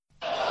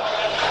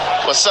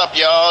What's up,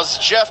 y'all? It's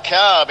Jeff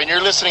Cobb, and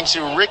you're listening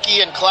to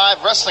Ricky and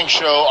Clive Wrestling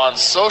Show on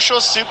Social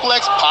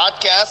Suplex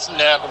Podcast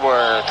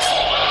Network.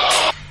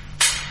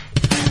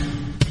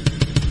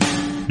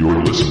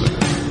 You're listening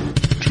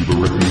to the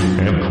Ricky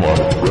and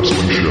Clive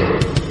Wrestling Show.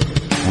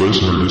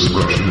 Listener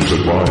discretion is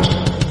advised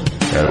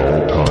at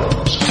all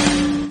times.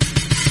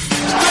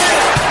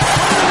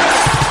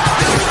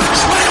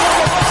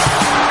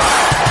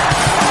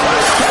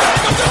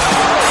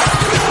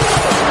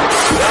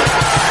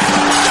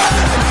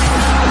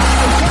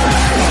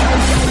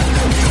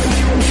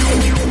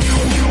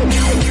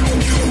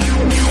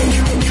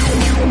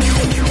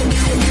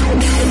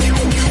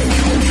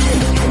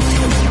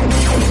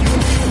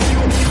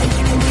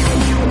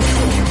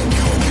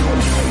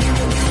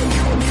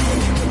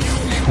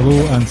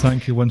 Hello and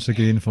thank you once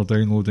again for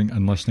downloading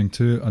and listening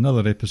to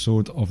another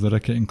episode of the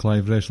Ricky and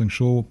Clive Wrestling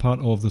Show, part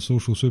of the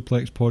Social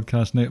Suplex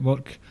Podcast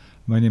Network.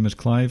 My name is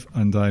Clive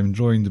and I'm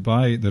joined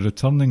by the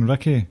returning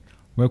Ricky.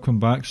 Welcome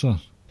back, sir.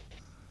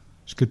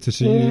 It's good to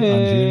see you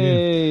and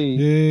hear you.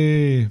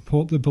 Yay!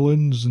 Pop the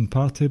balloons and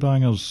party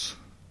bangers.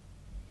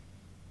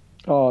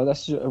 Oh,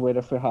 this is where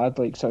if we had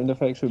like sound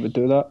effects we would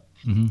do that.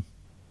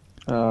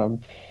 Mm-hmm.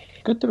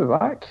 Good to be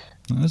back.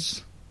 It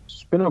is.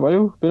 It's been a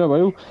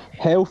while.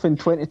 Health in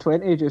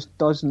 2020 just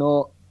is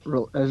not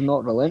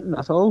relenting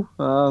at all.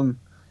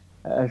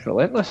 It is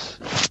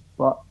relentless,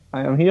 but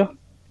I am here.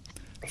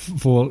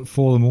 For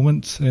the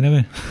moment,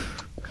 anyway.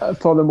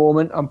 For the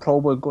moment, I'm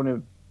probably going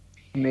to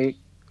make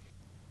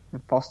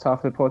the first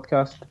half of the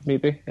podcast,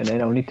 maybe, and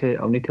then I'll need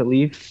to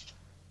leave.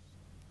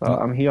 But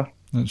I'm here.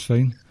 That's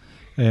fine.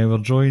 We're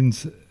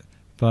joined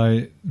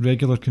by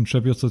regular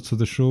contributor to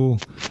the show,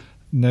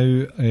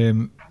 now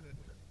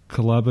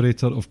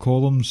collaborator of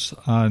columns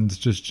and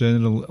just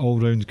general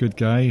all-round good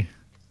guy.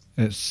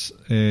 It's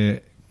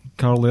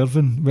Carl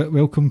Irvin.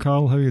 Welcome,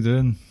 Carl. How you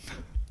doing?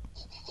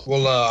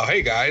 Well,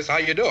 hey guys, how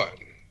you doing?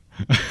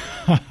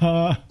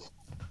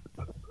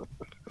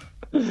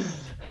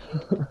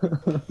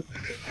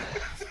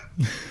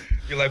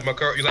 You like my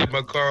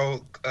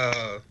Carl?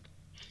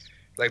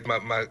 Like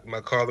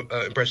my Carl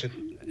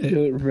impression?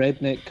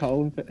 Redneck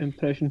Carl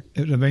impression.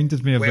 It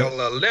reminded me of.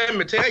 Well, let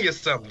me tell you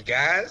something,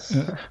 guys.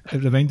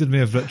 It reminded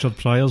me of Richard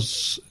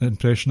Pryor's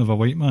impression of a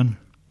white man.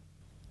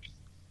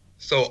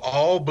 So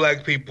all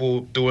black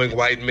people doing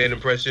white men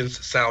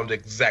impressions sound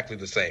exactly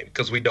the same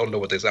because we don't know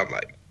what they sound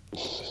like.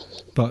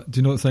 But do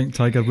you not think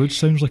Tiger Woods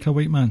sounds like a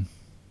white man?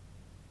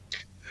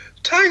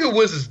 Tiger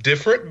Woods is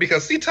different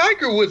because, see,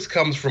 Tiger Woods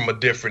comes from a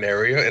different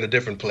area and a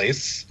different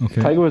place.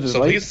 Okay. Tiger Woods is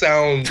So white. he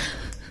sounds...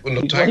 Well,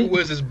 no, Tiger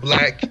Woods is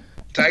black.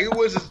 Tiger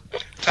Woods'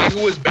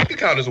 bank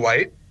account is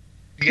white.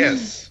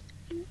 Yes.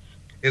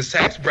 His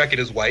tax bracket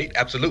is white.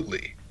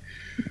 Absolutely.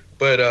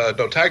 But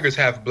no, Tiger's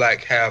half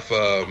black, half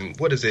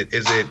what is it?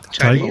 Is it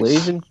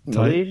Chinese?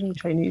 Malaysian,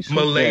 Chinese.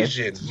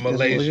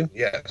 Malaysian.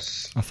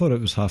 Yes. I thought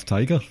it was half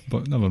tiger,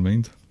 but never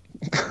mind.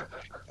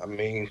 I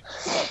mean,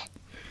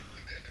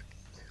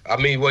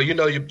 well, you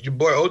know, your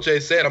boy OJ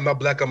said, "I'm not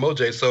black, I'm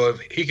OJ." So if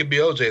he could be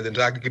OJ, then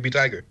Tiger could be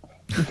Tiger.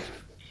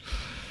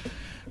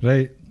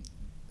 Right.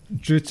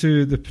 Due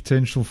to the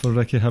potential for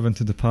Ricky having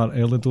to depart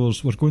early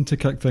doors, we're going to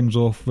kick things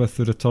off with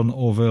the return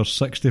of our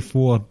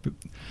 64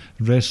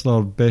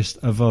 wrestler best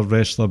ever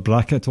wrestler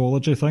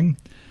bracketology thing.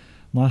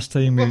 Last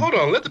time Well, hold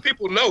on. Let the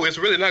people know it's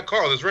really not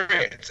Carl. It's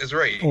Rance. It's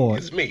Ray. Oh,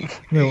 it's me.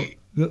 Well,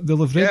 they'll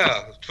have read.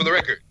 Yeah, for the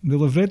record.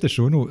 They'll have read the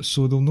show notes,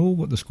 so they'll know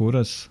what the score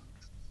is.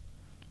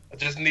 I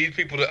just need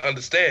people to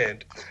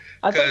understand.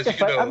 I'd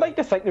like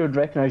to think they would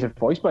recognise your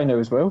voice by now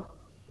as well.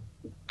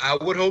 I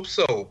would hope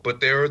so,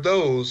 but there are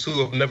those who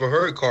have never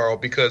heard Carl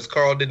because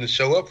Carl didn't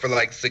show up for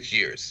like 6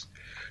 years.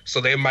 So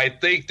they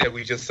might think that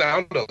we just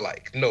sound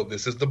alike. No,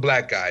 this is the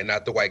black guy,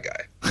 not the white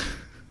guy.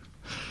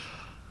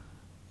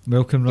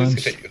 Welcome,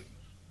 Rance.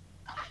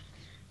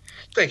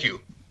 Thank you.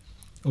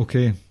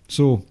 Okay,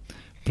 so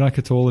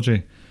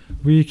bracketology.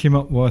 We came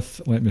up with,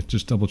 let me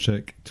just double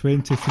check,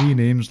 23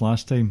 names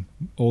last time,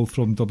 all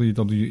from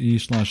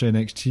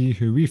WWE/NXT,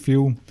 who we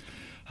feel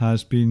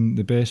has been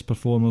the best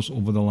performers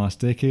over the last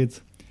decade,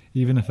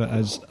 even if it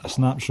is a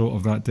snapshot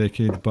of that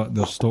decade, but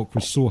their stock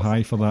was so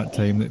high for that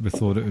time that we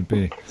thought it would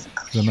be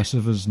remiss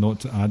of us not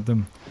to add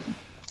them.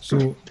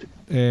 So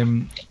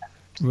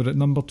we're at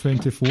number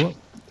 24.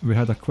 We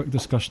had a quick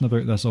discussion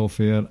about this off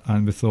air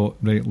and we thought,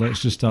 right,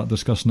 let's just start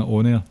discussing it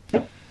on air.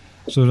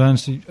 So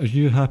Rance, are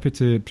you happy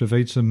to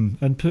provide some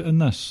input in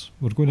this?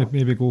 We're going to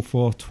maybe go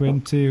for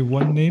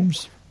 21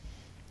 names.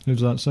 How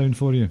does that sound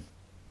for you?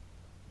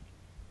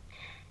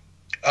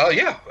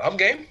 Yeah, I'm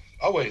game.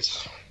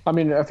 Always. I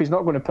mean, if he's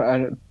not going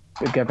to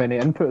give any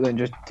input, then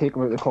just take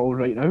him out the call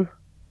right now.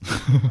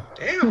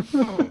 Damn.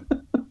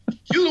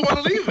 You the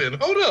one leaving.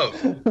 Hold up.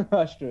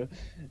 That's true.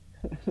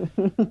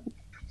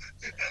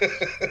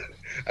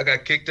 I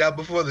got kicked out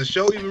before the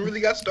show even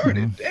really got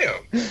started.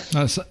 Mm-hmm.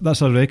 Damn.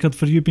 That's a record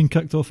for you being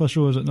kicked off a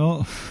show, is it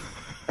not?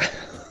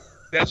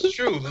 That's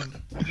true.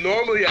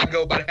 Normally I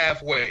go about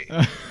halfway.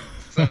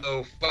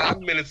 So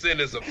 5 minutes in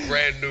is a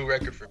brand new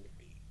record for me.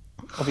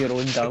 Of your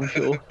own damn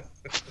show.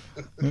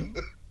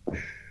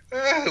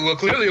 Well,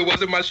 clearly it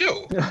wasn't my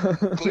show.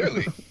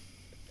 Clearly.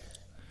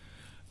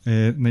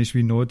 Nice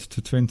wee nod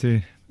to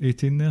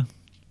 2018 there.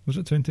 Was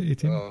it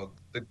 2018?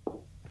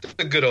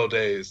 The good old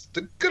days.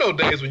 The good old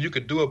days when you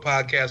could do a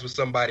podcast with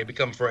somebody,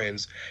 become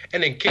friends,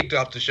 and then kicked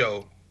off the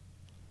show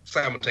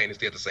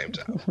simultaneously at the same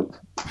time.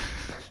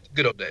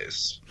 Good old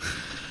days.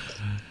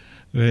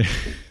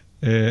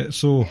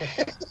 So,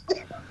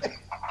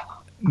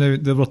 now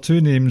there were two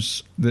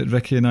names that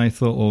Ricky and I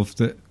thought of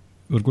that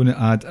we're going to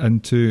add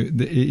into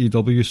the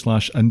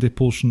AEW/indie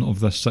portion of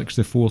this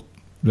 64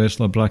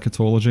 wrestler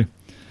bracketology.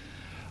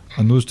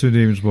 And those two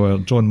names were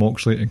Jon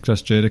Moxley and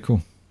Chris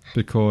Jericho.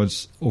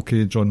 Because,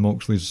 okay, Jon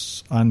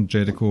Moxley's and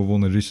Jericho have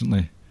only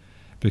recently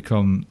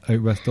become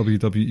out with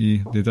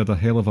WWE. They did a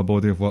hell of a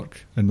body of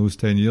work in those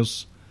 10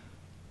 years.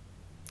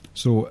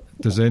 So,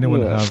 does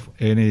anyone have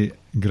any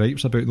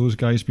gripes about those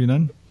guys being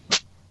in?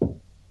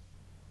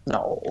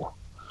 No.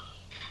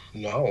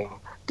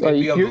 Like,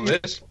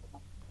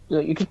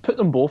 you could put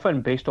them both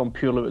in based on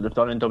purely what they've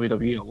done in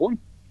WWE alone.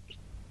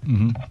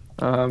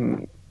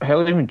 Mm-hmm.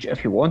 Hell, even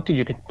if you wanted,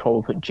 you could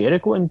probably put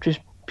Jericho in just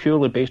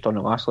purely based on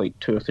the last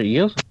 2 or 3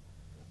 years.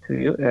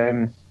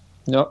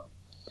 No,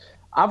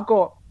 I've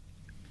got.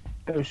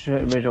 Where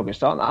do I get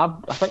started?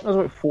 I think there's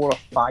about 4 or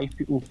 5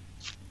 people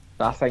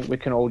that I think we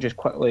can all just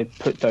quickly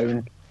put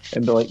down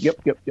and be like, yep.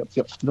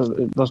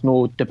 There's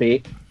no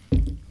debate.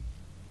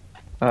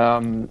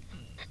 And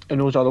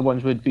those other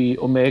ones would be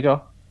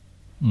Omega,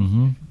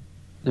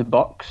 the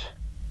Bucks,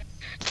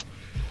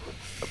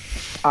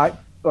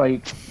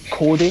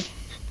 Cody,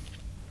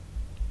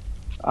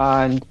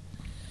 and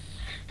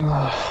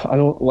I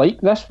don't like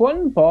this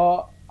one,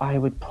 but I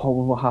would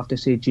probably have to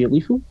say Jay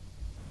Lethal.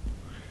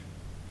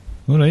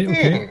 All right,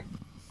 okay.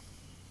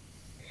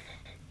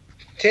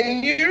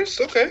 10 years,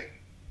 okay.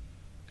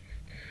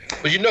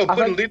 But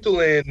putting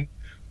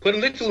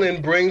Lethal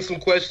in brings some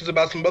questions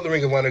about some other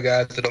Ring of Honor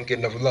guys that don't get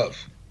enough love.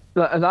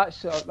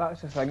 That's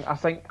the thing. I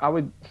think I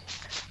would.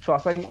 So I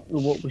think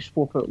what we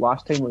spoke about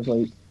last time was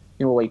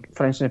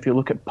for instance, if you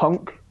look at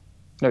Punk.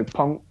 Now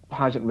Punk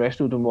hasn't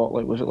wrestled in what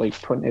was it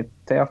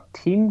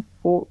 2013?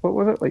 What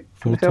was it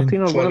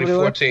 2013 or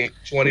whatever?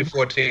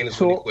 2014 is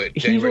when he quit.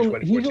 January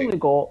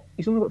 2014.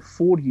 He's only got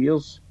 4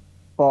 years,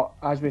 but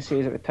as we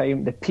said at the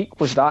time, the peak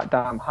was that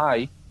damn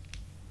high.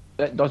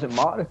 It doesn't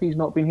matter if he's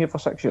not been here for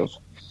 6 years.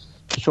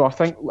 So I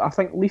think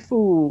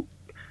Lethal.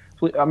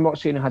 I'm not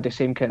saying he had the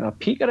same kind of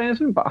peak or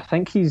anything, but I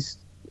think he's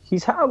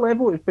hit a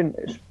level. It's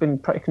been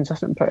pretty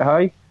consistent and pretty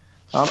high.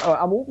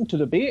 I'm open to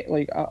debate.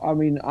 I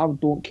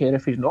don't care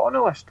if he's not on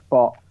the list,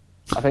 but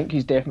I think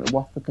he's definitely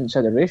worth the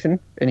consideration,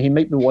 and he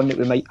might be one that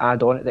we might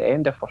add on at the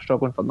end if we're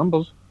struggling for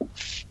numbers.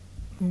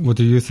 What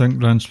do you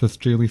think, Rance, with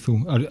Jay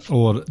Lethal?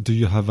 Or do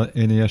you have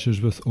any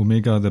issues with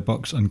Omega, the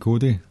Bucks, and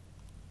Cody?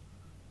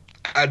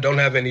 I don't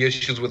have any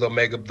issues with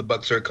Omega, the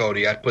Bucks, or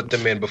Cody. I'd put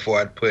them in before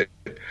I'd put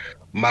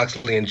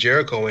Moxley and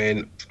Jericho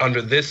in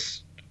under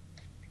this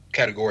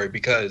category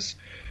because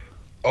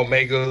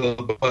Omega,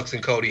 the Bucks,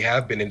 and Cody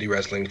have been indie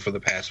wrestling for the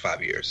past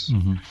 5 years.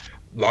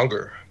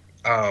 Longer.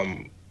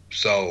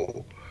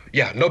 So,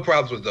 yeah, no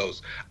problems with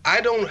those.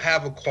 I don't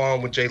have a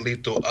qualm with Jay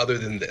Lethal other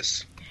than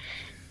this.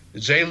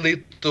 Jay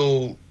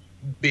Lethal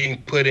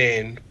being put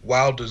in,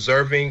 while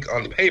deserving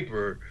on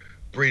paper,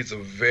 breeds a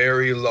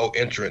very low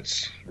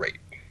entrance rate.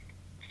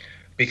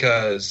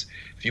 Because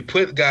if you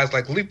put guys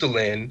like Lethal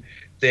in,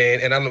 then,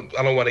 and I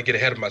don't want to get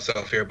ahead of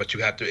myself here, but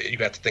you have to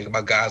think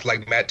about guys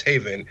like Matt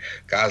Taven,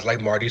 guys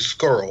like Marty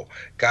Scurll,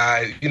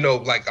 guys,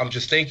 I'm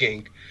just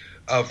thinking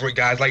of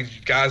guys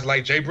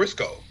like Jay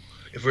Briscoe.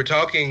 If we're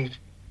talking,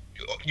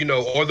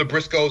 or the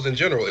Briscoes in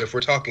general, if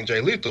we're talking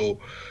Jay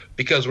Lethal,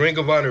 because Ring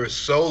of Honor is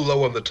so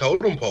low on the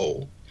totem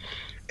pole,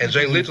 and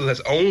Jay Lethal has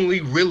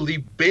only really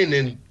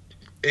been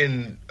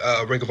in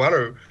Ring of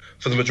Honor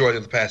for the majority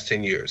of the past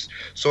 10 years.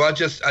 So I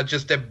just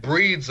that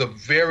breeds a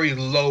very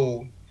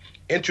low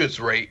entrance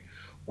rate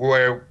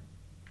where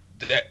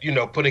that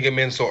putting him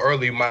in so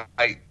early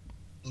might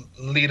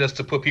lead us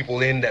to put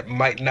people in that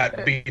might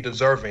not be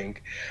deserving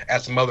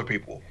as some other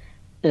people.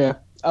 Yeah,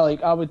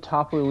 I would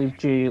happily leave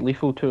Jay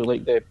Lethal to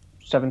the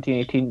 17,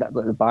 18,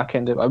 the back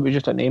end of it. It was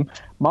just a name.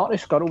 Marty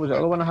Scurll was the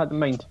other one I had in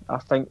mind. I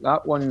think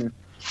that one,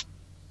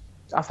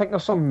 I think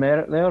there's some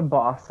merit there,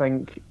 but I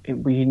think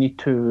we need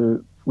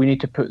to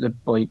put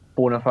the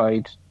bona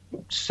fide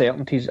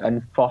certainties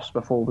in first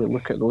before we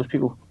look at those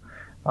people.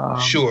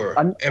 Sure,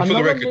 and for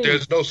the record,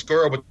 there's no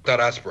Scurll without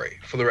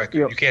Ospreay. For the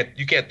record,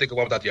 you can't think of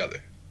one without the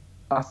other.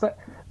 I think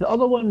the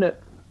other one that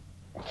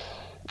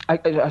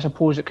I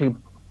suppose it could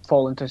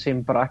fall into the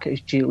same bracket as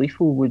Jay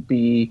Lethal would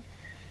be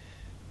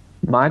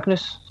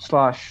Magnus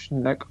 /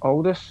 Nick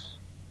Aldis.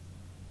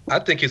 I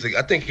think he's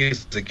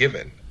a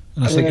given.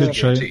 That's a good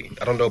try.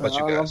 I don't know about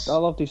you guys. I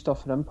love these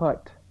stuff in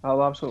Impact. I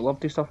absolutely love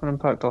these stuff in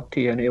Impact or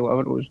TNA,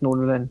 whatever it was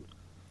known then.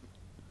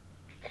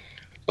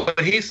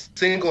 But he's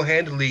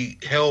single-handedly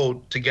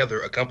held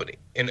together a company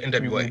in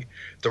NWA.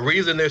 The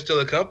reason they're still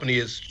a company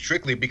is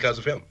strictly because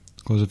of him.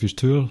 Because of his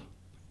tour?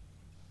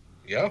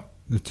 Yeah.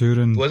 The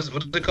touring. What do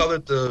they call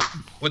it?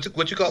 What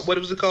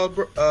was it called,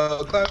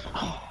 Clive?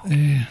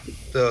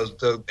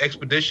 The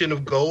expedition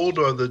of gold,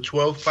 or the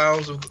 12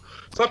 pounds of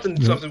something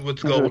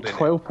with gold in it.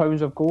 12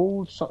 pounds of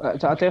gold.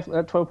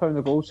 Definitely, 12 pounds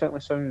of gold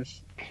certainly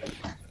sounds.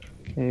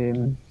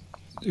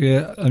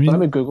 Yeah, I mean, let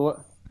me Google it.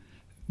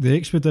 The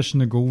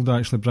Expedition of Gold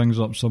actually brings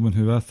up someone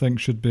who I think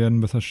should be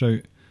in with a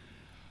shout.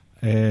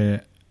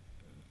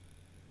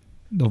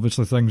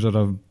 Obviously, things are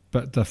a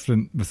bit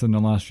different within the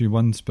last few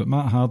months, but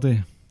Matt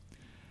Hardy,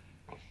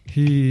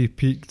 he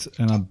peaked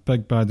in a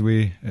big bad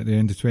way at the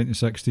end of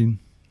 2016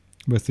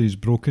 with his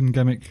Broken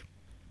gimmick,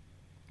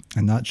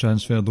 and that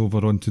transferred over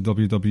onto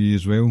WWE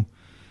as well.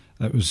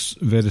 It was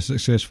very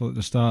successful at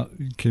the start.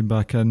 He came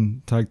back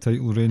in, tag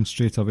title reign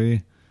straight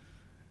away.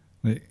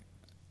 Like,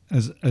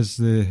 is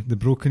the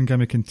Broken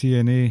gimmick in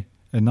TNA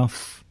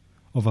enough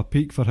of a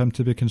peak for him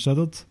to be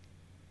considered?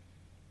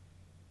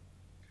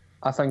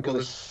 I think it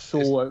was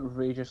so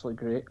outrageously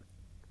great.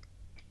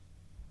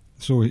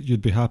 So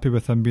you'd be happy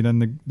with him being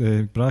in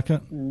the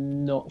bracket?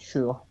 Not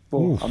sure.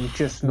 I'm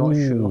just not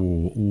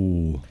sure.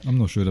 I'm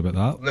not sure about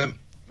that.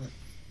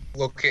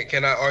 Well,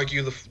 can I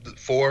argue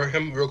for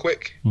him real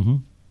quick? Mm-hmm.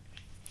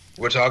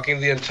 We're talking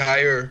the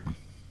entire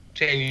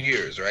 10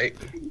 years, right?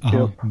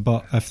 Yep.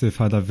 But if they've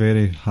had a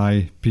very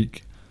high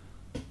peak.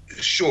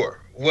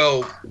 Sure.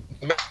 Well,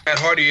 Matt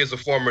Hardy is a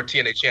former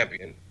TNA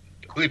champion.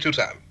 I believe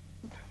 2-time.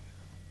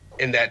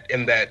 In that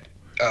during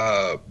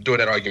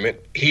that argument.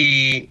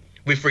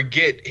 We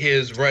forget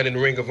his run in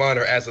Ring of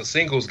Honor as a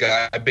singles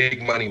guy,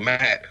 Big Money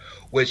Matt,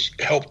 which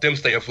helped them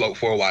stay afloat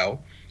for a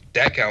while.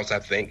 That counts, I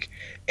think.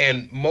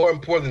 And more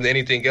important than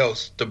anything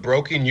else, the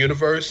Broken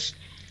Universe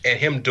and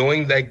him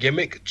doing that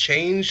gimmick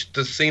changed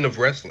the scene of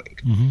wrestling.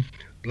 Mm-hmm.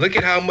 Look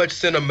at how much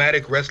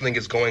cinematic wrestling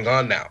is going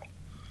on now.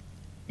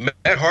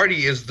 Matt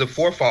Hardy is the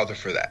forefather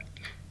for that.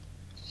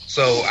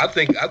 So I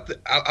think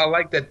I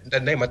like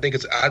that name. I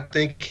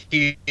think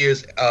he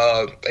is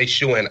a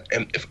shoo-in,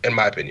 in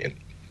my opinion.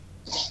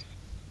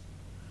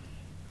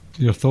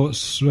 Your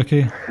thoughts,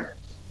 Ricky?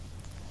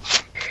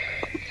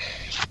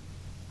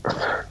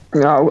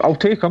 Yeah, I'll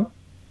take him.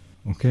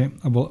 Okay,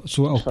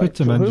 so I'll put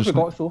him in. Who have we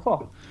got so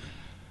far?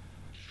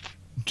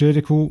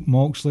 Jericho,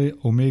 Moxley,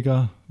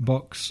 Omega,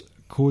 Bucks,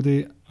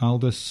 Cody,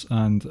 Aldis,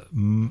 and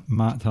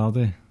Matt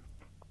Hardy.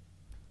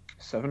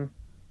 7.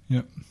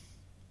 Yep.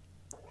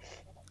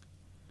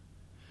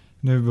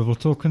 Now, we were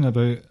talking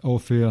about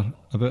off-air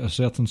about a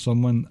certain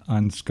someone,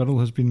 and Skrull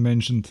has been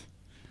mentioned.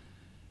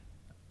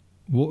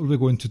 What are we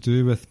going to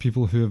do with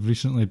people who have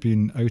recently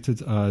been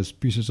outed as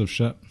pieces of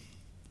shit?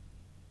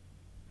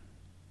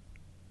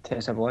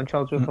 Tessa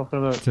Blanchard we're talking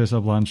about.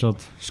 Tessa Blanchard,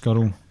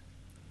 Skrull.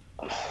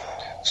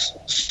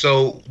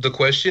 So the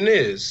question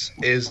is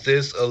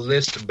this a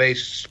list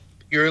based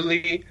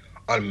purely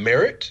on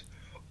merit,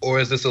 or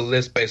is this a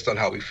list based on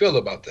how we feel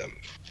about them?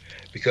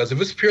 Because if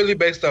it's purely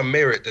based on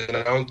merit, then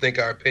I don't think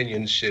our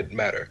opinions should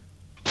matter.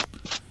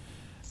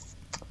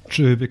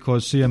 True,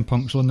 because CM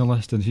Punk's on the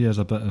list and he is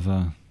a bit of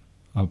a...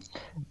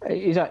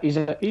 He is,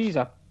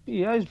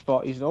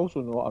 but he's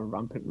also not a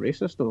rampant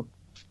racist, though.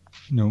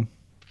 No.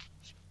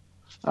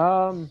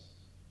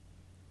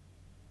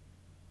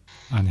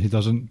 And he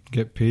doesn't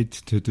get paid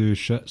to do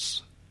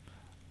shits.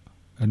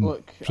 And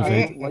look, I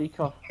don't like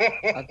her.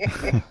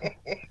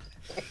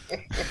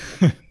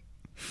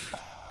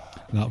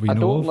 That we I know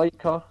don't of.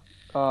 like her,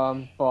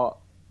 but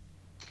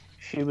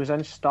she was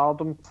in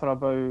Stardom for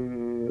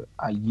about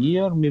a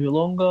year, maybe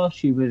longer.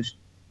 She's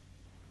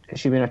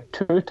been a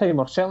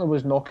 2-timer, certainly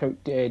was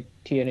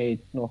TNA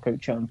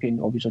knockout champion,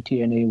 obviously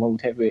TNA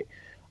world heavyweight.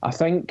 I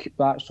think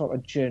that sort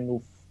of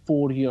general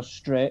 4-year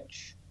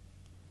stretch,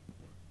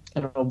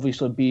 and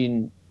obviously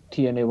being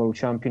TNA world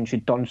champion,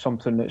 she'd done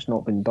something that's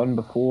not been done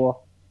before.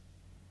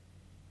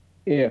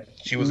 Yeah,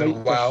 she was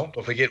in WoW.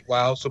 Don't forget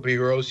WoW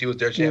Superheroes. She was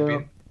their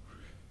champion.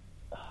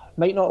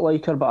 Might not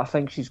like her, but I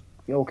think she's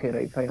okay.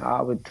 Right, fine.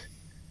 I would,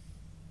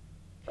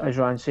 as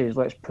Ryan says,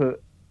 let's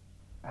put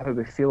how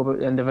we feel about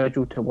the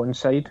individual to one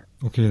side.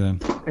 Okay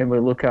then. And we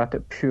look at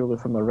it purely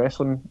from a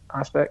wrestling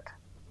aspect.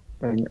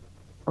 Then,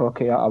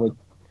 okay, I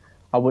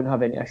wouldn't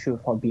have any issue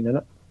with her being in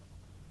it.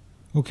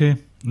 Okay,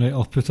 right,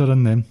 I'll put her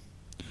in then.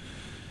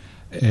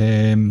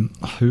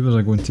 Who was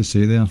I going to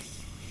say there?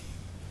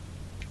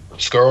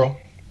 Skrull.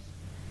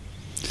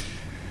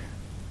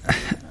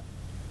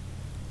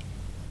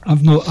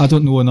 I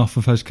don't know enough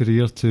of his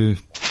career to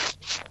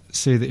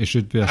say that he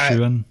should be a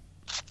shoo-in.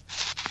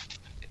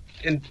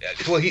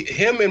 Well,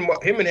 him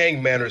and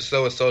Hangman are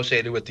so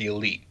associated with the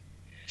elite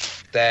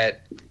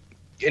that,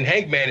 and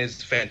Hangman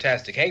is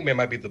fantastic. Hangman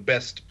might be the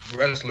best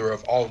wrestler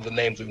of all of the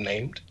names we've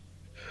named,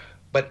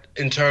 but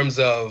in terms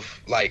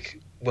of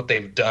like what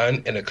they've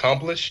done and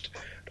accomplished,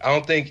 I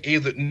don't think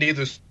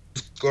neither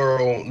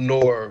Skrull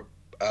nor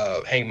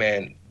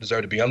Hangman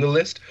deserve to be on the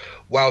list.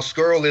 While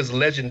Skrull is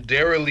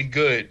legendarily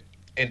good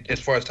as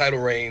far as title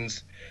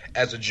reigns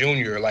as a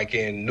junior, like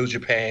in New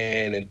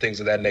Japan and things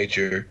of that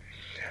nature,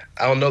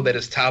 I don't know that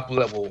his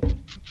top-level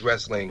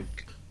wrestling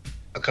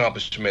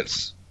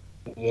accomplishments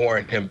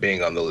warrant him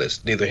being on the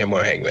list, neither him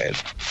or Hangman.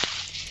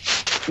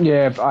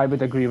 Yeah, I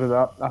would agree with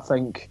that. I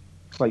think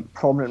like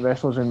prominent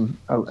wrestlers and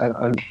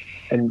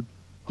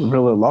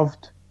really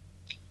loved,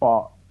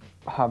 but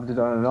have they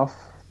done enough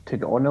to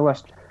get on the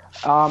list?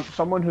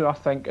 Someone who I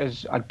think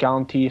is a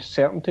guarantee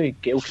certainty,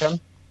 Gail Kim.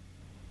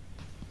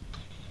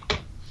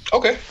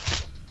 Okay.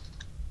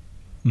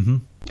 Mm-hmm.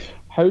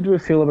 How do we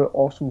feel about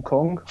Awesome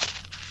Kong?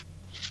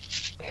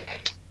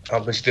 I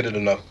don't think she did it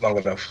long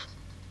enough.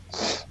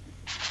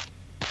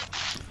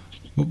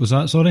 What was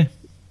that, sorry?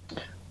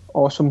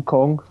 Awesome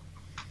Kong.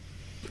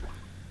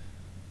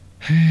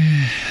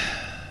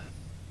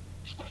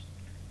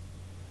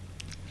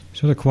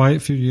 She had a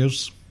quiet few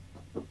years,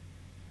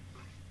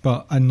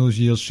 but in those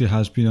years she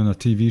has been on a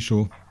TV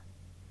show.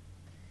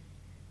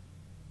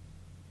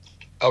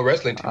 A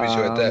wrestling TV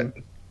show at that.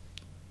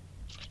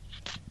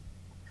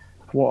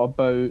 What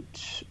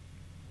about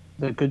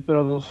the Good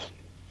Brothers?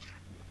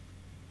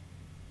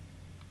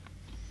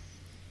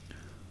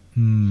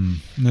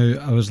 Now,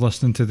 I was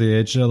listening to The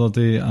Edge the other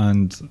day,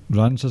 and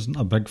Rance isn't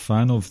a big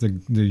fan of the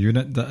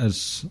unit that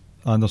is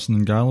Anderson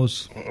and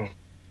Gallows.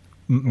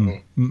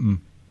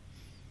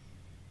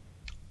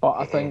 But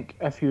I think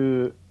if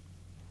you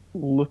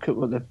look at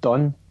what they've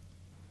done...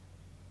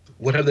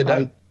 What have they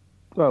done?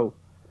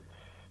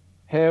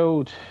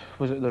 Held,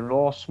 was it the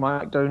Raw,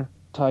 SmackDown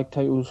tag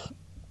titles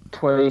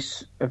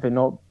twice, if they're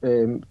not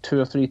 2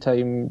 or 3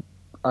 time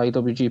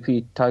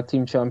IWGP tag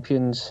team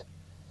champions.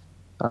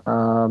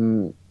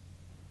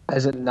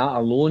 Isn't that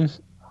alone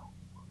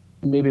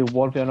maybe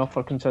worthy enough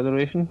for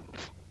consideration?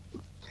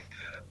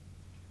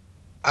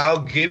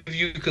 I'll give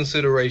you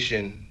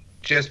consideration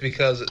just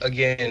because of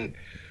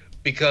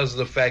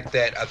the fact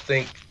that I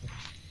think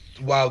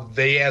while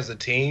they as a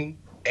team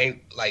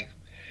ain't like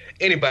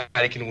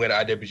anybody can win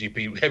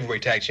IWGP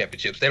Heavyweight Tag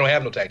Championships. They don't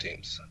have no tag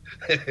teams,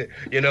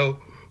 you know.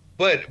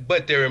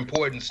 But their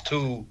importance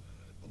to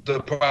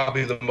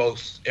probably the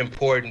most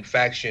important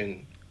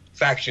faction,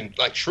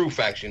 like true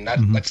faction, not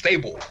like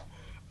stable,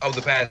 of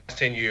the past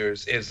 10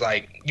 years is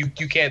like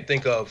you can't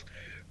think of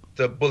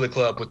the Bullet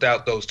Club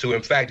without those two.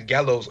 In fact,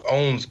 Gallows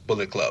owns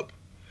Bullet Club,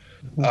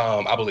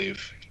 I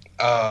believe.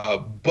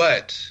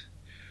 But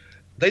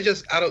they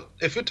just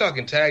if you're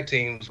talking tag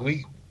teams,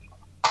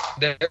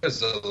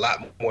 there's a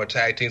lot more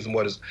tag teams and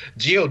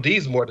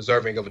GOD's more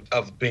deserving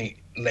of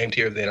being named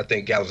here than I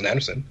think Gallows and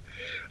Anderson.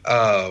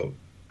 I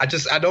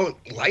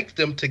don't like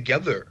them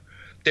together.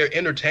 They're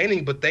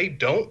entertaining, but they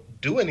don't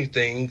do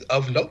anything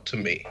of note to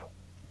me.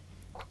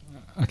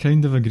 I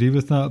kind of agree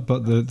with that,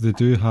 but they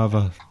do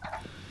have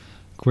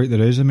quite the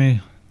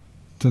resume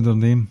to their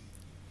name.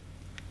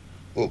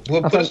 We'll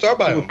put a star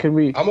by them.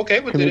 I'm okay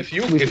with it if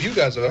you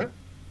guys are.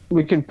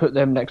 We can put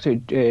them next to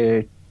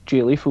Jay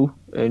Lethal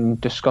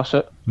and discuss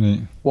it.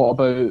 Right. What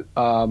about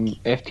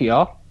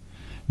FTR?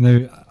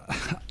 Now,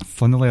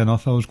 funnily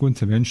enough, I was going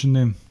to mention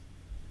them.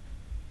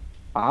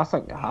 I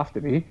think they have to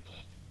be.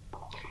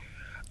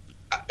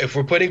 If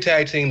we're putting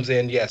tag teams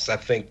in, yes, I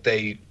think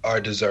they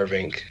are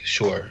deserving.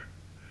 Sure.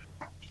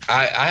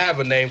 I have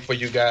a name for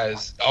you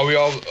guys. Are we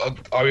all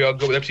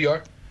good with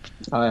FTR?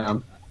 I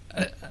am.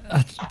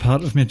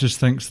 Part of me just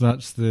thinks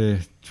that's the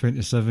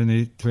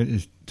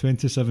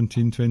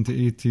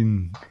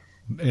 2017-2018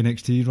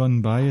 NXT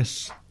run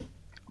bias.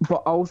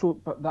 But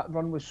that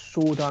run was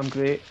so damn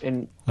great,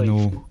 and like, I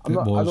know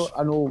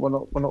I know we're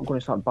not going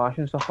to start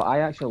bashing stuff, but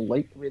I actually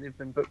like the way they've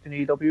been booked in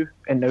AEW,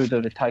 and now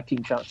they're the tag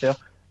team champs there.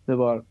 There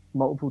were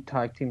multiple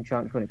tag team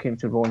champs when it came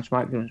to Raw and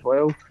SmackDown as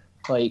well.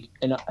 Like,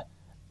 and I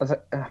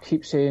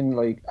keep saying,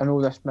 like, I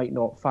know this might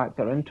not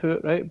factor into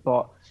it, right?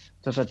 But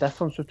there's a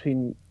difference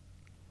between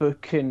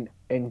booking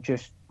and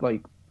just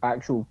like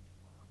actual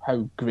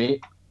how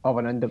great of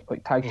an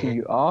tag team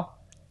you are.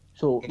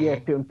 So yeah,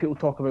 when people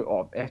talk about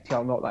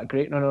FTR not that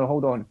great, no,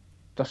 hold on.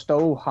 They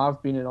still have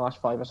been in the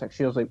last 5 or 6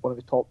 years like one of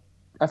the top,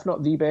 if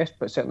not the best,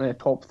 but certainly the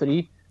top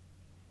 3.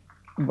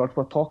 We're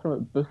talking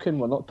about booking.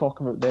 We're not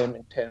talking about them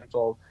in terms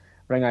of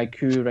ring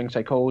IQ, ring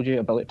psychology,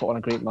 ability to put on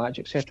a great match,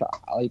 etc.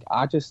 Like,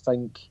 I just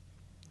think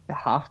they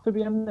have to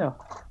be in there.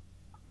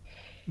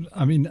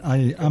 I mean,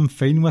 I'm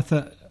fine with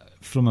it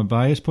from a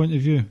bias point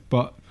of view,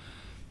 but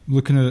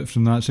looking at it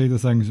from that side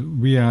of things,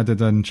 we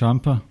added in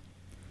Ciampa,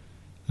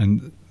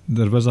 and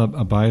there was a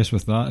bias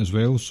with that as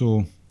well.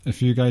 So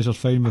if you guys are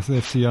fine with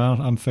FTR,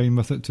 I'm fine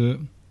with it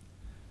too.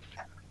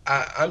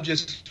 I'm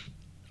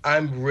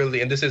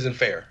really, and this isn't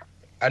fair.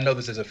 I know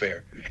this isn't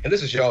fair, and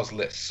this is y'all's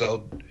list,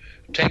 so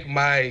take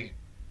my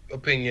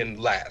opinion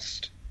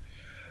last.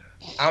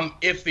 I'm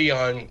iffy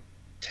on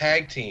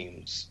tag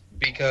teams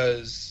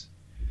because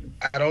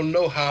I don't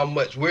know how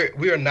much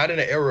we are not in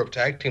an era of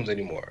tag teams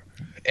anymore.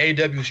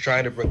 AEW is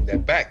trying to bring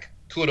that back.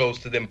 Kudos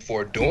to them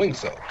for doing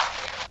so.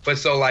 But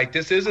so like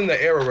this isn't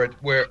the era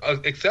where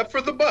except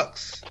for the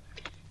Bucks,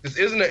 this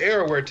isn't an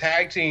era where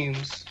tag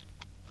teams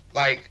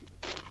like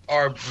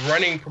are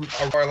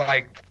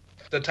like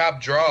the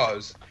top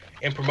draws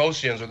in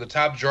promotions or the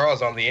top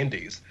draws on the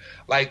indies.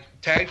 Like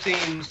tag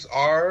teams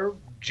are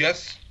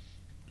just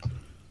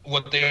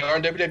what they are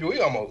in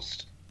WWE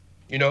almost.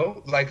 You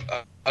know, like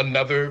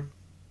another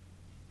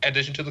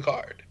addition to the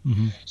card.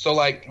 Mm-hmm. So,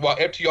 like, while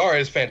FTR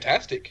is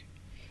fantastic,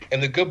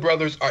 and the Good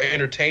Brothers are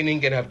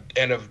entertaining and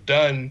have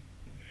done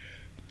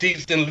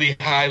decently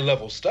high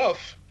level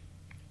stuff,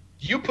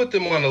 you put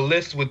them on a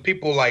list with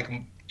people like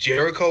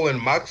Jericho and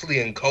Moxley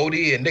and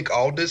Cody and Nick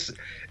Aldis. It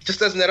just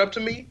doesn't add up to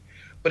me.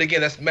 But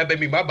again, that's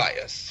maybe my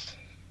bias.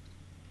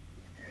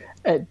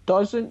 It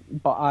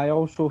doesn't, but I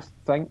also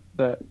think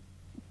that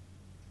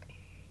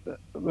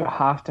we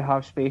have to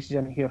have spaces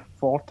in here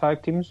for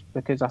tag teams,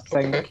 because I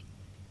think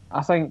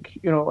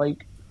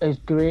like, as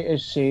great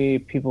as, say,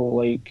 people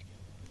like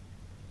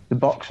the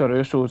Bucks or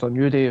Usos or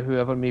New Day,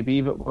 whoever may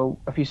be, but well,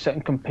 if you sit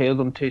and compare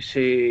them to,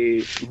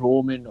 say,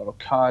 Roman or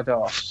Okada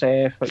or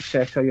Seth,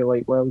 etc., you're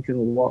like, well, you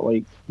know what,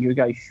 like, you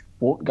guys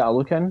won't get a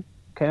look in,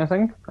 kind of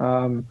thing.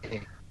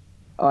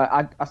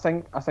 I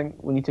think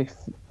we need to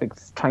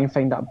try and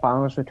find that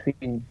balance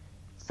between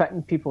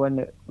fitting people in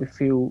that we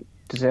feel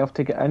deserve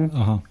to get in,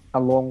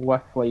 along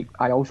with, like,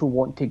 I also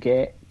want to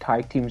get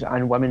tag teams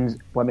and women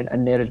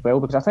in there as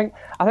well, because I think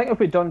if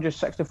we'd done just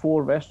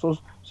 64 wrestlers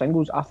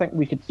singles, I think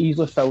we could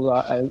easily fill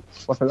that out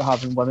without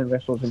having women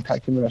wrestlers and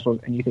tag team wrestlers,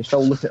 and you can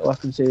still look at the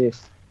list and say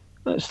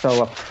it's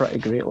still a pretty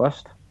great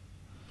list.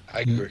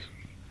 I agree.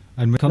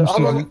 And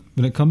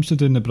when it comes to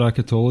doing the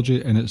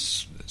bracketology, and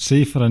it's,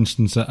 say for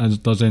instance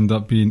it does end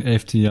up being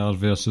FTR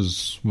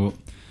versus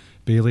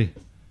Bayley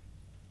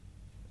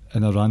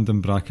in a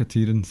random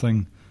bracketeering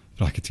thing.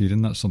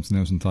 Bracketeering, that's something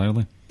else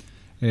entirely.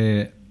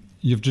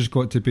 You've just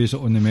got to base it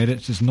on the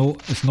merits. It's not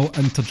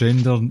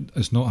intergender,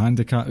 it's not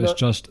handicap, it's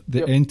just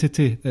the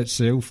entity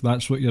itself.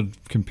 That's what you're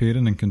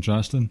comparing and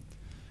contrasting.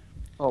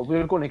 Oh,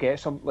 we're going to get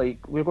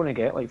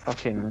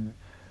fucking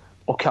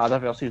Okada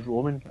versus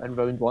Roman in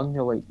round one.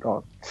 You're like,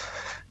 oh,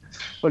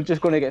 we're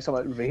just going to get some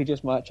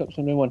outrageous matchups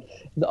in round one.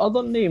 The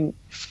other name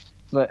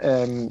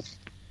that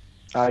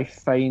I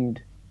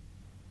find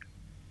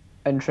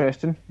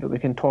interesting that we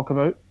can talk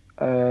about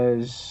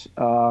is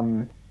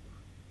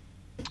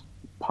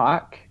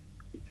Pac.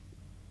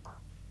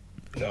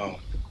 No.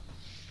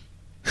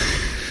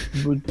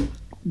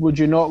 Would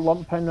you not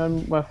lump him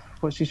in with,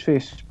 what's his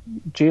face,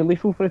 Jay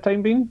Lethal for the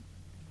time being?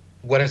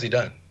 What has he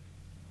done?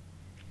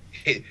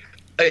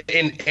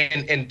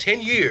 In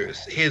 10 years,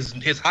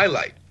 his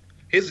highlight,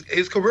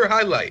 his career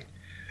highlight,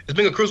 is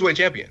being a cruiserweight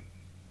champion.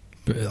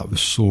 But that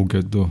was so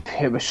good, though.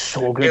 It was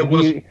so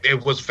good.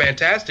 It was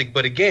fantastic.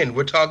 But again,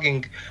 we're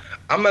talking.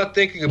 I'm not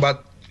thinking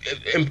about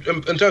in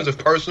terms of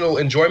personal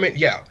enjoyment.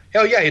 Yeah,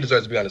 hell yeah, he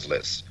deserves to be on this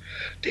list.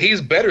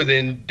 He's better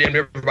than damn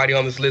everybody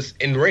on this list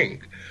in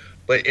ring.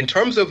 But in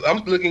terms of,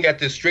 I'm looking at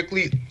this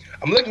strictly.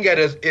 I'm looking at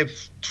it as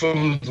if,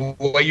 from the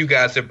way you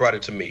guys have brought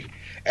it to me,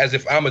 as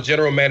if I'm a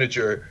general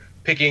manager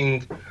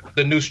picking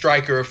the new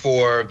striker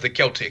for the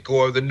Celtic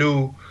or the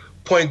new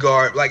point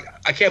guard. Like,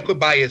 I can't put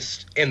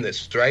bias in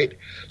this, right?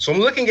 So I'm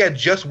looking at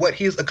just what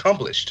he's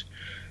accomplished.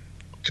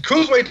 The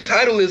Cruiserweight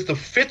title is the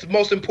 5th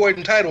most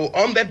important title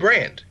on that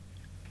brand.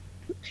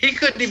 He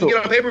couldn't even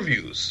get on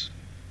pay-per-views.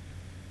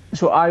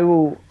 So I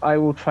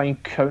will try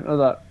and counter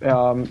that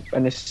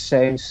in the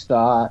sense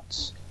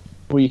that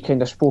we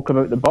kind of spoke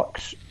about the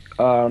Bucks.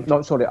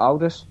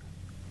 Aldis.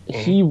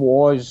 He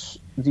was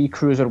the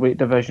Cruiserweight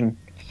division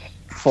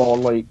for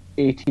like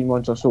 18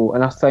 months or so.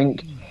 And I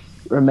think,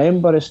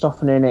 remember his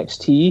stuff in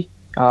NXT.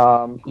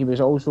 He was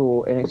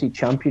also NXT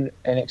champion,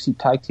 NXT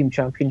tag team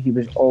champion. He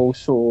was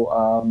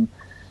also,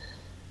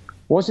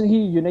 wasn't he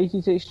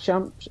United States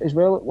champs as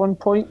well at one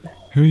point?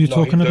 Who are you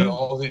talking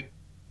about?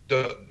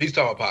 He's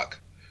talking about Pac.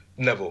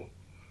 Neville.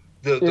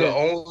 The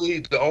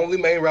only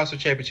main roster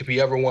championship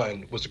he ever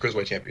won was the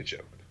Cruiserweight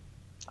Championship.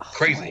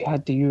 Crazy.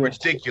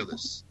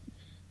 Ridiculous.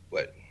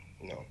 But,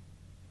 no.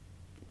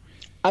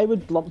 I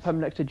would lump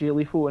him next to Jay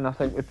Lethal, and I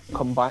think we'd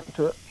come back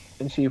to it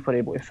and see if we're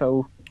able to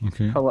fill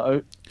it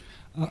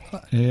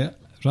out.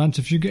 Rance,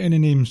 if you get any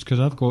names, because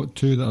I've got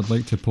two that I'd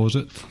like to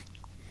posit.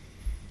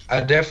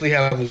 I definitely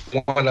have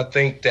one I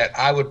think that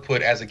I would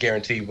put as a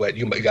guarantee, but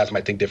you guys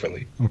might think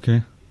differently.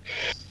 Okay.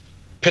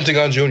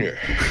 Pentagon Jr.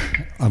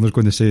 I was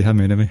going to say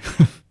him anyway.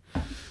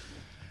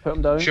 Put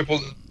him down.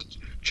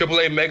 Triple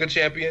A Mega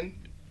Champion.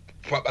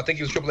 I think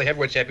he was Triple A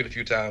Heavyweight Champion a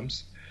few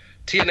times.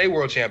 TNA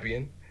World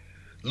Champion.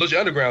 Lucha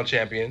Underground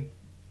Champion.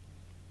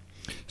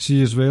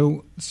 See as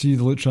well, the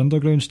Lucha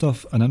Underground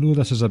stuff, and I know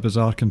this is a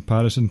bizarre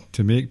comparison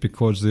to make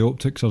because the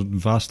optics are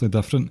vastly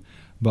different,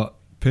 but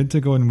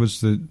Pentagon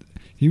was the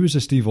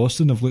Steve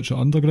Austin of Lucha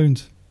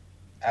Underground.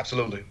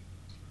 Absolutely.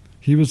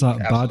 He was that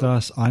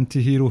badass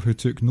anti-hero who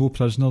took no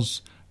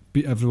prisoners,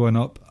 beat everyone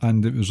up,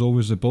 and it was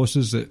always the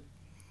bosses that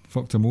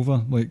fucked him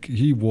over. Like,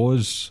 he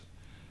was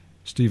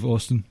Steve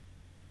Austin.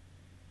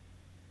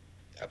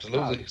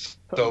 Absolutely.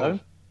 So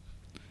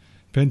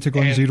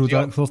Pentagon Zero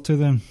Dark 30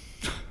 then.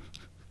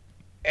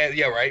 And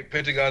yeah, right.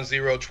 Pentagon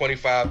Zero,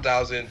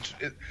 25,000.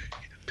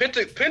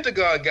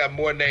 Pentagon got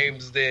more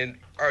names than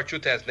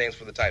R-Truth has names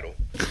for the title.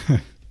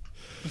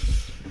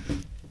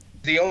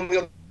 The only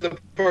other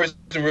person,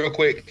 real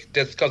quick,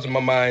 that comes to my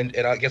mind,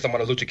 and I guess I'm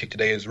on a lucha kick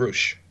today, is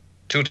Rush.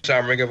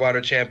 2-time Ring of Honor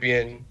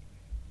champion,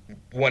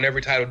 won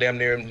every title damn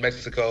near in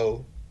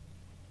Mexico.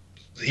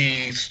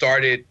 He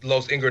started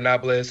Los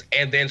Ingobernables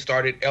and then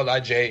started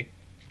LIJ.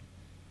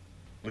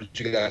 What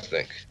do you guys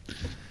think?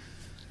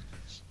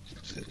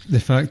 The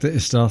fact that he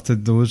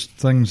started those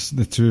things,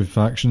 the two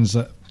factions,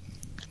 that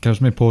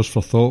gives me pause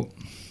for thought.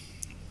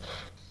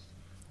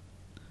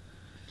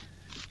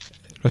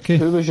 Ricky?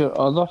 Who was your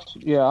other?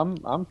 Yeah,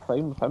 I'm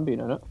fine with him being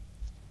in it.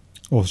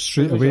 Oh,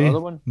 straight Who was your away?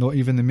 other one? Not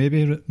even the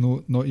maybe?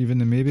 No, not even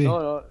the maybe?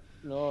 No.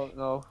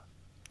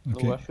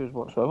 Okay. No issues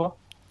whatsoever.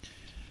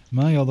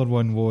 My other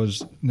one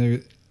was, now,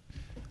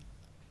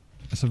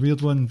 it's a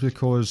weird one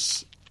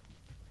because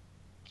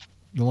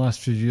the last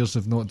few years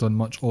have not done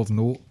much of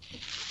note,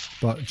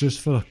 but just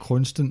for a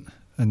constant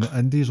in the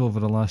Indies over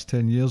the last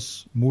 10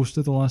 years, most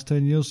of the last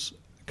 10 years,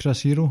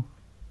 Chris Hero.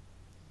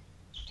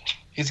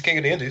 He's the king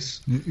of the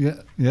Indies.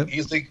 Yeah.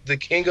 He's the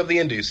king of the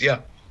Indies,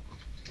 yeah.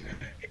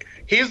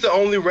 He's the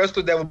only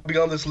wrestler that would be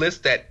on this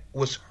list that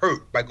was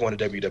hurt by going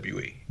to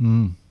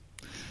WWE.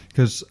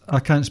 Because I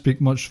can't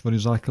speak much for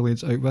his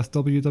accolades out with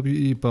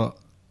WWE, but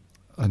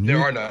I knew... There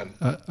are none.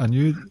 I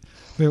knew...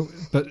 Well,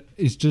 but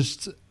he's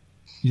just...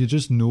 You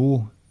just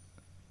know...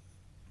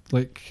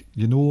 Like,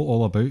 you know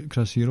all about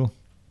Chris Hero.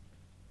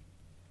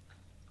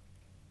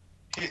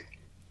 I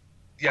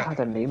Yeah. had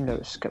a name that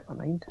would skip my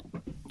mind.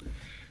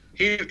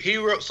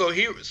 So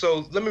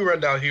let me run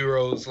down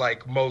Hero's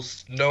like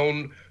most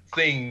known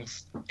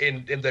things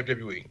in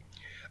WWE.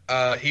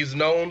 He's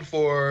known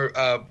for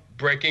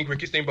breaking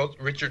Richie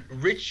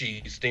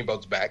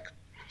Steamboat's back.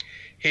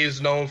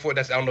 He's known for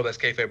I don't know that's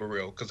kayfabe or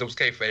real because it was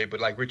kayfabe,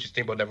 but like Richie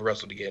Steamboat never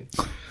wrestled again.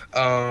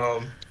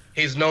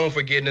 He's known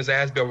for getting his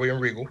ass beat by William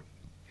Regal.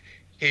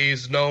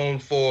 He's known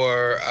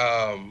for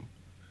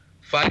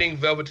fighting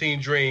Velveteen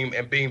Dream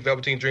and being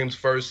Velveteen Dream's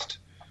first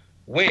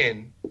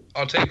win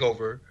on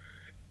TakeOver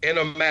in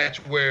a match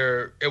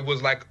where it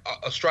was like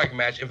a strike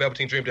match and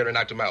Velveteen Dream didn't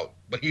knock him out,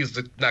 but he's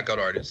the knockout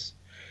artist.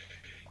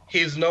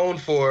 He's known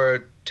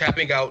for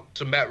tapping out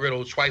to Matt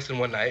Riddle twice in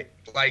one night.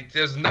 Like,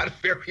 there's not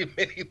very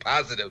many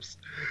positives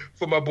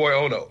for my boy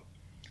Ono.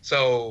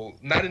 So,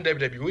 not in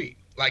WWE.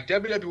 Like,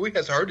 WWE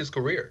has hurt his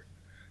career.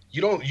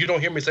 You don't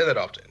hear me say that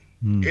often.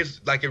 It's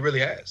like it really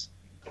has.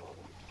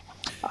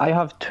 I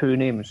have two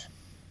names.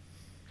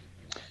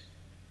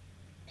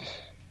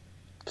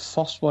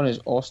 First one is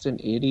Austin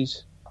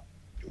Aries.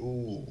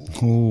 Ooh.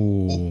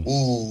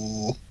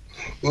 Oh.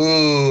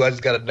 Ooh, I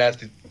just got a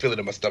nasty feeling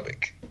in my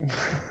stomach.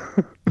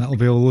 That'll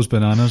be all those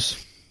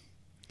bananas.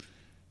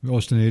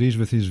 Austin Aries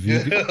with his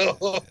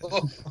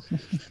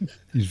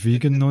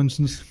vegan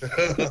nonsense.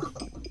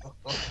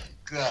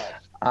 God.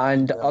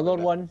 And the other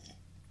one,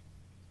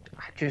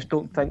 I just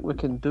don't think we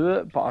can do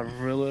it, but I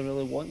really,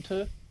 really want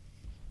to.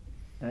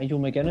 Nigel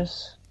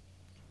McGuinness.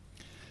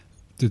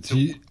 Did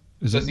he...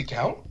 Does he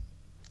count?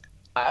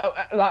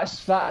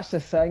 That's the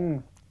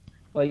thing.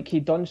 Like,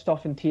 he'd done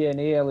stuff in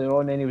TNA earlier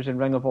on, and he was in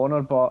Ring of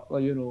Honor, but,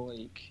 like, you know,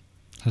 like...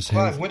 His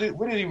Clive, health...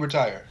 when did he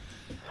retire?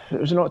 It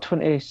was not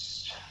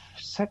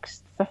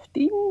 26,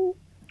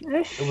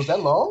 15-ish? It was that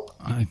long?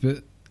 I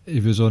bet he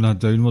was on a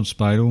downward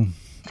spiral.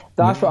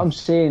 That's what I'm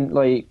saying.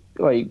 Like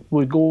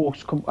we go.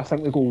 I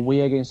think we go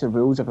way against the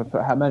rules if we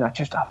put him in. I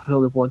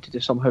really wanted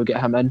to somehow get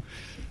him in.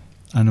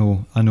 I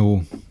know.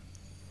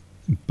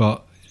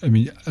 But, I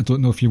mean, I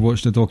don't know if you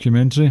watched the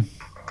documentary.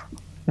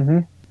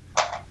 Mm-hmm.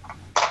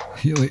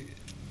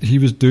 He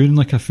was doing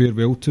like a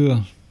farewell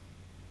tour,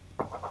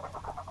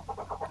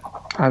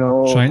 I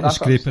know. trying to That's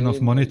what I'm scrape enough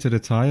saying. money to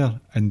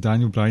retire, and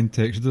Daniel Bryan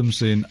texted him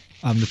saying,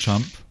 "I'm the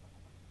champ."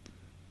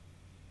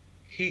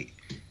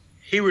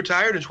 He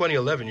retired in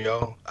 2011,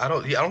 yo. I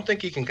don't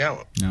think he can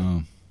count.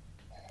 No.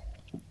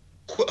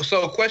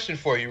 So, question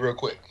for you, real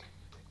quick: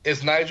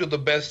 is Nigel the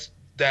best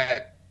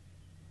that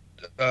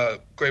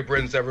Great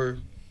Britain's ever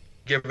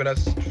given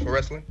us for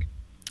wrestling?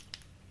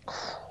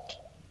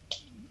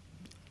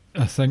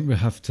 I think we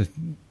have to.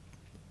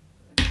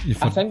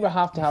 I think we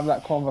have to have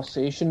that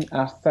conversation.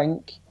 I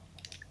think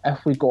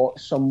if we got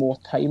some more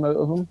time out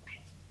of him,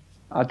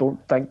 I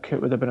don't think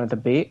it would have been a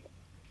debate.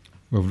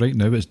 Well, right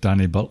now it's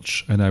Danny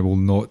Burch, and I will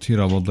not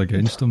hear a word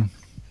against him.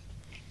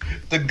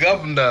 The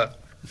governor.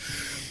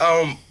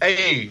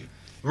 Hey,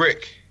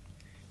 Rick.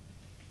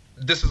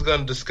 This is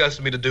going to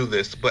disgust me to do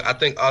this, but I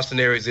think Austin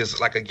Aries is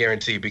like a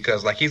guarantee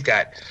because like he's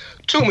got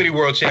too many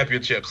world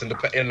championships in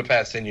the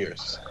past 10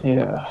 years.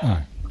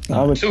 Yeah.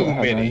 I would Too put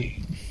him many.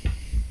 in.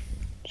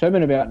 So how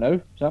many about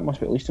now? So that must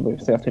be at least about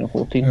 13 or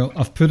 14. Well,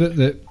 I've put it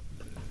that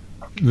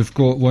we've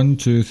got 1,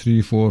 2,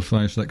 3, 4,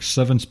 5, 6,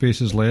 7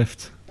 spaces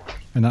left,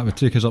 and that would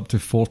take us up to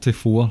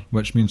 44,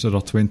 which means there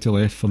are 20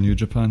 left for New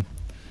Japan.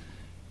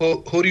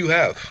 Well, who do you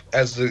have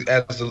as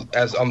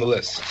on the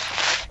list?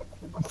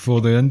 For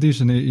the Indies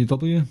in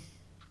AEW?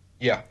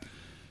 Yeah.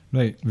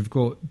 Right, we've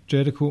got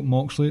Jericho,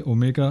 Moxley,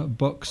 Omega,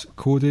 Bucks,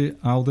 Cody,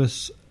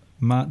 Aldis,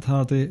 Matt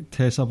Hardy,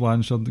 Tessa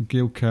Blanchard,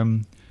 Gail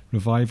Kim,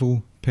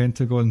 Revival,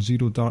 Pentagon,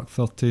 0 Dark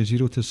 30,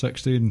 0 to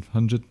 60 in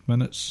 100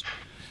 minutes,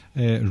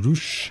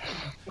 Roosh,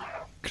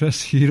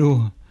 Chris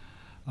Hero,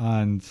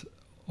 and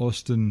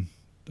Austin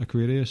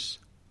Aquarius.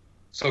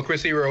 So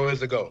Chris Hero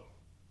is the go.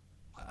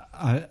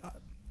 I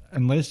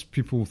unless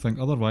people think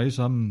otherwise,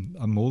 I'm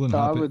more than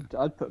happy.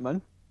 I'd put him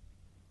in.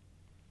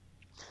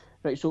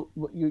 Right, so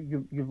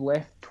you've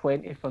left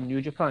 20 for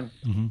New Japan.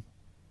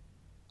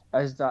 Mm-hmm.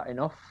 Is that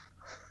enough?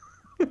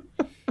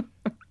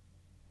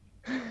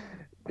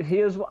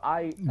 Here's what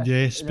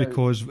Yes,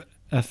 because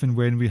if and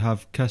when we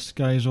have KISS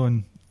guys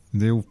on,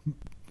 they'll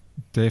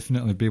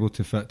definitely be able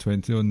to fit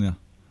 20 on there.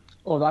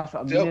 Oh, that's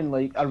what I'm meaning.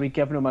 Like, are we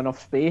giving them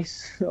enough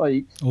space?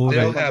 Like,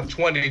 they'll have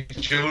 20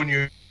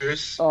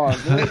 juniors. Oh,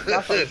 no,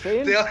 that's what I'm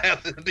saying. They'll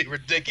have to be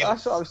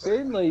ridiculous. That's what I'm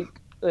saying. Like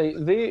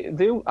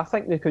they, I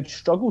think they could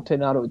struggle to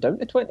narrow it down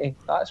to 20.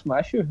 That's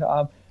my issue.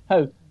 How?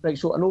 Right.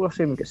 So I know we're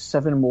saying we've got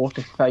 7 more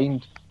to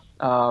find.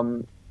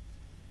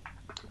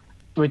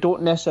 We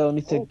don't necessarily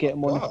need to get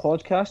them on the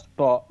podcast,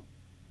 but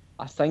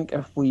I think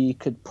if we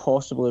could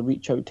possibly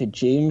reach out to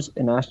James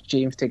and ask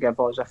James to give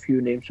us a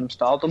few names from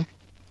Stardom,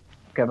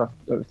 give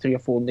 3 or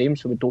 4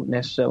 names, so we don't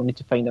necessarily need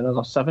to find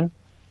another 7.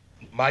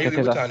 Mayu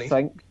Iwatani. I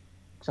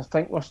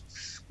think we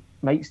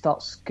might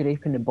start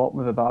scraping the bottom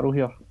of the barrel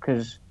here,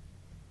 because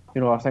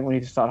I think we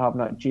need to start having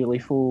that Jay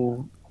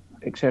Lethal,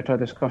 etc.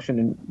 discussion,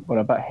 and we're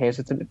a bit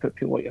hesitant to put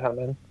people like him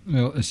in.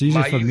 Well, it's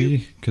easy for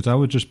me because I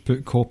would just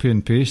put copy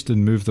and paste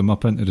and move them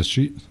up into the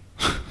street.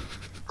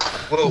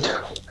 Well,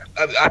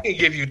 I can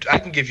give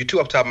you 2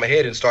 off the top of my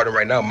head and start them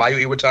right now.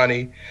 Mayu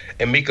Iwatani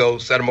and Miko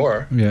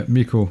Satomura. Yeah,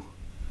 Miko.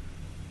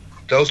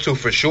 Those 2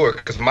 for sure,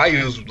 because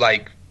Mayu's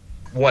like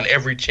won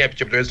every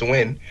championship there is to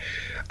win.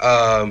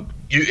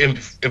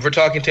 If we're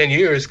talking 10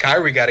 years,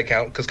 Kyrie got to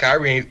count, because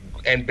Kyrie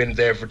ain't been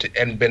there for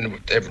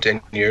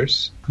 10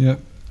 years. Yeah.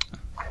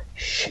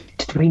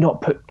 Did we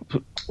not put?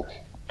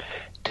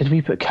 Did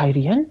we put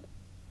Kyrie in?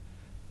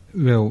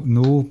 Well,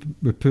 no,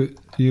 we put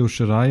Io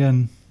Shirai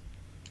in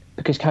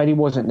because Kyrie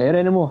wasn't there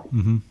anymore.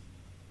 Mm-hmm.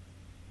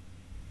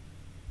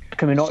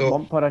 Can we not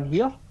lump her in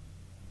here?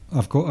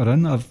 I've got her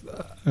in.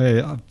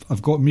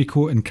 I've got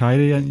Miko and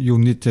Kyrie in. You'll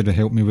need to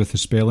help me with the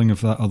spelling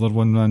of that other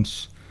one,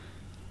 Rance.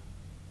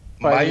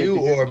 Mayu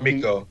or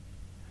Miko?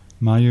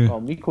 Mayu. Oh,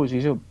 Miko's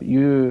easy.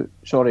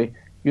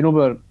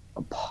 Where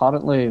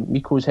apparently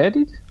Miko's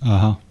headed?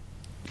 Uh-huh.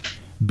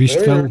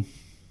 Beastville.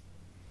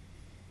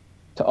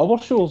 To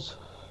other shows.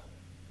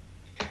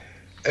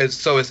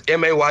 So it's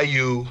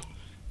Mayu.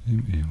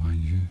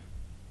 Mayu.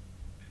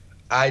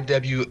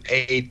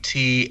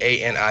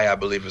 Iwatani, I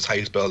believe is how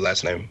you spell his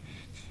last name.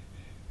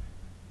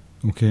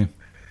 Okay.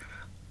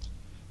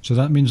 So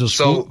that means there's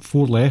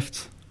 4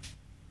 left.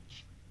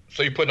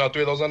 So you're putting all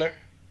 3 of those on there?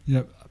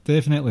 Yep,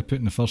 definitely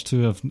putting the first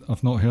 2.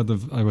 I've not heard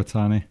of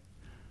Iwatani.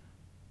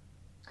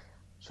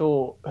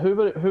 So who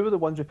were the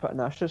ones we put an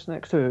asterisk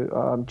next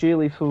to? Jay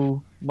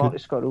Lethal, Marty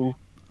Scurll.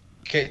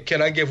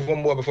 Can I give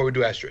one more before we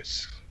do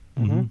asterisk?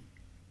 Mm-hmm.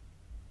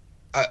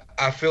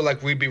 I feel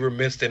like we'd be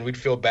remiss and we'd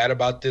feel bad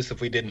about this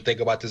if we didn't think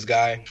about this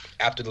guy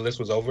after the list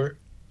was over.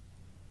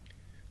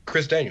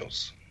 Chris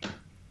Daniels.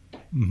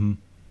 Mm-hmm.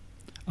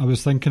 I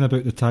was thinking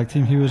about the tag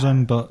team he was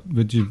in, but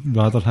would you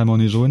rather him on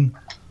his own?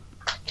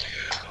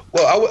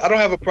 Well, I don't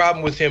have a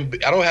problem with him.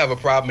 I don't have a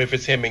problem if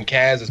it's him and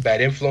Kaz as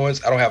Bad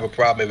Influence. I don't have a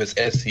problem if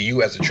it's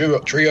SCU as a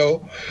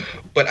trio.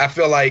 But I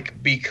feel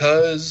like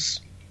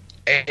because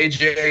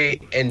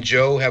AJ and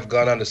Joe have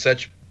gone on to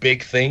such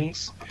big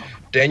things,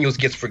 Daniels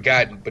gets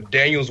forgotten. But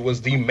Daniels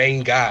was the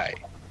main guy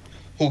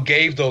who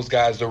gave those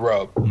guys the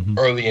rub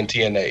early in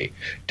TNA.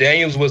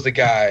 Daniels was the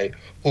guy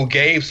who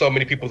gave so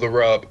many people the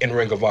rub in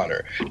Ring of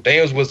Honor.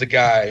 Daniels was the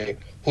guy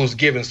who's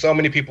given so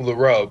many people the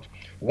rub.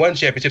 Won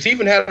championships. He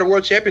even had a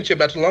world championship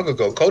not too long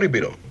ago. Cody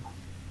beat him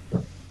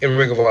in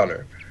Ring of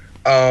Honor.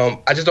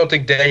 I just don't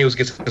think Daniels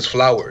gets his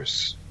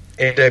flowers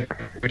in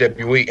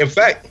WWE. In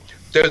fact,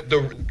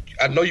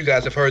 I know you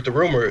guys have heard the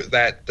rumor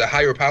that the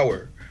higher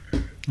power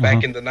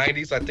back in the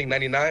 90s, I think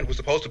 99, was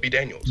supposed to be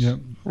Daniels. Yep.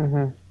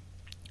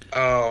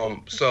 Mm-hmm.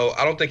 So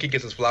I don't think he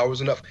gets his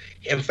flowers enough.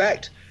 In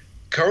fact,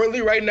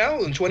 currently right now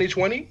in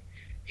 2020,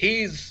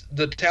 he's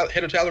the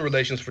head of talent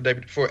relations for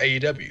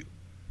AEW.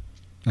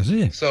 Is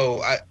he?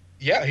 So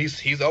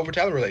he's over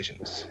talent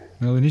relations.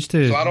 Well, he needs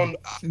to. So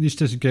he needs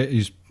to get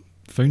his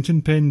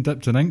fountain pen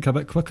dipped in ink a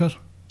bit quicker.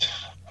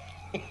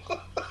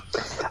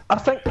 I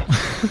think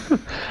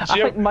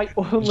my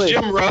only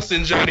Jim Ross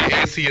and Johnny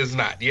Ace, he is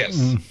not.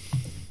 Yes.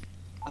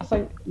 I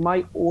think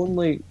my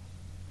only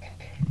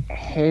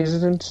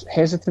hesitance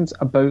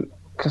about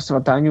Christopher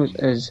Daniels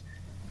is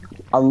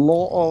a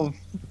lot of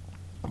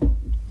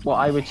what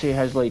I would say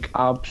his like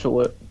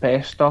absolute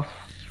best stuff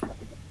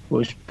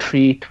was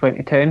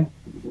pre-2010.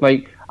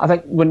 Like, I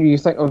think when you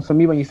think of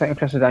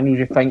Christopher Daniels,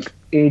 you think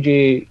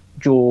AJ,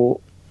 Joe,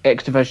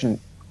 X Division,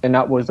 and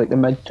that was like the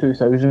mid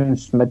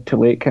 2000s, mid to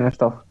late kind of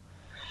stuff.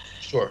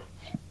 Sure.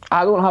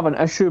 I don't have an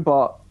issue,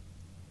 but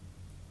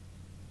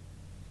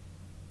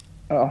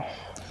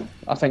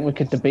I think we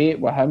could debate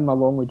with him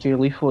along with Jay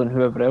Lethal and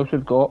whoever else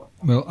we've got.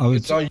 Well, I would.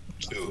 It's on you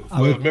too.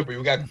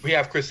 Remember, we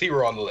have Chris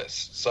Hero on the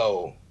list,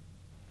 so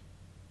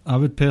I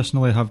would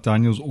personally have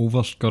Daniels over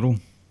Scurll.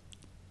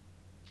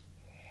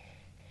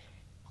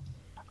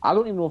 I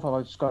don't even know if I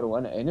would Scurll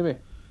in it anyway.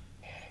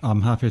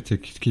 I'm happy to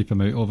keep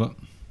him out of it.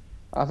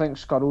 I think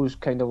Scurll's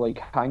kind of like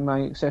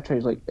Hangman, etc.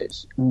 Is like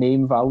it's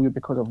name value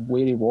because of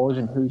where he was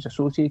and who he's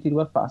associated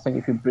with. But I think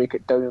if you break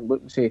it down and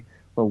look and say,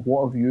 well,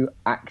 what have you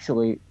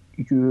actually,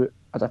 you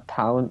as a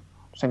talent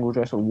singles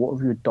wrestler, what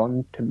have you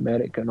done to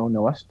merit getting on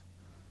the list?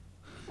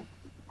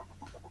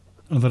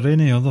 Are there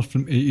any other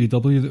from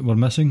AEW that we're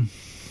missing?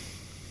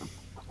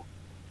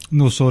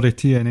 No, sorry,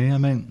 TNA, I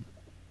meant.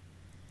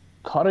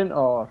 Current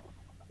or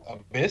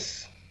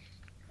Miss?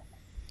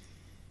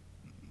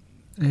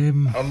 I I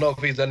don't know if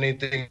he's done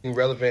anything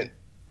relevant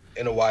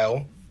in a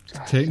while.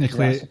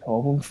 technically, that's the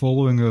problem.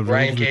 following our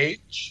Brian rules,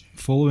 Cage?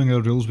 following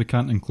our rules, we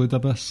can't include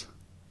Abyss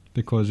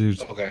because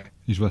he's Okay.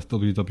 with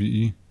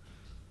WWE.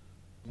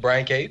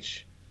 Brian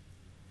Cage?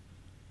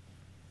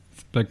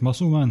 Big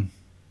Muscle Man.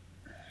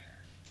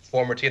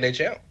 Former TNA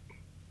champ?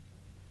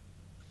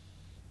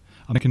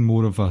 I'm making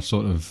more of a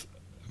sort of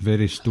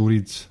very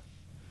storied,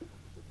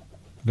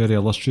 very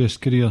illustrious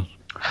career.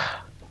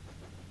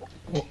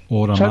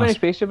 Or a So how many mass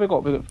spaces have we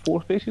got? We've got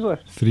 4 spaces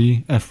left.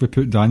 3 if we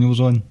put Daniels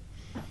on.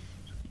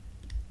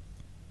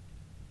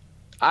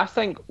 I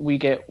think we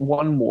get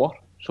one more.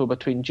 So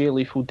between Jay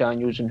Lethal,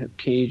 Daniels, and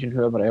Cage, and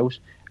whoever else,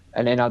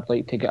 and then I'd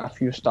like to get a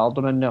few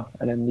Stardom in there,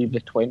 and then leave the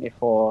 20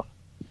 for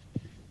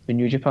the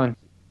New Japan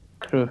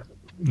crew.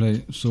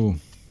 Right, so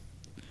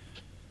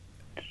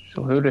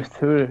So who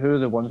are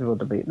the ones we were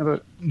debating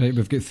about? right,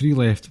 we've got 3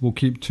 left. We'll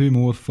keep 2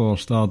 more for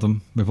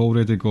Stardom. We've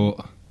already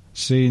got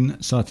Sane,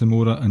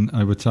 Satomura, and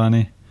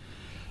Iwatani,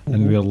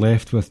 and we're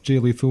left with Jay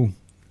Lethal,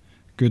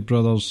 Good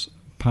Brothers,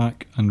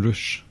 Pac, and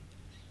Rush.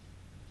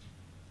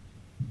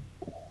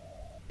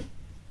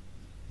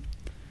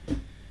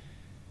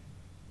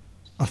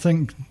 I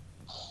think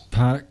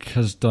Pac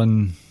has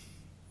done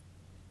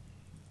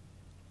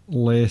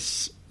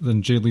less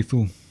than Jay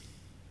Lethal.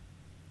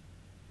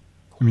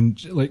 I mean,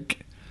 like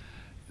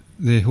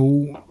the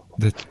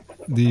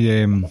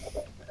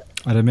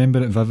I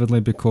remember it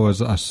vividly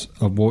because I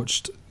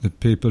watched the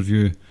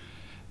pay-per-view.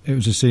 It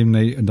was the same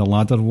night in the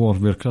Ladder War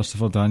where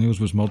Christopher Daniels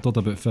was murdered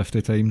about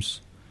 50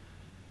 times.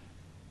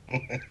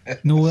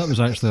 No, that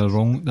was actually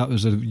wrong. That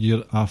was a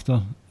year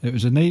after. It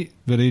was a night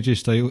where AJ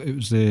Styles, it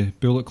was the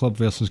Bullet Club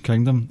versus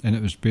Kingdom, and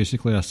it was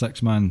basically a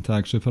 6-man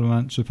tag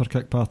super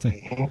kick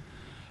party.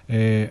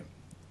 Jay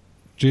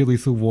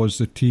Lethal was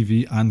the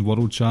TV and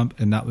world champ,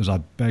 and that was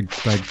a big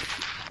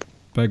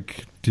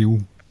deal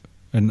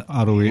in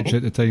ROH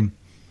at the time.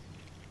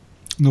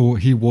 No,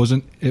 he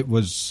wasn't. It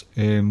was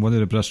one of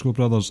the Briscoe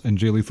brothers, and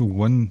Jay Lethal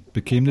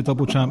became the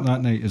double champ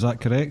that night. Is that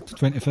correct?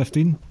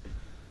 2015?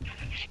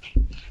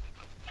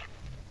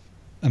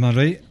 Am I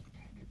right?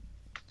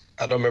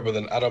 I don't remember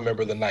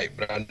the night,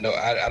 but I know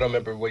I don't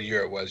remember what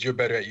year it was. You're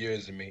better at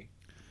years than me.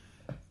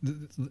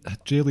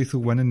 Jay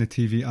Lethal winning the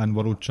TV and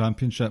World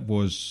Championship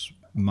was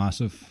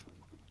massive,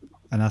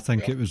 and I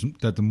think it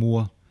did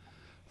more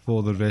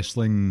for the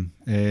wrestling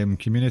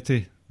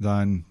community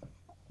than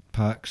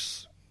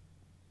Pac's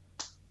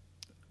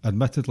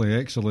admittedly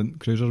excellent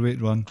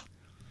cruiserweight run.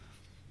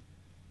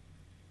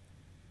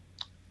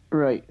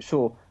 Right,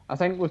 so I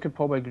think we could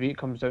probably agree it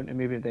comes down to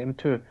maybe them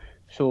two.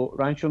 So,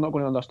 Ranch, you're not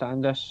going to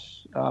understand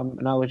this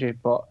analogy,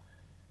 but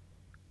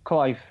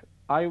Clive,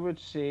 I would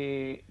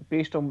say,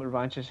 based on what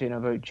Ranch is saying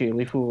about Jay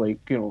Lethal, like,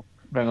 you know,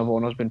 Ring of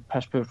Honor's been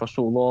piss poor for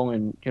so long,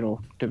 and, you know,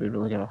 do we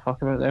really give a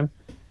fuck about them?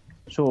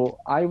 So,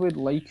 I would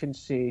liken,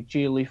 say,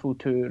 Jay Lethal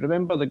to,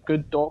 remember the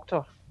Good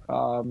Doctor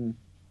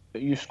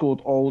that you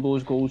scored all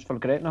those goals for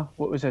Gretna?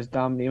 What was his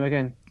damn name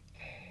again?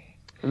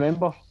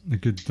 Remember? The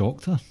Good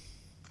Doctor?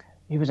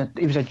 He was a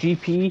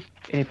GP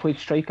and he played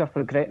striker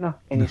for Gretna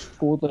and he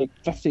scored like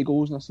 50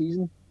 goals in a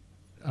season.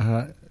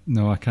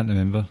 No, I can't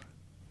remember.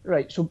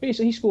 Right, so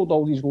basically he scored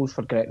all these goals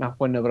for Gretna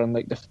when they were in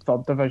like the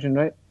 3rd division,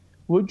 right?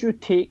 Would you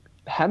take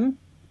him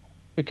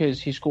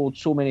because he scored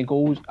so many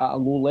goals at a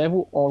low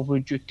level, or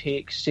would you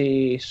take,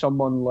 say,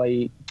 someone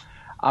like,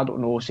 I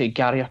don't know, say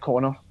Gary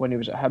O'Connor when he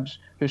was at Hibs,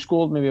 who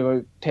scored maybe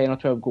about 10 or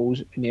 12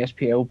 goals in the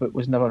SPL but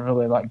was never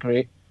really that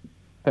great,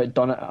 but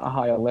done it at a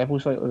higher level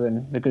slightly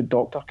than the Good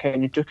Doctor,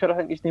 Kenny Duker, I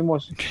think his name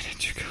was. Kenny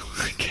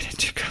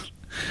Duker.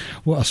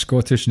 What a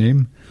Scottish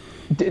name.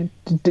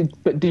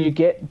 But do you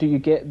get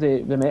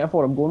the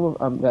metaphor I'm going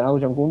with, the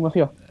analogy I'm going with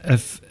here?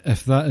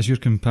 If that is your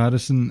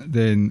comparison,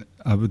 then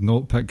I would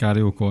not pick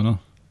Gary O'Connor.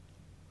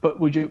 But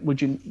would you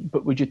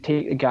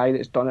take the guy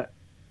that's done it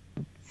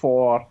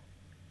for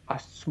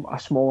a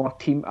smaller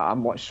team at a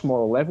much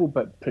smaller level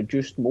but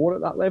produced more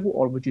at that level,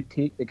 or would you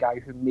take the guy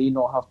who may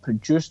not have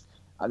produced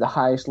at the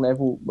highest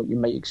level what you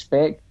might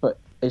expect but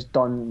is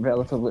done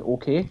relatively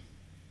okay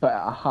but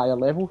at a higher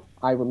level?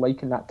 I would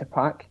liken that to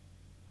Pac.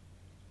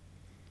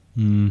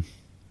 I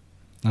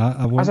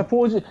won't. I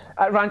suppose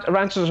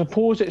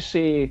it's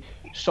say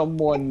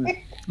someone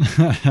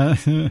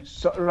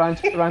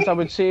Rance, I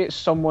would say it's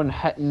someone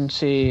hitting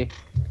say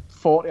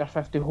 40 or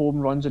 50 home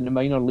runs in the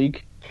minor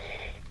league.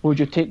 Would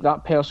you take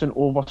that person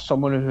over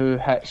someone who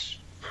hits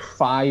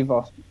 5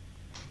 or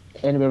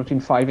anywhere between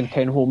 5 and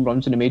 10 home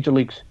runs in the major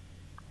leagues?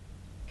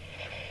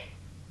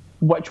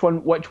 Which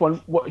one would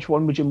you which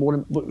one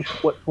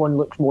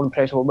looks more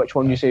impressive, or which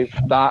one you say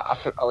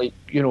that I like,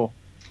 you know?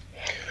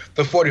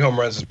 The 40 home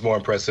runs is more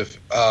impressive.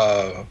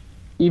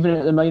 Even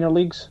at the minor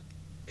leagues?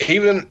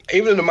 Even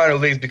in the minor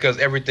leagues, because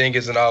everything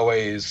isn't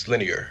always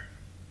linear.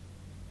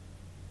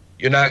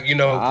 You're not,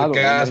 the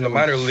guys in the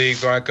minor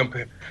leagues aren't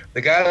comparing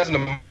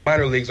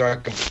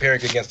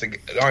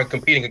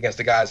competing against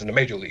the guys in the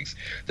major leagues.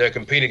 They're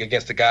competing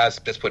against the guys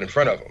that's put in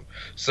front of them.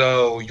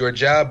 So your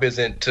job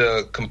isn't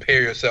to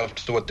compare yourself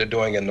to what they're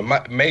doing in the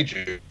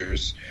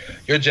majors.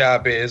 Your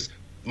job is,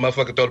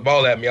 motherfucker, throw the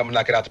ball at me, I'm gonna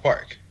knock it out the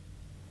park.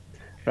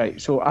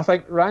 Right. So I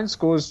think Ryan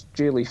scores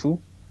Jay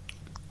Lethal.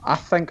 I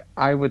think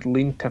I would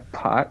lean to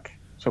Pac.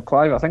 So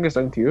Clive, I think it's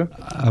down to you.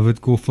 I would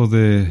go for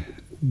the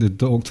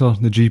doctor,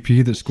 the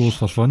GP that scores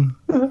for fun.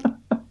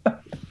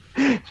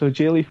 So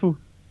Jay Lethal.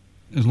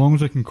 As long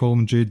as I can call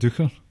him Jay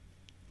Duker.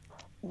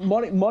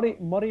 Murray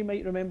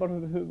might remember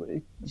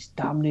who his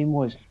damn name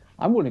was.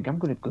 I'm going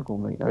to Google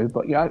him right now.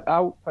 But yeah,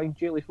 I'll find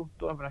Jay Lethal.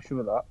 Don't have an issue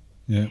with that.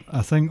 Yeah,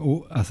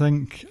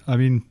 I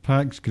mean,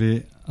 Pac's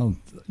great.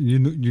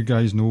 You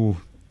guys know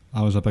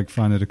I was a big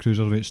fan of the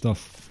cruiserweight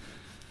stuff.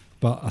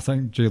 But I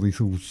think Jay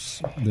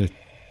Lethal's the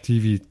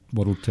TV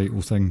world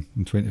title thing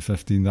in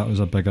 2015, that was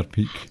a bigger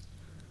peak.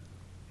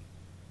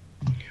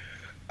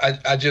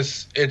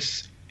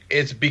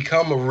 It's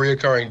become a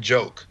reoccurring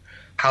joke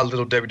how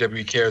little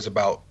WWE cares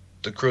about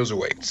the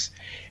cruiserweights.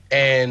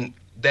 And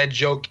that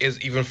joke is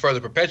even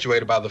further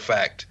perpetuated by the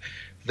fact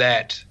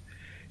that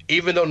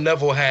even though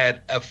Neville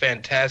had a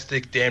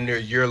fantastic, damn near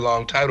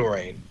year-long title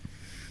reign,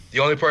 the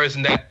only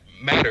person that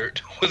mattered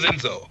was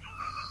Enzo.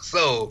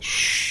 So,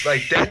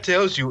 that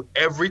tells you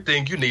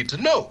everything you need to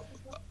know.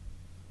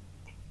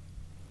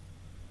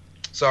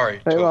 Sorry,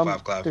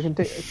 12-5, Clive.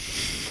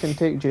 Can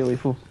take Jay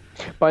Lethal.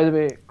 By the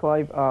way,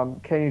 Clive,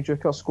 Kenny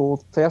Drucker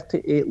scored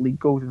 38 league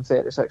goals in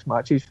 36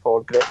 matches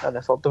for Gretna in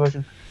the third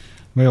division.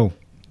 Well,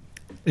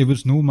 it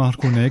was no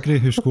Marco Negri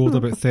who scored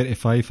about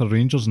 35 for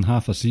Rangers in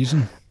half a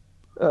season.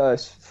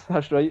 That's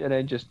right, and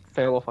then just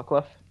fell off a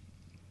cliff.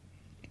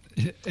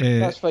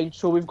 That's fine.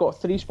 So we've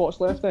got 3 spots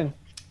left then?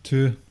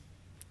 2.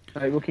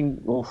 Right,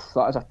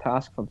 that is a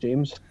task for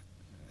James.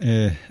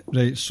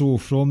 Right, so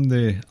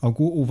I'll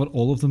go over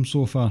all of them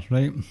so far,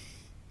 right?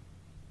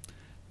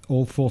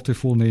 All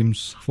 42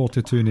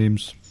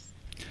 names.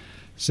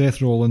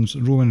 Seth Rollins,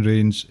 Roman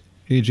Reigns,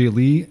 AJ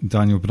Lee,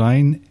 Daniel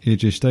Bryan,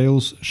 AJ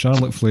Styles,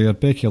 Charlotte Flair,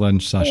 Becky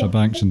Lynch, Sasha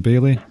Banks and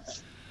Bayley.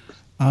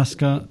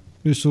 Asuka,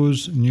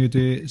 Usos, New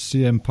Day,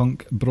 CM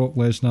Punk, Brock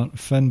Lesnar,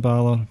 Finn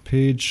Balor,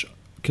 Paige,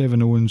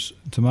 Kevin Owens,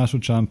 Tommaso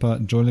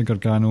Ciampa, Johnny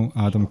Gargano,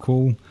 Adam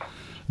Cole,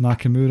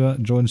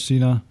 Nakamura, John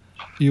Cena,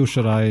 Io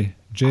Shirai,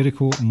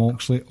 Jericho,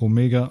 Moxley,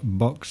 Omega,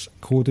 Bucks,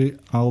 Cody,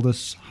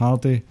 Aldis,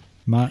 Hardy,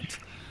 Matt,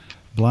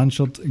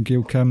 Blanchard,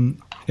 Gail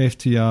Kim,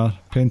 FTR,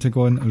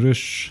 Pentagon,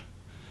 Rush,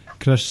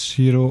 Chris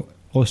Hero,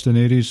 Austin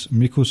Aries,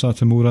 Miko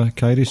Satomura,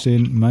 Kairi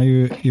Sane,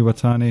 Mayu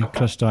Iwatani,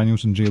 Chris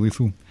Daniels and Jay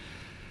Lethal.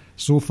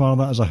 So far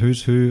that is a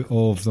who's who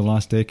of the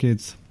last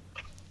decade.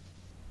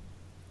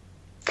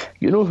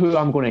 You know who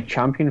I'm going to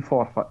champion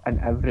for in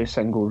every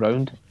single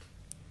round?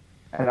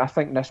 And I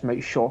think this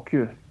might shock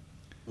you.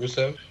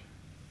 Rusev?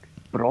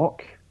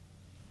 Brock.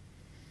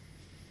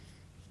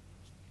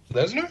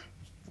 Lesnar?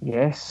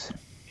 Yes.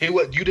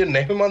 You didn't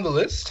name him on the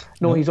list?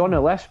 No, he's on the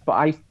list,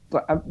 but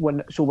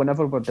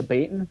whenever we're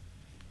debating,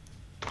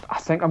 I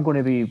think I'm going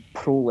to be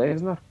pro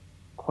Lesnar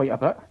quite a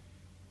bit.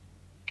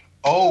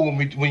 Oh,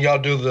 when y'all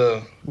do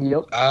the...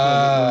 Yep.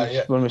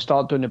 Yeah. When we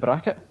start doing the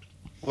bracket.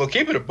 Well,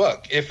 keep it a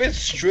buck. If it's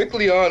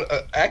strictly on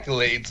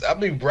accolades, I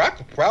mean,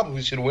 Brock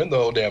probably should win the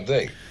whole damn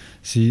thing.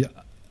 See,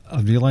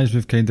 I realise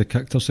we've kind of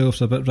kicked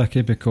ourselves a bit,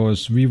 Ricky,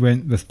 because we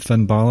went with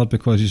Finn Balor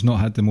because he's not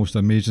had the most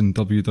amazing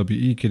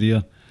WWE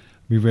career.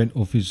 We went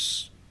off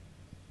his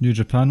New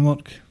Japan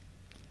work.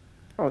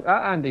 Oh,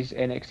 and his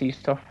NXT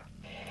stuff.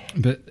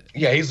 But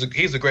yeah, he's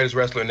the greatest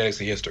wrestler in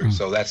NXT history.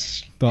 So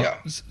that's... But yeah.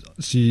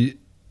 See,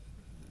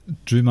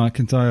 Drew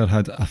McIntyre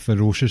had a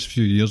ferocious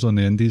few years on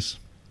the indies.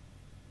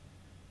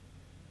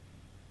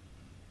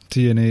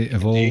 TNA,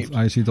 Evolve,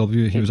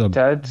 ICW, he was a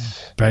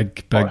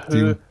big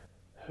deal.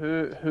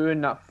 Who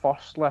in that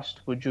first list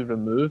would you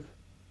remove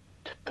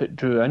to put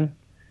Drew in?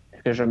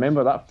 Because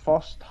remember, that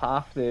first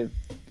half of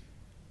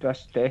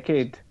this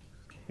decade,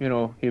 he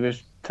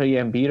was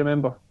 3MB,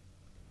 remember?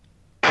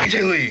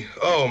 AJ Lee!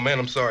 Oh man,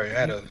 I'm sorry. I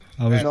had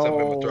something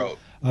in my throat.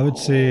 I would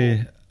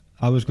say...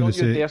 Don't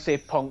you dare say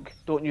Punk.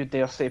 Don't you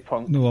dare say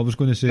Punk. No, I was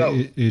going to say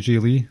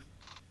AJ Lee.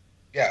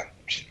 Yeah.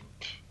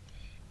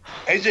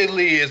 AJ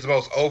Lee is the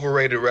most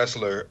overrated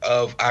wrestler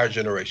of our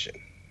generation.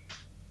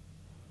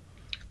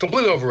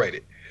 Completely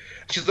overrated.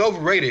 She's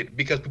overrated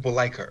because people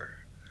like her.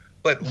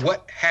 But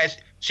what has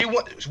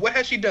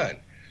she done?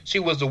 She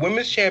was the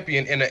women's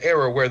champion in an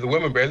era where the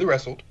women barely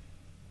wrestled.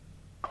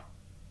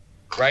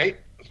 Right?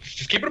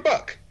 Just keep it a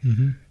buck.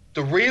 Mm-hmm.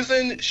 The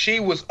reason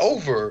she was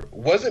over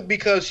wasn't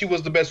because she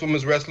was the best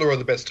women's wrestler or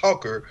the best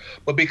talker,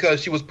 but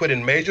because she was put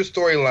in major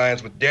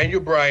storylines with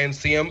Daniel Bryan,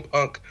 CM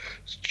Punk,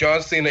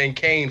 John Cena, and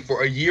Kane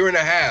for a year and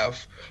a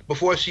half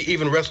before she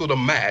even wrestled a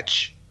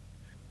match.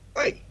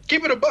 Like,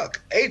 keep it a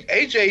buck.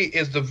 AJ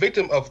is the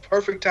victim of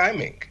perfect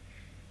timing.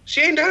 She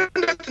ain't done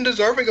nothing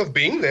deserving of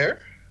being there.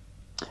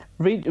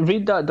 Read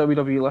that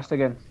WWE list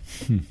again.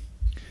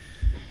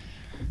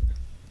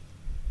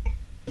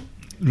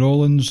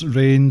 Rollins,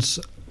 Reigns,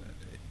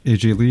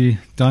 AJ Lee,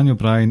 Daniel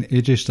Bryan,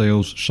 AJ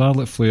Styles,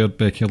 Charlotte Flair,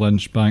 Becky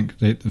Lynch,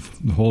 the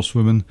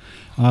Horsewoman,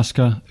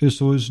 Asuka,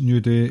 Usos, New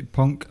Day,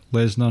 Punk,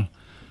 Lesnar,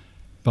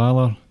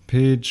 Balor,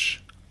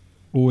 Paige,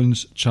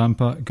 Owens,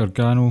 Ciampa,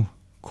 Gargano,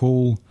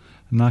 Cole,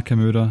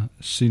 Nakamura,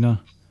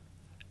 Cena,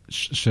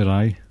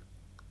 Shirai.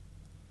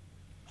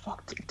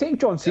 Fuck, take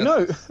John Cena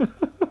out.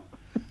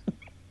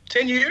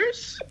 10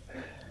 years?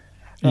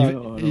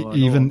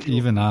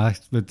 Even I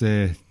would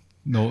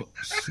not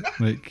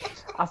like.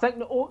 I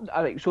think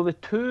so the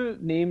two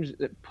names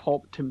that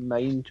pop to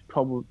mind,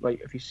 probably, like,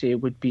 if you say,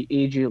 would be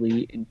AJ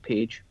Lee and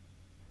Paige.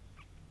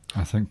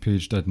 I think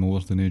Paige did more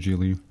than AJ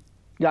Lee.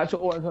 Yeah, that's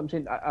what I'm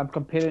saying. I'm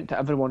comparing it to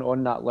everyone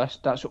on that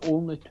list. That's the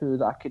only two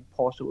that I could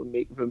possibly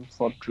make room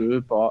for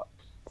Drew, but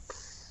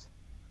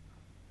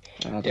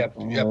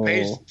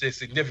Paige did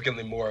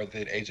significantly more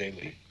than AJ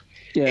Lee.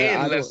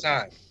 Yeah, and less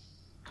time.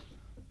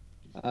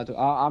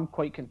 I'm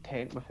quite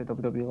content with the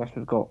WWE list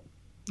we've got.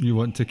 You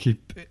want to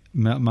keep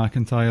Matt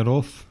McIntyre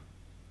off?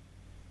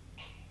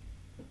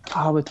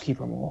 I would keep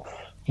him off.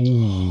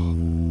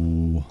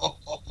 Ooh.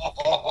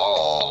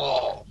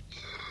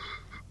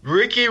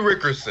 Ricky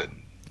Rickerson.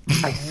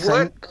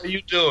 What are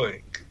you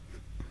doing?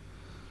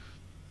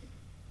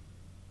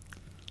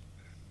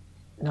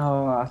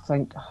 No, I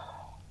think.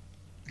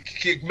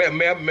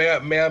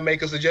 May I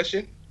make a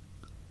suggestion?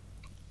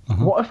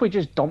 Uh-huh. What if we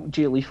just dumped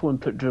Jay Lethal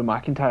and put Drew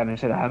McIntyre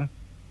instead of him?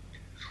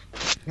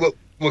 Well,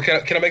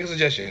 can I make a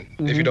suggestion,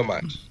 if you don't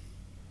mind?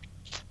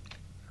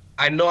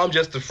 I know I'm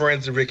just the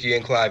friends of Ricky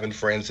and Clive and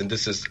friends, and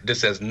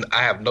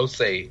I have no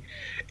say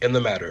in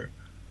the matter.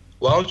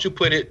 Why don't you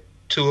put it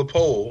to a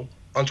poll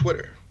on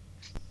Twitter?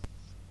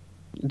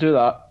 Do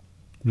that.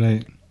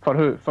 Right. For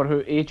who?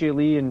 AJ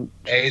Lee and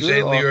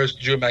AJ Lee or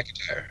Drew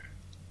McIntyre?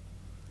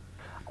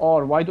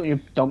 Or why don't you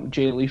dump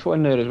Jay Lethal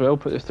in there as well?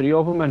 Put the three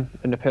of them in,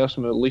 and the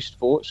person with the least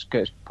votes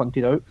gets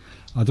punted out.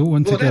 I don't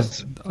want to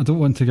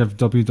give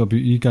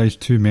WWE guys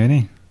too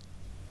many.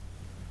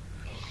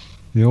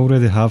 They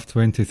already have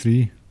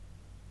 23.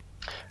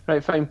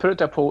 Right, fine. Put it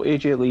to a poll: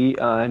 AJ Lee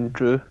and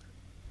Drew.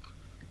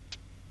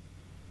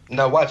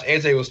 Now watch,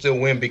 AJ will still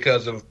win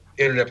because of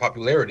internet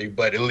popularity,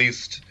 but at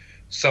least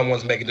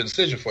someone's making the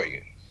decision for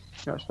you.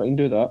 That's fine.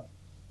 Do that.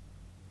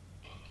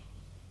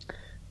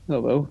 Oh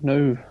well,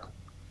 no.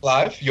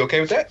 Live, you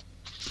okay with that?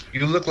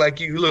 You look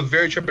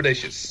very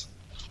trepidatious.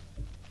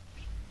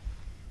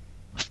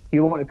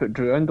 You want to put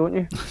Drew in, don't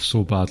you?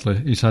 So badly.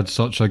 He's had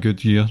such a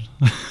good year.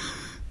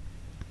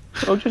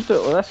 I'll just do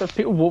it like this. If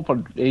people vote for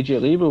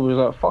AJ Lee, we'll be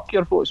like, fuck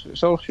your votes.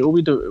 It's our show.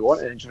 We do what we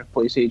want and just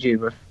replace Drew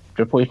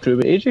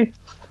with AJ.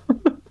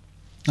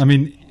 I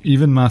mean,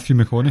 even Matthew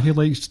McConaughey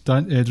likes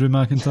Drew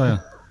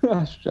McIntyre.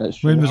 That's true.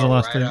 When was the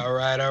last time? All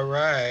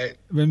right.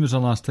 When was the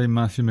last time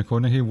Matthew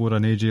McConaughey wore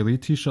an AJ Lee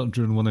t-shirt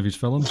during one of his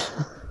films?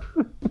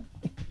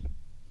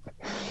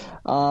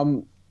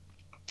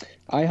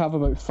 I have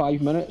about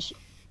 5 minutes.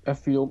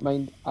 If you don't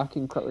mind, I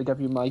can quickly give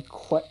you my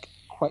quick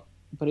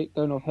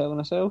breakdown of Hell in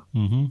a Cell.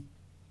 Mm-hmm.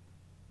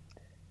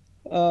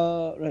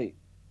 Right.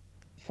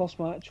 First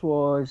match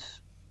was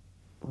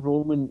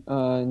Roman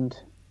and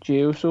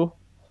Jey Uso.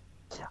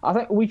 I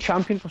think we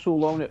championed for so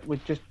long that we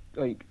just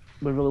we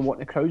really want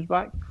the crowds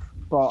back.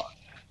 But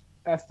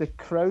if the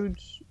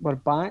crowds were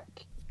back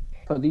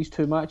for these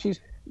two matches,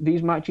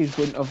 these matches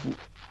wouldn't have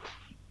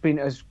been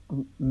as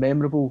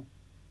memorable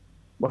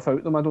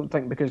without them, I don't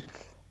think, because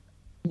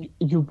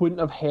you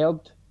wouldn't have heard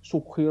so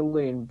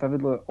clearly and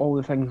vividly all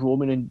the things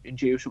Roman and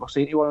Jey Uso were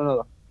saying to one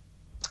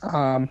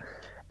another.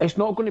 It's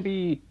not going to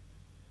be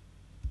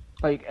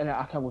like, and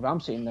I can't believe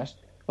I'm saying this,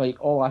 like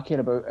all I care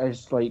about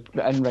is like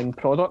the in-ring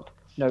product.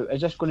 Now,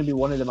 is this going to be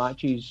one of the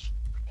matches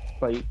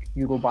like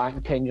you go back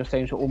in 10 years'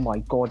 time and say, oh my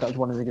god, that was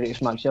one of the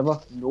greatest matches ever?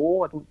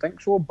 No, I don't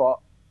think so, but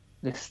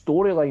the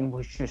storyline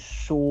was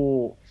just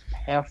so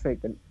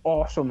perfect and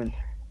awesome,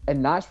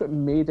 and that's what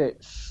made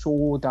it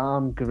so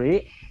damn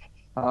great.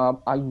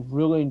 I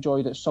really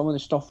enjoyed it. Some of the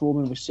stuff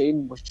Roman was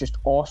saying was just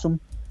awesome.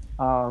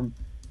 The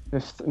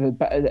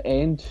bit at the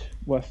end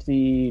with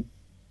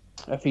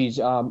his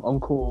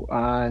uncle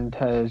and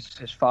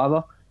his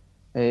father,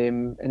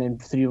 and then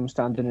three of them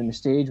standing in the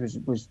stage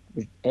was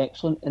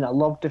excellent. And I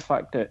loved the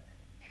fact that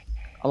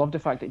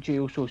Jey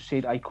Uso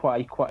said I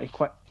quit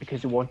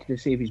because he wanted to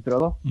save his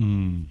brother.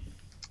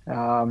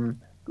 I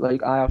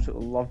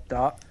absolutely loved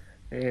that.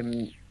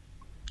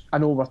 I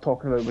know we're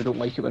talking about we don't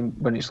like it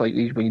when it's like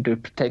these, when you do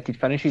protected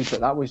finishes, but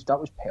that was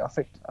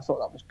perfect. I thought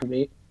that was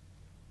great.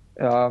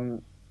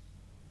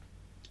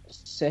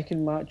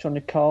 Second match on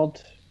the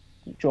card,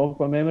 jog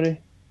my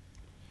memory.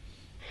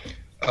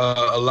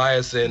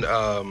 Elias and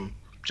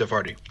Jeff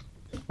Hardy.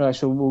 Right,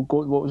 so we'll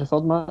go. What was the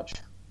third match?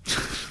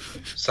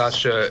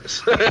 Sasha.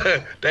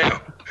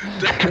 damn.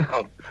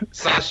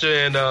 Sasha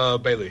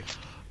and Bailey.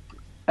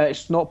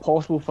 It's not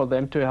possible for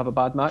them to have a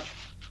bad match.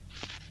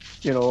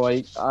 You know,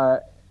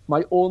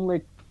 my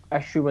only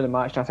issue with the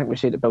match, and I think we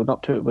said it building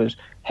up to it, was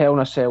Hell in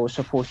a Cell was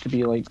supposed to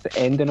be like the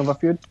ending of a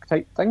feud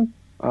type thing,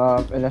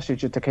 and this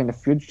is just a kind of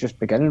feud just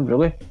beginning,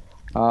 really.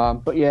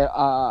 But yeah,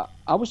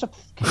 I was kind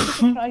of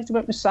surprised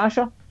about Miss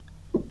Sasha,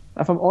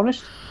 if I'm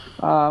honest.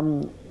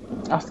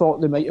 I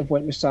thought they might have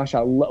went with Sasha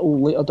a little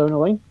later down the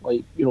line,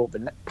 like, you know,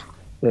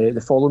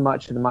 the following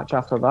match and the match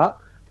after that.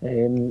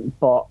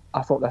 But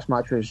I thought this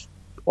match was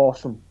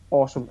awesome,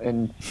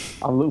 and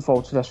I'm looking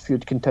forward to this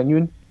feud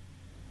continuing.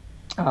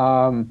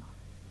 I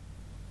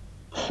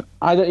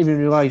didn't even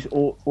realise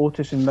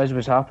Otis and Miz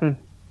was happening.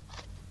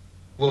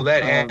 Well,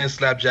 that and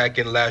Slapjack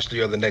and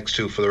Lashley are the next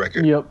two for the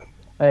record. Yep.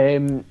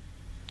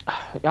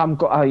 I'm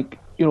got like,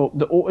 you know,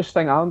 the Otis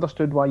thing. I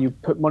understood why you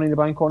put Money in the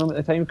Bank on him at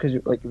the time, because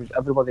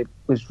everybody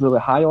was really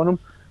high on him.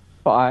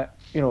 But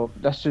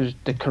this is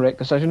the correct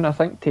decision, I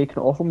think, taking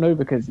it off him now,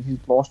 because he's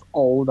lost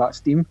all that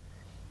steam.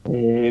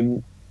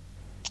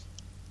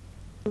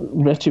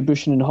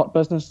 Retribution in the Hurt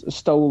Business,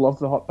 still love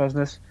the Hurt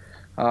Business.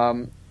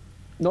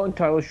 Not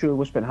entirely sure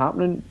what's been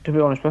happening, to be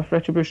honest, with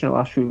Retribution in the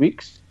last few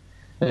weeks.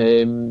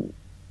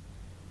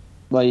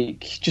 Like,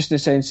 just in the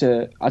sense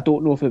that I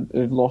don't know if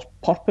they've lost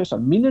purpose or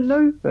meaning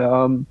now.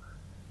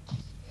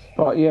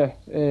 But yeah,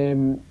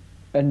 and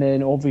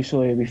then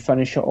obviously we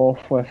finish it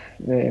off with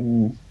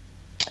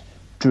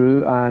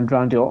Drew and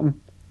Randy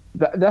Orton.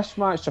 This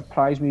match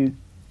surprised me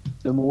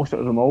the most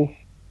out of them all,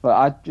 but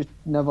I just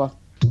never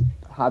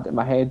had it in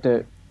my head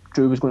that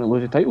Drew was going to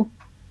lose the title.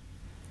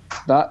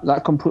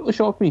 That completely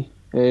shocked me.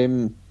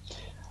 I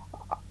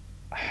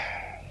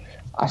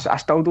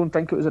still don't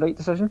think it was the right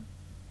decision.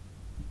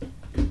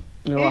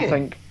 You know, I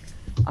think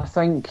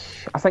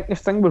the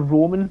thing with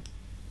Roman,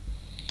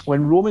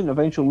 when Roman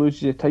eventually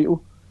loses the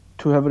title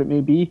to whoever it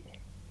may be,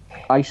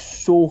 I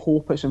so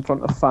hope it's in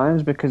front of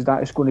fans, because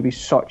that is going to be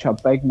such a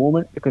big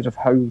moment because of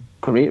how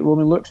great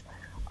Roman looks.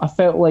 I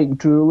felt like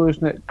Drew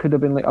losing it could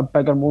have been like a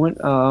bigger moment.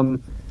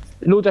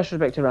 No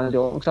disrespect to Randy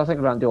Orton, because I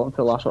think Randy Orton for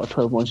the last sort of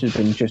 12 months has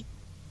been just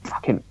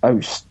fucking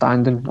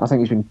outstanding. I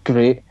think he's been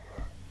great.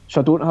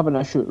 So I don't have an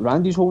issue with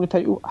Randy's holding the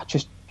title.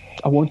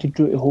 I wanted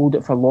Drew to hold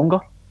it for longer.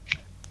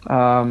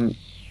 And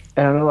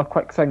another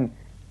quick thing,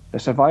 the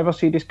Survivor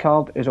Series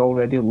card is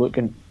already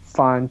looking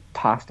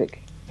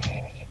fantastic.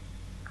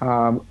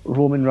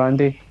 Roman,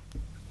 Randy,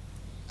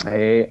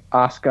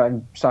 Asuka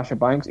and Sasha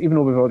Banks, even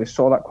though we've already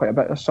saw that quite a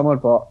bit this summer,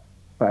 but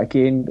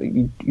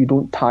again, you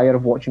don't tire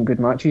of watching good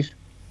matches.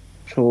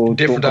 So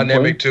different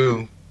dynamic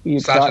too.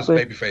 Exactly. Sasha's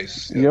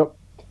babyface. Yeah.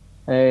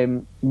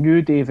 Yep.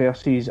 New Day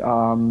versus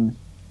the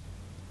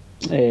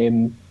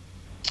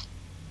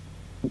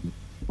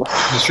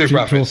Street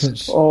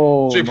Profits.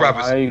 Oh, Street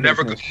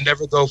Profits.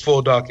 Never go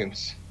full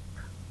Dawkins.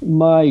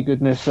 My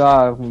goodness,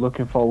 I'm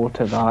looking forward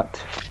to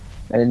that.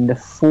 And the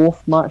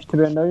fourth match to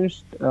be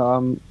announced,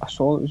 I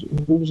saw it was,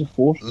 who was the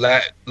fourth?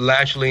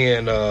 Lashley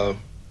and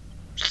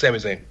Sami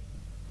Zayn.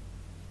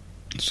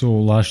 So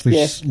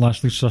Lashley's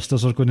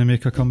sisters are going to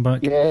make a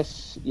comeback.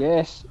 Yes.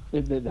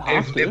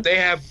 If they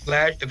have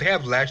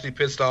Lashley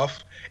pissed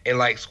off and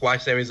like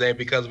squash Sami Zayn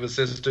because of his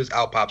sisters,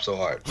 I'll pop so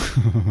hard.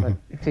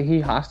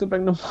 He has to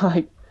bring them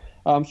back.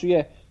 So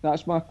yeah,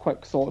 that's my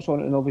quick thoughts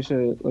on it, and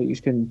obviously,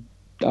 like,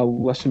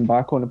 I'll listen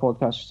back on the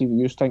podcast to see what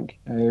you think.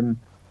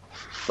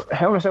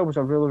 Hell in a Cell was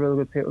a really, really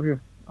good pay-per-view.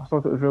 I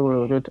thought it was really,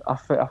 really good. I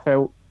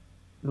felt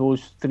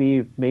those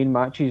three main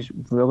matches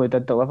really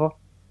did deliver.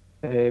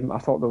 I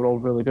thought they were all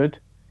really good.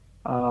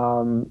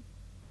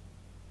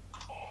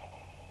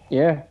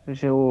 Yeah,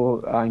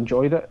 so I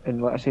enjoyed it,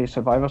 and like I say,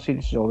 Survivor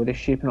Series is already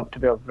shaping up to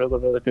be a really,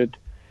 really good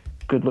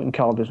looking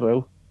card as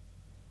well.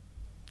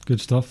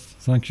 Good stuff.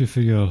 Thank you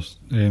for your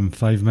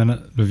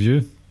 5-minute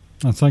review,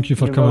 and thank you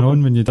for You're coming welcome.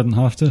 on when you didn't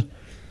have to.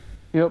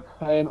 Yep,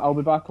 I'll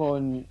be back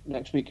on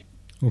next week.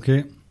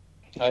 Okay.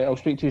 Right, I'll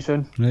speak to you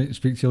soon. Right,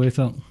 speak to you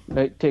later.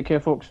 Right, take care,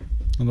 folks.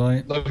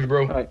 Bye. Love you,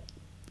 bro. Right.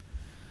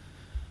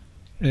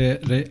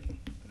 Right,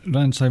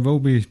 Rance, I will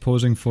be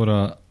pausing for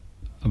a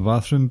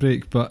bathroom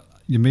break, but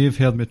you may have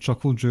heard me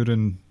chuckle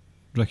during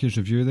Ricky's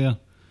review there.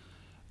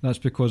 That's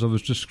because I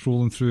was just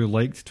scrolling through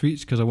liked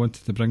tweets because I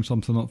wanted to bring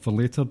something up for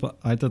later, but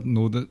I didn't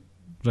know that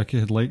Ricky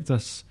had liked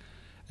this.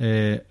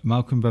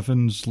 Malcolm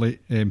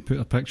Bivens put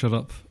a picture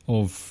up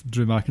of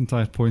Drew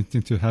McIntyre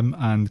pointing to him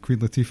and Queen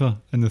Latifah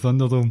in the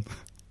Thunderdome.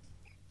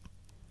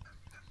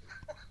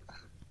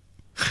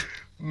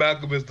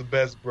 Malcolm is the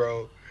best,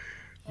 bro.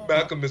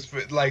 Malcolm is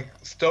like,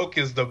 Stoke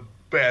is the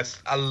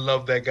best. I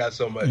love that guy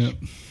so much. Yep.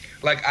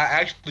 Like, I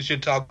actually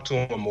should talk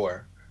to him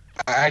more.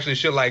 I actually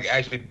should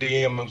actually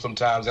DM him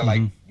sometimes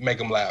and make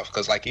him laugh,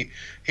 because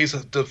he's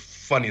the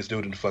funniest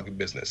dude in the fucking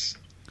business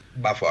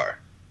by far.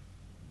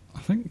 I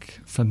think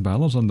Finn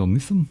Balor's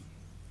underneath him.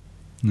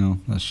 No,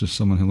 that's just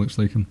someone who looks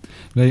like him.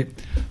 Right,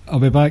 I'll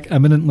be back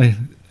imminently,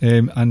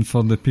 and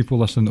for the people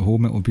listening at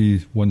home, it will be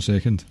 1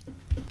 second.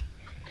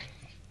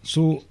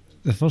 So,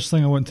 the first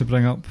thing I want to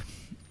bring up,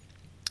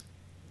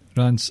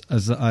 Rance,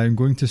 is that I am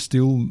going to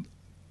steal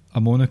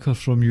a moniker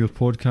from your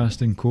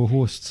podcasting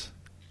co-host,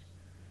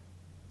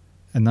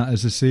 and that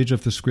is the Sage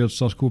of the Squared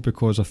Circle,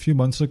 because a few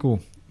months ago,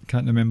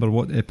 can't remember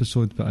what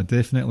episode, but I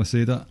definitely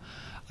said it,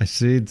 I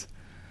said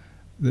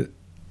the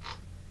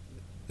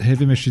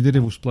Heavy Machinery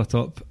will split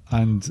up,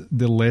 and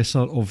the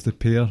lesser of the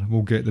pair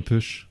will get the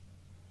push.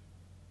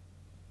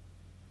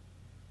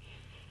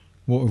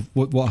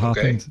 What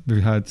happened?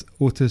 We had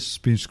Otis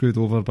being screwed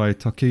over by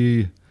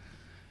Tucky,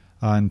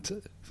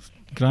 and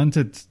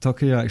granted,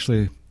 Tucky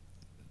actually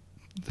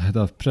had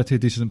a pretty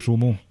decent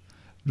promo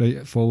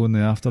right following the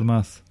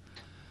aftermath,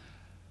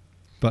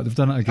 but they've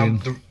done it again.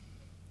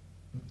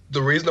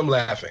 The reason I'm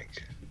laughing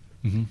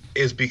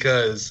is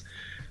because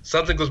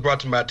something was brought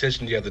to my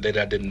attention the other day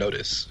that I didn't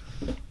notice.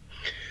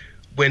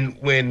 When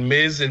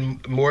Miz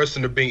and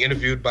Morrison are being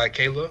interviewed by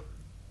Kayla,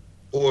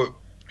 or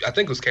I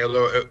think it was Kayla,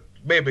 or it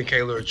may have been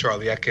Kayla or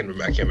Charlie, I can't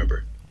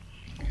remember.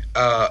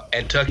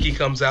 And Tucky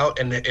comes out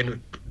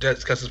and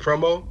discusses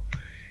promo.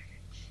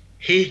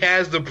 He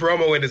has the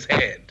promo in his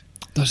hand.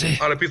 Does he?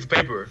 On a piece of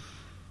paper,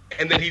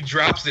 and then he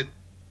drops it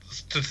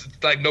to,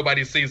 like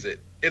nobody sees it.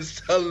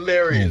 It's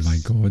hilarious.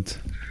 Oh my god!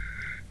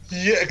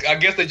 Yeah, I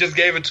guess they just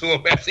gave it to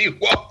him as he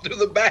walked through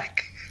the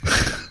back.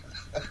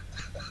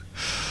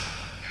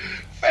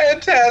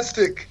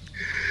 Fantastic.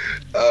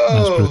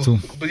 Oh, that's brutal.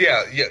 But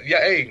yeah.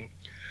 Hey,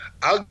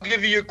 I'll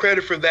give you your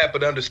credit for that,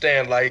 but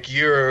understand, like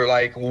you're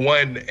like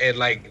 1 and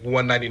like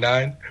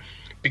 199,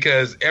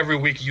 because every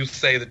week you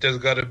say that there's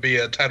gonna be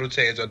a title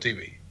change on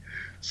TV.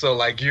 So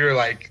like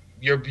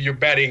you're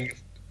batting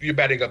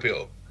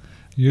uphill.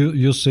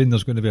 You're saying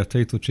there's going to be a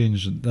title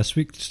change this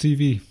week,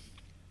 Stevie?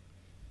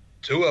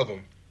 2 of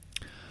them.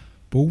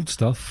 Bold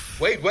stuff.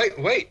 Wait.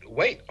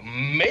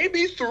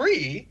 Maybe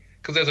 3,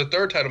 because there's a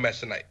 3rd title match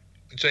tonight.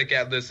 Jake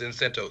Atlas and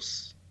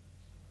Santos.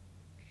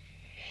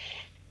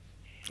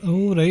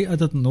 Oh, right. I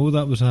didn't know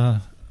that was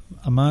a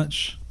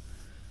match.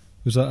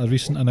 Was that a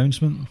recent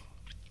announcement?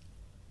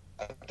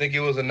 I think it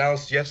was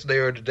announced yesterday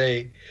or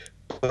today.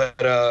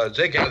 But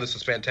Jake Atlas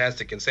is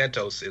fantastic, and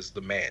Santos is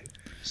the man.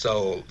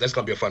 So that's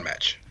going to be a fun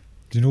match.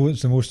 Do you know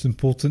what's the most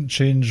important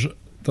change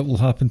that will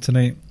happen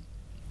tonight?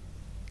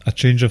 A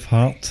change of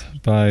heart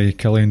by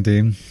Killian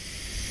Dane.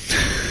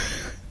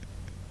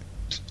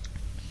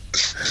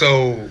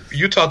 So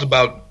you talked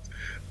about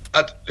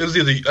I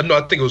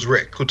think it was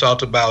Rick who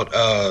talked about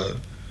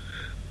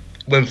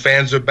when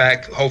fans are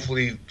back.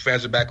 Hopefully,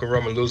 fans are back when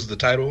Roman loses the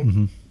title.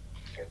 Mm-hmm.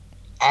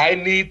 I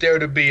need there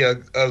to be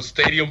a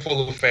stadium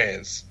full of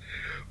fans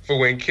for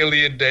when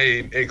Killian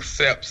Dane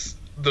accepts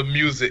the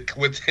music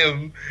with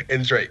him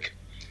and Drake.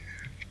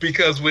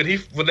 Because when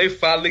they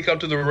finally come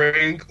to the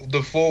ring,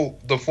 the full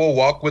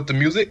walk with the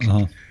music,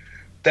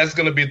 that's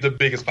going to be the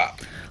biggest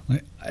pop.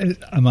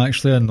 I'm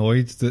actually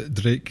annoyed that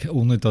Drake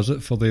only does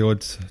it for the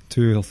odd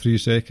 2 or 3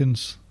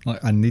 seconds.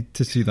 Like, I need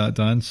to see that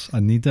dance.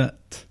 I need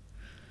it.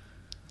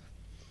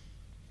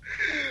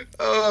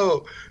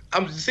 Oh,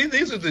 see,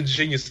 these are the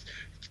genius.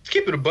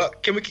 Keep it a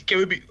buck. Can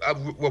we be?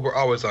 Well, we're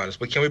always honest,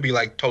 but can we be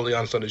like totally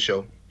honest on the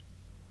show?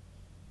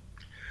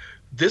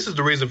 This is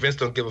the reason Vince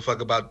don't give a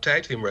fuck about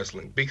tag team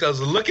wrestling, because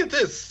look at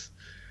this,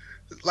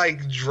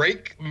 like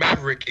Drake,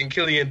 Maverick, and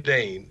Killian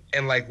Dane,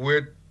 and like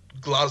we're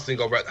glossing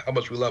over how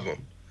much we love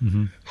them.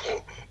 Mm-hmm.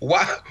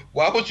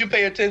 Why would you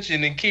pay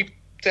attention and keep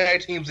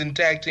tag teams in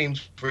tag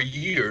teams for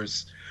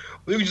years?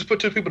 We would just put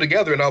 2 people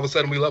together, and all of a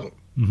sudden we love them.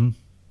 Mm-hmm.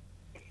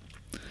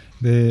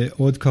 The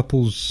odd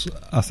couples,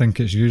 I think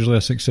it's usually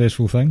a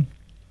successful thing.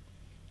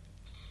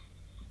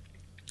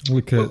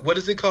 Look at what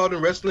is it called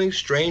in wrestling?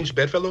 Strange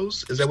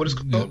Bedfellows? Is that what it's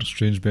called? Yeah,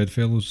 Strange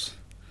Bedfellows.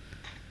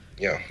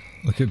 Yeah.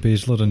 Look at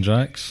Baszler and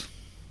Jax.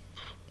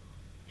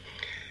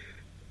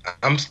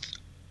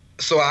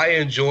 So I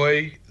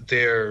enjoy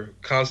their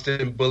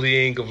constant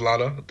bullying of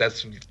Lana.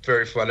 That's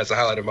very fun. That's a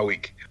highlight of my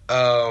week.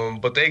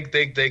 But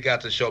they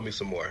got to show me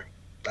some more.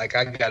 Like,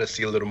 I got to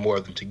see a little more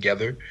of them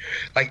together.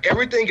 Like,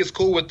 everything is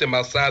cool with them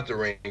outside the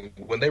ring.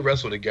 When they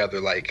wrestle together,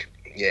 like,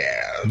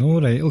 yeah.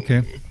 No, right,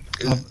 okay.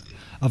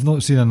 I've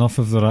not seen enough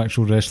of their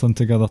actual wrestling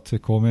together to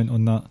comment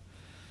on that.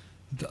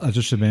 I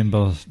just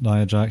remember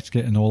Nia Jax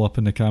getting all up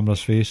in the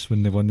camera's face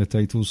when they won the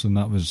titles, and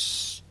that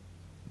was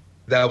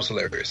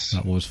hilarious.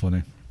 That was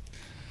funny.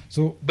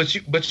 So,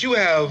 but you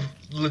have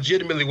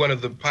legitimately one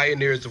of the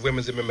pioneers of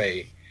women's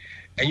MMA,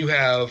 and you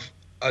have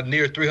a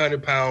near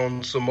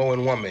 300-pound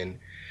Samoan woman,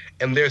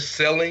 and they're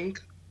selling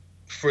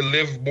for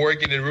Liv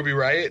Morgan and Ruby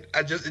Riott.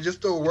 It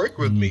just don't work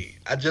with me.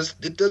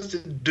 It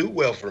doesn't do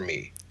well for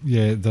me.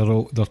 Yeah,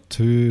 they're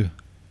too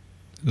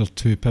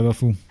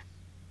powerful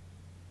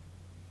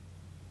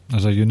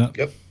as a unit.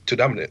 Yep, too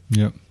dominant.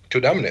 Yep,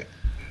 too dominant.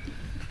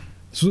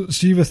 So,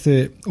 see, with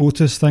the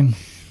Otis thing,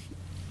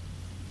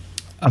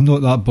 I'm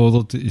not that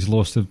bothered that he's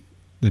lost the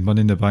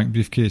Money in the Bank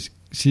briefcase.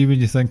 See, when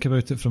you think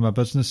about it from a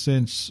business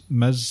sense,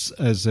 Miz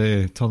is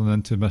turning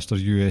into Mr.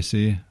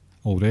 USA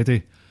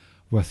already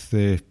with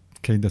the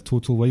kind of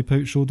total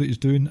wipeout show that he's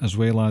doing, as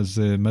well as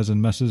Miz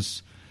and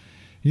Mrs.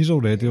 He's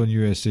already on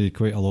USA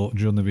quite a lot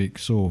during the week,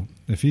 so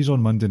if he's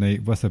on Monday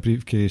night with a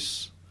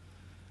briefcase,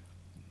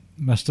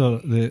 the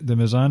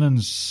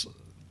Mizanins,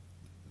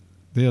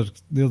 they're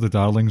the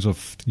darlings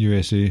of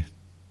USA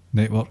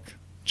Network,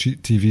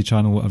 TV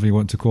channel, whatever you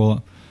want to call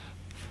it.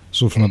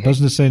 So from a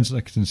business sense,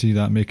 I can see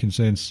that making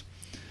sense.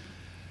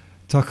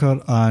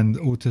 Tucker and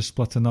Otis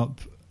splitting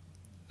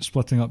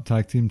up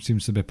tag team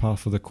seems to be par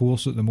for the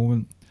course at the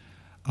moment.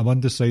 I'm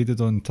undecided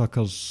on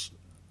Tucker's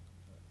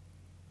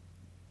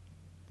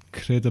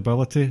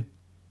credibility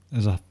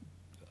as a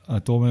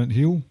dominant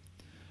heel.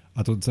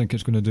 I don't think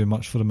it's going to do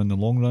much for him in the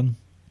long run.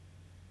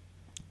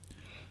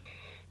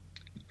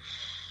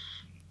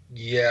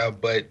 Yeah,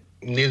 but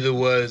neither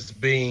was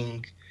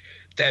being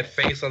that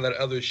face on that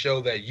other show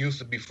that used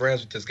to be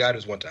friends with this guy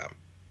this one time.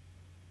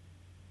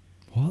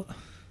 What?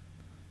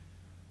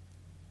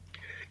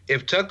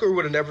 If Tucker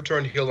would have never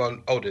turned heel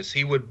on Otis,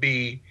 he would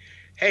be,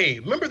 hey,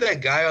 remember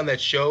that guy on that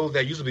show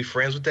that used to be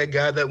friends with that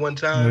guy that one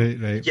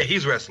time? Right. Yeah,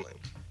 he's wrestling.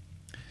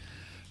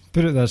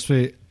 Put it this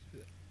way,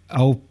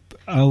 I'll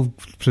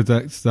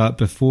predict that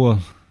before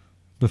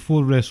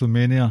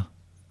WrestleMania,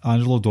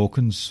 Angelo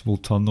Dawkins will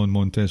turn on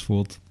Montez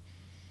Ford.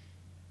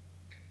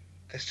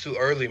 That's too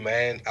early,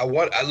 man. I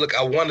want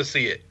to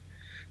see it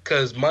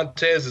because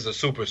Montez is a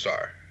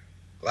superstar.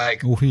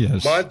 Like, oh, he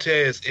is.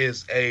 Montez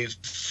is a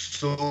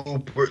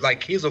super.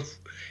 Like, he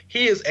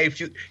is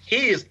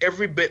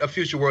every bit a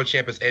future world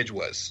champ as Edge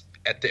was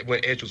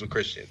when Edge was with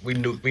Christian. We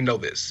know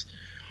this.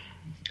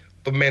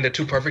 But man, they're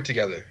too perfect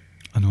together.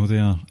 I know they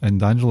are,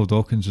 and Angelo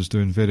Dawkins is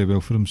doing very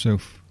well for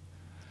himself.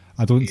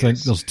 I don't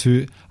think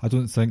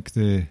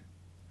the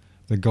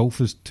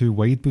gulf is too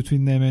wide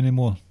between them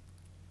anymore.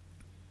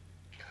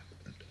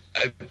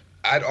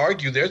 I'd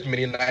argue there's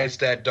many nights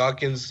that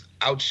Dawkins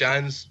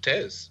outshines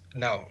Tez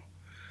now.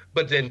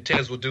 But then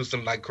Tez will do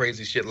some like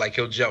crazy shit, like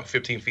he'll jump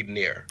 15 feet in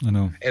the air. I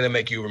know. And then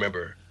make you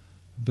remember.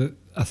 But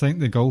I think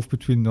the gulf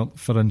between,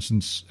 for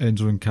instance,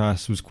 Enzo and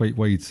Cass was quite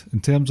wide.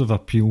 In terms of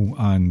appeal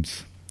and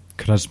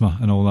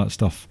charisma and all that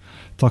stuff,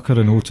 Tucker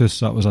and Otis,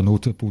 that was a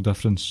notable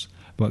difference.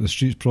 But the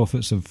Street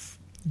Profits of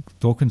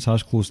Dawkins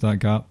has closed that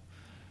gap.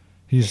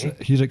 He's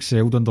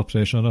excelled under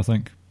pressure, I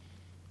think.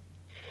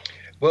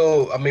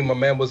 Well, I mean, my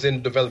man was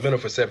in developmental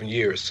for 7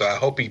 years, so I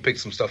hope he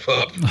picks some stuff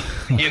up.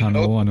 I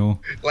know.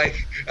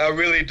 Like, I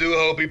really do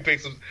hope he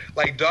picks some.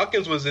 Like,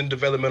 Dawkins was in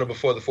developmental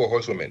before the Four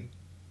Horsewomen.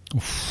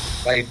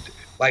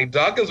 Like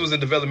Dawkins was in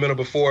developmental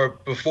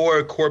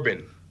before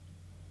Corbin.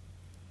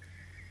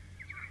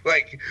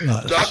 Like,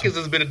 Dawkins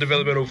has been in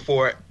developmental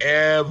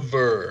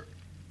forever.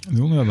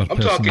 The only other I'm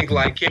talking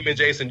like him and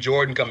Jason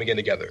Jordan coming in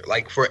together,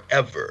 like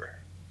forever.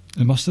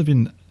 It must have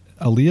been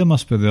Aaliyah.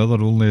 Must be the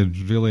other only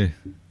really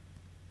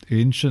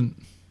ancient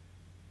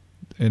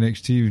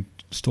NXT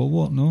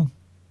stalwart, no?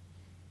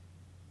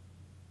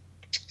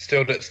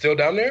 Still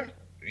down there?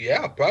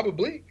 Yeah,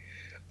 probably.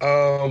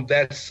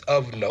 That's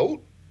of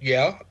note.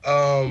 Yeah.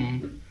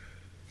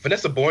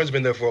 Vanessa Bourne's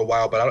been there for a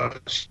while, but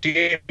she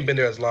ain't been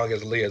there as long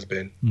as Aaliyah's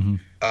been. Mm-hmm.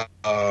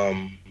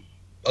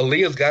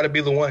 Aaliyah's got to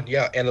be the one.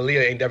 Yeah, and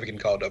Aaliyah ain't never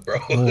getting called up, bro.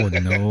 Oh,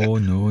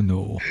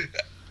 no.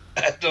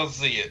 I don't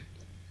see it.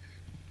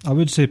 I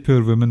would say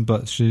poor woman,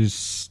 but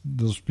there's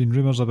been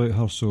rumours about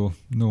her, so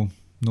no,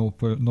 not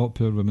poor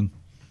woman.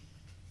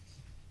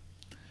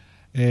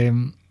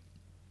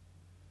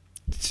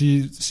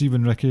 See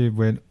when Ricky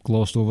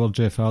glossed over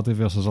Jeff Hardy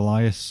versus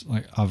Elias,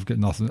 like, I've got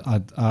nothing. I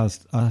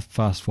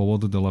fast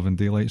forwarded the Living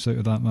Daylights out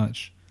of that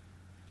match.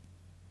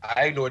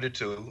 I ignored it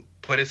too,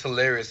 but it's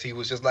hilarious. He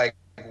was just like,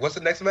 "What's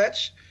the next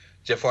match?"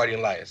 Jeff Hardy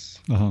and Elias.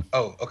 Uh-huh.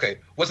 Oh, okay.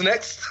 What's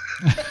next?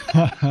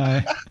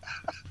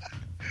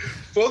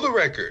 For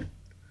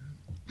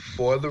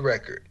the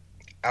record,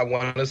 I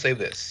want to say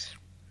this.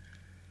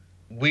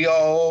 We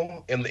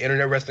all in the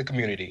internet wrestling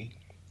community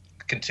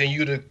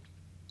continue to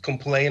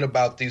complain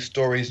about these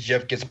stories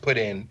Jeff gets put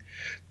in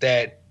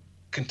that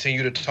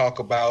continue to talk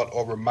about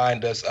or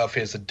remind us of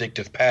his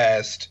addictive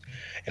past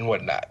and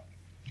whatnot.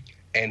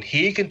 And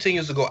he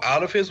continues to go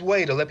out of his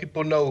way to let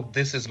people know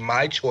this is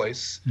my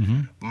choice,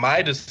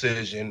 my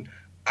decision.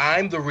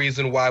 I'm the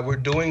reason why we're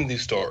doing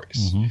these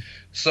stories. Mm-hmm.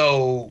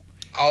 So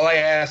all I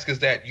ask is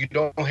that you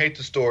don't hate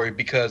the story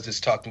because it's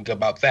talking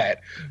about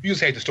that. You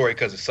just hate the story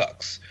because it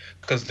sucks.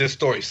 Because this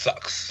story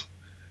sucks.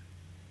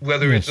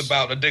 Whether it's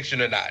about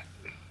addiction or not.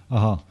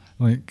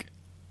 Like,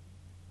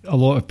 a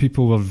lot of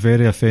people were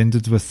very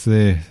offended with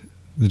the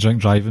drink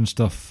driving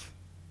stuff.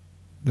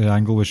 The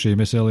angle with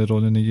Sheamus earlier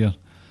on in the year.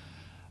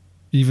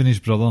 Even his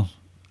brother.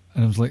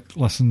 And I was like,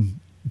 listen,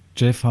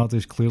 Jeff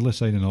Hardy's clearly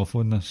signing off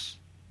on this.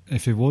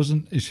 If he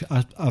wasn't,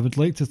 I would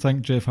like to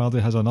think Jeff Hardy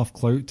has enough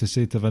clout to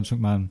say to Vince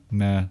McMahon,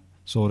 nah,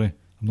 sorry,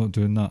 I'm not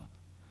doing that.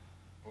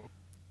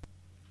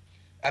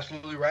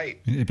 Absolutely right.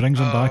 He brings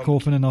him back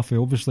often enough.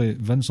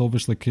 Vince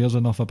obviously cares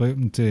enough about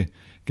him to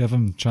give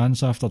him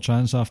chance after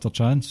chance after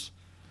chance.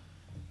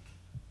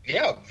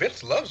 Yeah,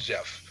 Vince loves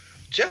Jeff.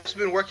 Jeff's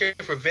been working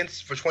for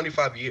Vince for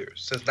 25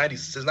 years, since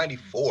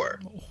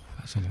 94. Oh,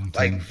 that's a long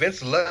time. Like,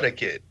 Vince loved that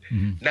kid.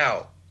 Mm-hmm.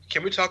 Now,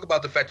 can we talk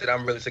about the fact that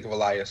I'm really sick of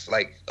Elias?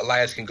 Like,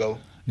 Elias can go.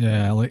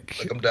 Yeah, like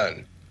I'm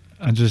done.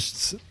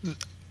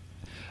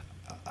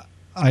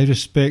 I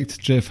respect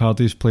Jeff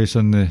Hardy's place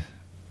in the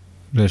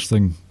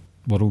wrestling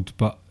world,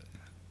 but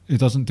he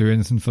doesn't do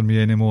anything for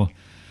me anymore.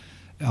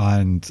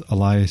 And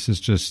Elias is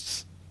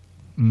just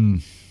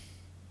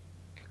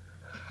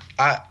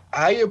I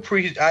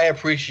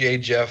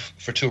appreciate Jeff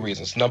for two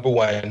reasons. Number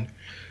one,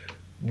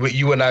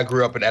 you and I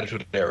grew up in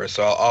Attitude Era,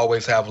 so I'll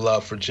always have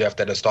love for Jeff,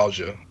 that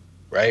nostalgia,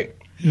 right?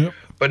 Yep.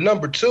 But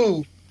number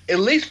two, at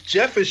least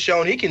Jeff has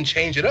shown he can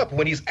change it up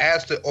when he's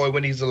asked to, or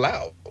when he's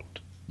allowed.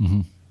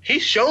 Mm-hmm.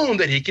 He's shown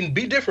that he can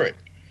be different.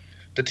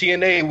 The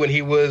TNA when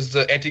he was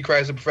the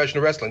Antichrist of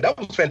professional wrestling, that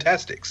was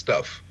fantastic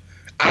stuff,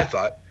 I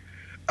thought.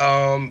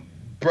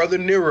 Brother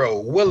Nero,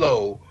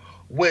 Willow,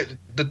 with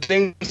the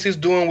things he's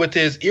doing with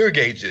his ear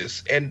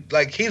gauges, and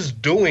like he's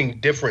doing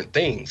different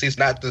things. He's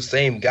not the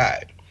same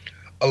guy.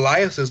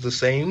 Elias is the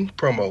same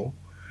promo,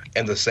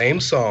 and the same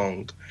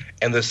song,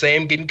 and the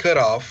same getting cut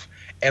off,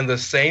 and the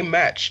same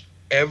match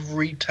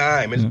every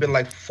time. It's been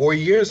like 4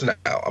 years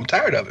now. I'm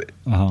tired of it.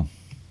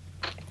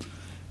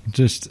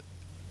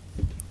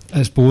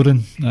 It's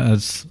boring. It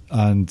is,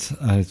 and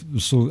I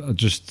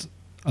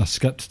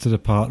skipped to the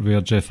part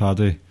where Jeff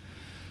Hardy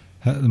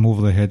hit them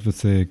over the head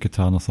with the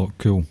guitar, and I thought,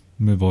 cool,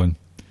 move on.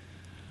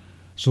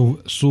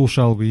 So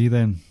shall we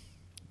then.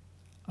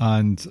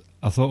 And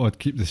I thought I'd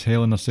keep this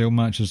Hell in a Cell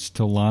matches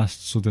till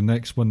last. So the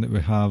next one that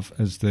we have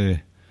is the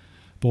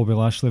Bobby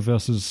Lashley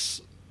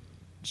versus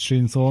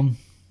Shane Thorne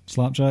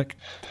Slapjack.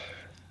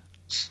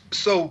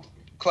 So,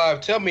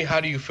 Clive, tell me,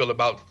 how do you feel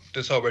about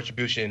this whole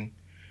Retribution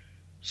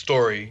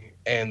story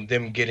and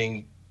them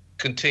getting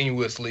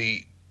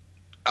continuously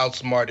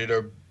outsmarted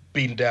or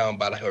beaten down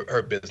by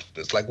her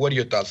business? Like, what are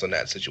your thoughts on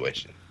that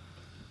situation?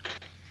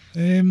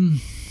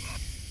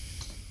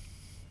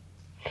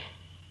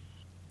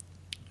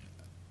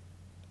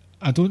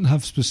 I don't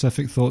have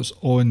specific thoughts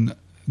on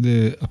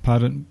the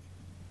apparent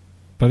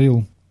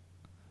burial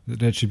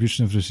that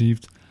Retribution have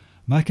received.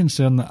 My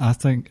concern I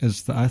think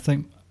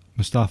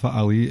Mustafa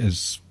Ali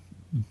is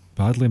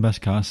badly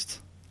miscast.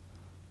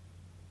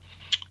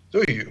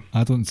 Do you?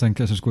 I don't think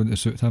this is going to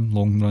suit him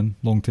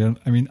long term.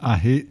 I mean, I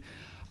hate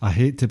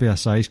to be a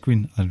size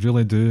queen. I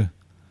really do.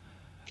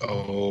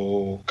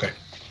 Oh,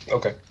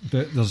 okay.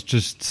 But there's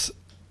just...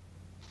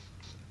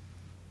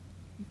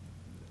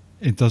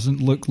 It doesn't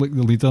look like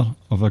the leader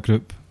of a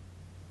group.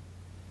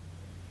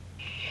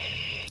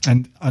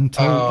 And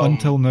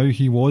until now,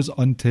 he was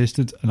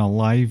untested in a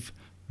live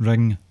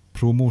ring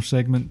promo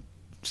segment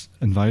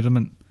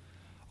environment.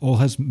 All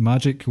his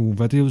magical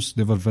videos,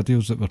 they were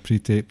videos that were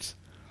pre-taped.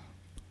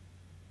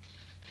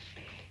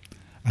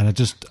 And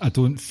I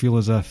don't feel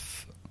as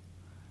if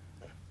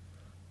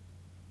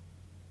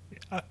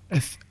I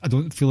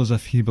don't feel as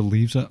if he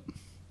believes it,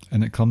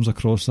 and it comes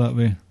across that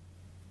way.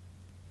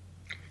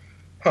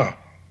 Huh.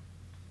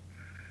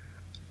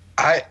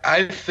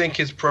 I think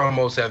his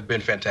promos have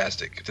been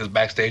fantastic. His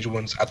backstage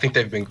ones, I think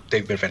they've been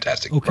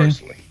fantastic. Okay.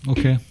 Personally.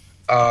 Okay.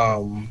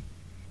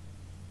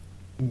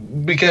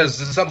 Because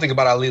there's something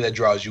about Ali that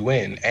draws you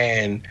in,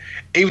 and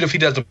even if he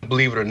doesn't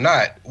believe it or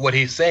not, what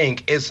he's saying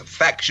is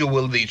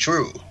factually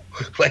true.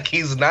 Like,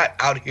 he's not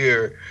out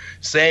here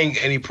saying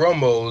any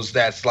promos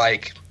that's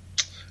like,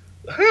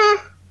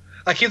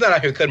 like he's not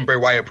out here cutting Bray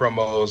Wyatt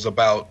promos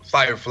about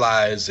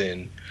Fireflies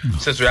and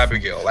Sister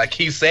Abigail. Like,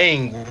 he's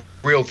saying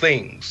real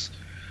things.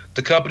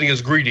 The company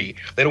is greedy.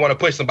 They don't want to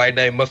push somebody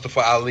named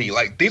Mustafa Ali.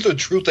 Like, these are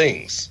true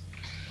things.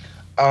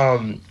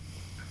 The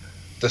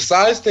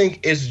size thing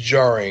is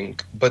jarring,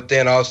 but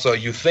then also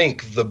you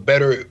think the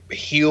better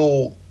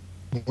heel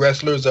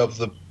wrestlers of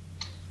the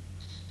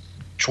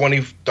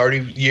 20, 30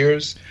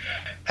 years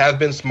have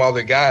been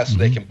smaller guys so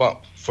they can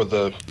bump for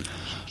the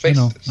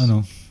faces. I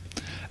know.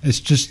 It's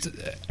just,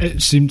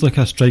 it seemed like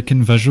a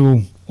striking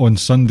visual on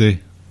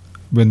Sunday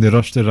when they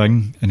rushed the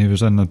ring and he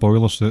was in a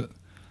boiler suit.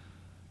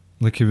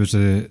 Like he was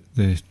the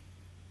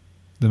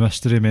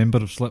mystery member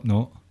of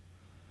Slipknot.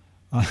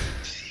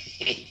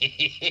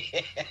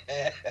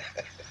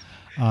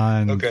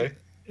 And okay.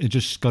 He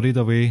just scurried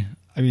away.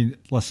 I mean,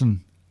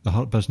 listen, the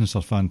Hurt Business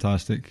are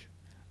fantastic.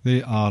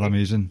 They are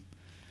amazing.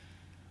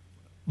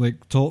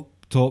 Like, top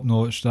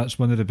notch. That's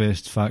one of the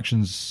best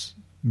factions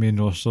main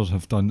rosters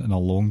have done in a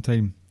long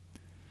time.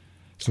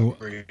 So,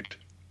 Agreed.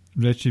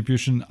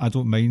 Retribution, I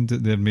don't mind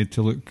that they're made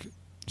to look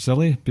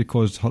silly,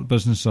 because Hurt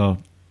Business are,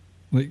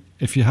 like,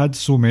 if you had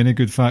so many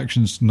good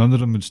factions, none of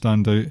them would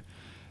stand out.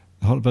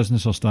 The Hurt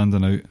Business are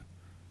standing out.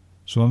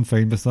 So I'm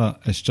fine with that.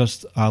 It's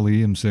just Ali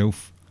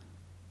himself.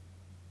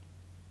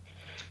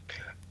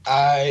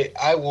 I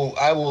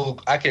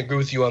can agree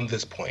with you on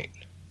this point.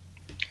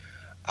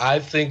 I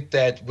think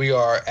that we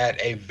are at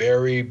a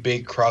very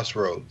big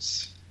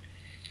crossroads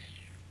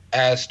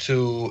as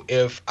to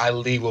if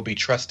Ali will be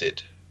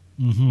trusted.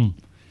 Mm-hmm.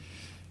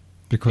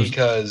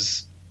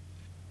 Because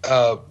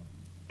I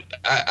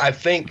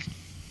think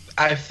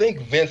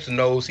Vince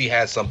knows he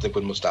has something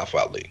with Mustafa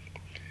Ali.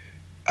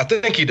 I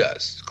think he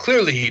does.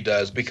 Clearly he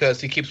does,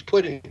 because he keeps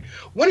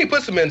when he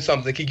puts him in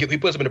something, he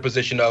puts him in a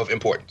position of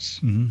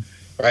importance. Mm-hmm.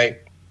 Right?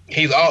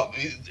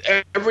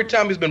 Every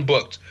time he's been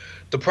booked,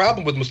 the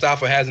problem with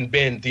Mustafa hasn't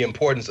been the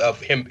importance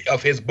of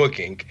his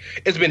booking.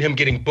 It's been him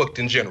getting booked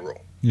in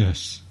general.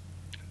 Yes.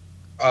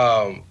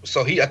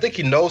 So I think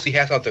he knows he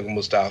has something with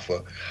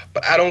Mustafa,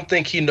 but I don't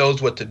think he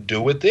knows what to do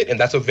with it, and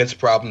that's a Vince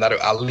problem, not an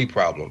Ali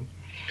problem.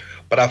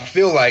 But I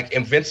feel like,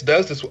 and Vince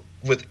does this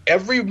with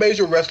every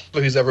major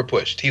wrestler he's ever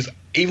pushed.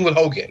 Even with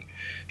Hogan,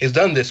 he's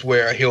done this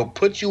where he'll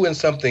put you in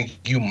something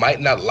you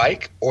might not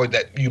like or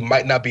that you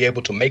might not be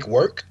able to make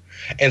work,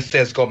 and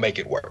says go make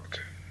it work.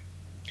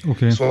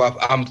 Okay. So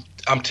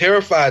I'm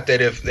terrified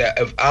that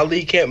if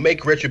Ali can't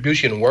make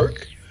Retribution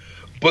work,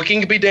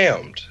 booking be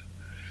damned,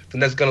 then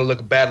that's going to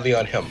look badly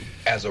on him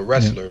as a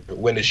wrestler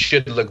when it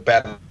should look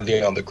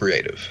badly on the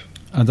creative.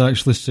 I'd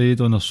actually said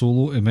on a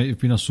solo, it might have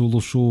been a solo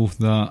show,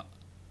 that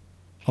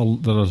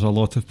there is a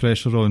lot of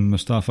pressure on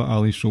Mustafa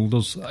Ali's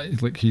shoulders.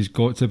 Like, he's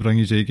got to bring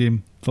his A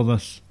game for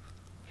this.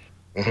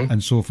 Mm-hmm.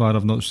 And so far,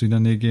 I've not seen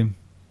an A game.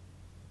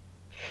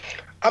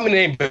 I mean, it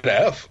ain't been an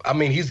F. I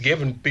mean, he's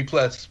given B+,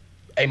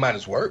 A-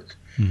 work.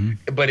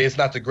 Mm-hmm. But it's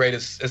not the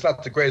greatest. It's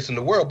not the greatest in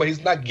the world. But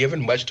he's not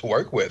given much to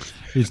work with.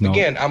 He's not.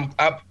 Again,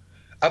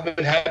 I've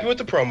been happy with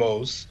the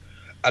promos.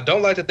 I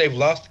don't like that they've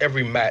lost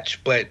every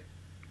match, but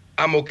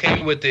I'm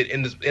okay with it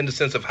in the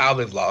sense of how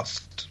they've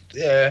lost.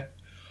 Yeah,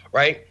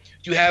 right.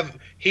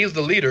 He's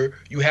the leader.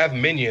 You have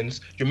minions.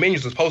 Your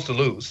minions are supposed to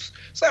lose.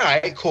 So all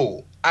right,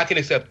 cool. I can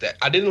accept that.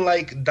 I didn't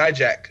like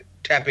Dijak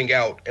tapping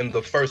out in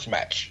the first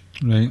match.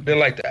 Right. Didn't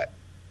like that.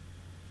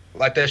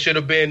 Like, that should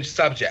have been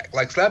Slapjack.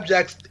 Like,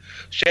 Slapjack's...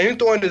 Shane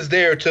Thorne is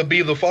there to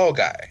be the fall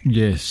guy.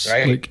 Yes.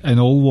 Right? Like, in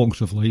all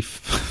walks of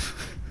life.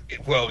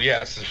 Well,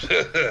 yes.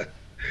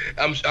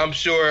 I'm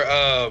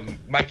sure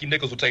Mikey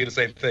Nichols will tell you the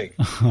same thing.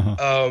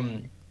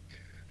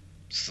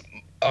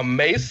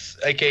 Mace,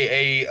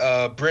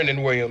 a.k.a.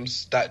 Brendan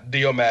Williams,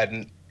 Dio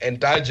Madden, and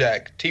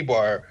Dijak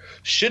T-Bar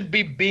should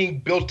be being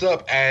built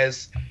up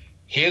as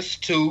his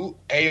two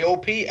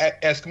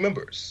AOP-esque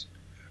members,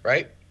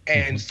 right?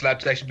 And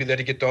Slapjack should be there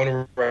to get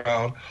thrown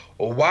around.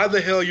 Well, why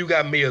the hell you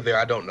got Mia there?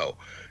 I don't know.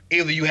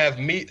 Either you have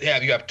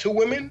two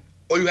women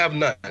or you have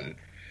none.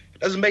 It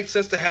doesn't make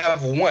sense to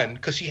have one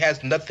because she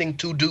has nothing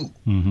to do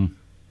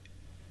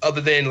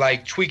other than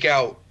like tweak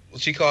out.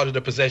 She called it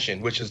a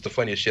possession, which is the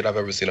funniest shit I've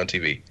ever seen on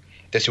TV.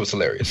 That shit was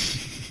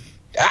hilarious.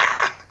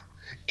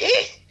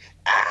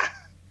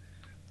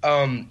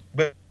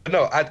 But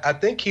no, I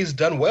think he's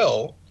done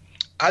well.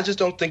 I just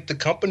don't think the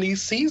company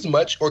sees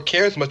much or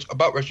cares much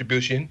about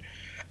Retribution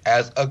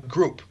as a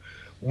group.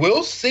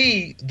 We'll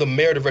see the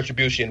merit of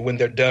Retribution when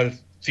they're done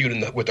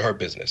feuding with the Hurt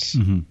Business.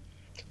 Mm-hmm.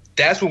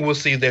 That's when we'll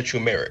see their true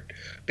merit,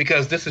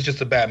 because this is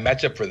just a bad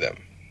matchup for them.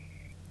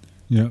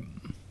 Yeah.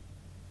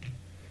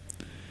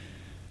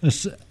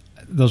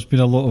 There's been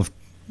a lot of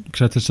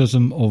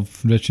criticism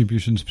of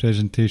Retribution's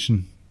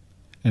presentation,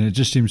 and it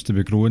just seems to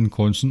be growing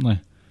constantly.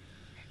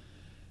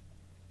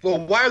 Well,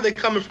 why are they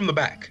coming from the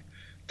back?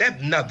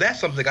 That's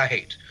something I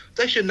hate.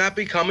 They should not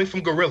be coming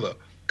from Gorilla.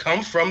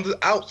 Come from the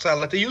outside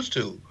like they used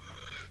to.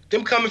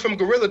 Them coming from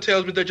Gorilla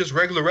tells me they're just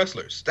regular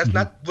wrestlers. That's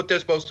not what they're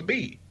supposed to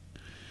be.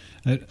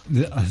 I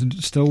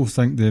still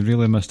think they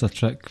really missed a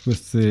trick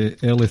with the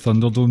early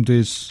Thunderdome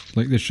days.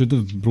 Like, they should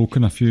have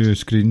broken a few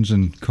screens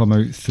and come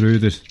out through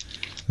the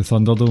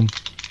Thunderdome.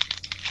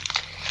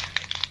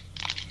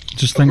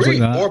 Just things like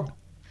that.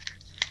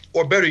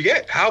 Or better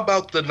yet, how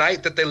about the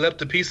night that they left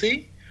the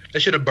PC? They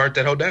should have burnt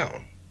that hole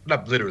down.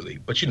 Not literally,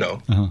 but you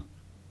know. Uh-huh.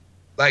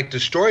 Like,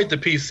 destroyed the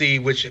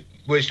PC,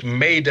 which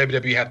made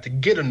WWE have to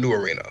get a new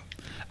arena.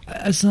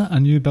 Is that a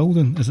new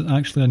building? Is it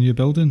actually a new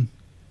building?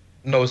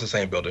 No, it's the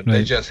same building. Right.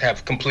 They just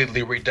have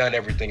completely redone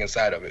everything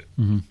inside of it.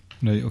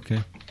 Mm-hmm. Right,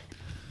 okay.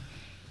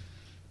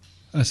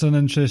 It's an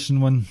interesting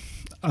one.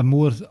 I'm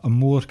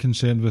more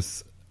concerned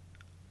with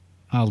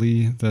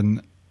Ali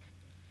than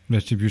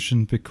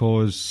Retribution,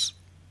 because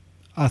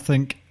I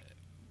think,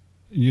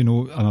 you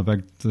know, I'm a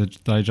big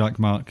Dijak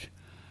mark.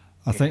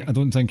 I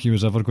don't think he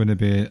was ever going to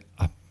be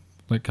a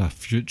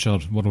future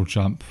world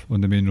champ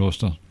on the main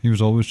roster. He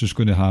was always just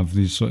going to have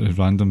these sort of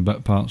random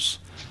bit parts,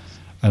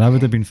 and I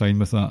would have been fine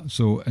with that.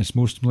 So it's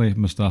mostly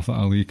Mustafa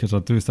Ali, because I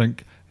do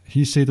think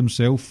he said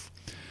himself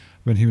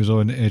when he was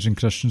on Edge and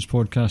Christian's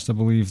podcast, I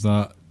believe,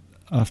 that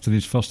after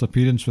his first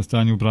appearance with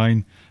Daniel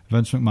Bryan,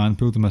 Vince McMahon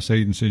pulled him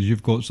aside and said,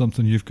 "You've got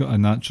something. You've got a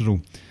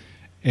natural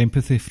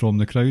empathy from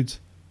the crowd,"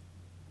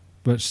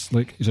 which,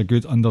 like, is a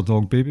good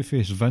underdog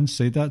babyface. Vince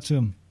said that to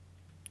him.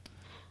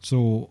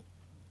 So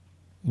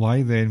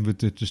why then would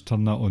they just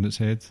turn that on its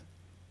head?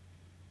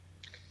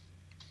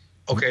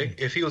 Okay,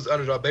 if he was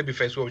underdog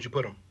babyface, where would you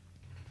put him?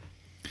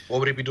 What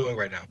would he be doing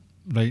right now?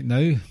 Right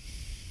now?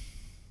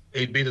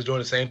 He'd be just doing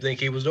the same thing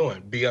he was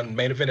doing. Be on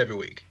Main Event every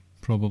week.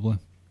 Probably.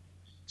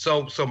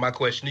 So my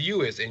question to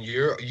you is, and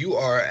you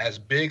are as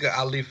big an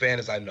Ali fan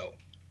as I know,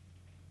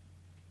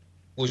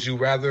 would you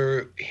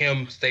rather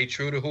him stay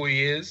true to who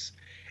he is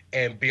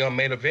and be on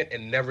Main Event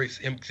and never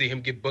see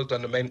him get booked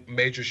on the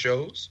major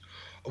shows?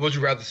 Or would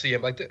you rather see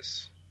him like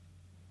this?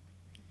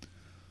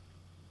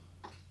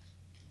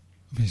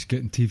 He's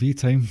getting TV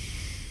time.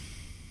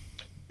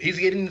 He's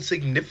getting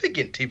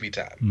significant TV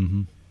time.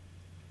 Mm-hmm.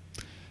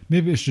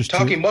 Maybe it's just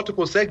talking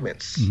multiple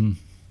segments. Mm-hmm.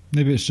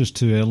 Maybe it's just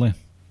too early.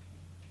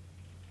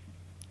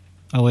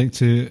 I like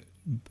to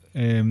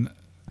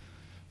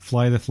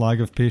fly the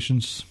flag of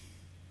patience.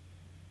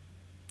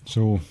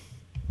 So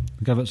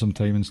give it some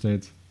time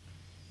instead.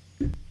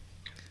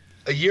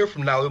 a year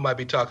from now, we might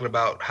be talking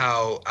about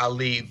how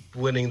Ali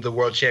winning the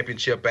world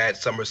championship at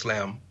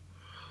SummerSlam.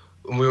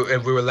 And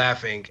we were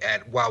laughing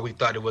at why we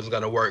thought it wasn't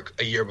going to work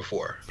a year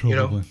before.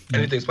 Probably, yeah.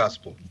 Anything's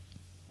possible.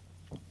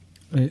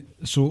 Right,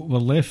 so we're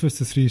left with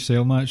the 3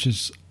 cell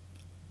matches.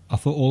 I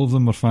thought all of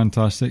them were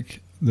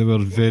fantastic. They were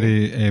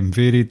very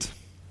varied.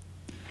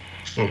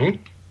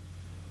 Mm-hmm.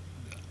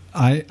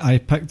 I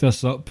picked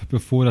this up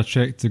before I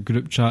checked the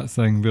group chat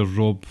thing where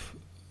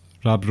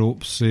Rab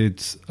Ropes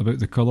said about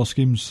the colour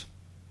schemes.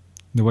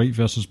 The white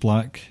versus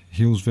black,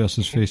 heels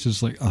versus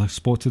faces. Like, I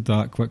spotted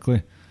that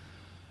quickly.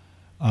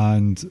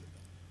 And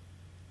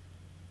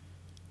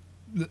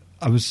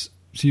I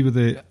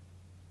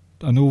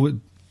know what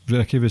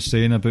Ricky was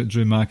saying about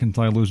Drew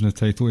McIntyre losing the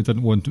title. He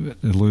didn't want to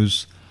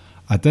lose.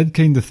 I did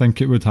kind of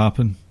think it would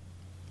happen.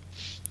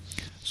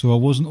 So I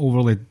wasn't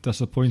overly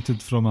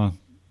disappointed from a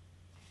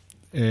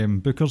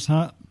Booker's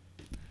hat.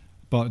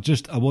 But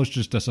I was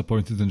just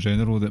disappointed in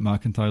general that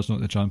McIntyre's not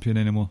the champion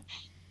anymore.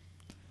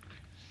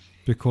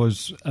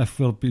 Because if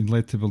we're being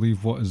led to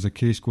believe what is the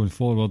case going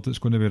forward, it's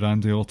going to be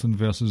Randy Orton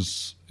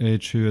versus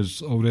Edge, who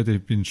has already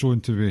been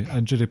shown to be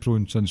injury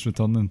prone since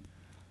returning.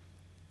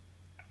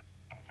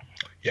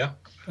 Yeah.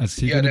 Is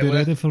he going to be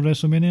ready for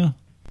WrestleMania?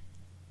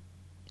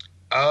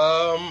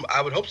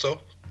 I would hope so.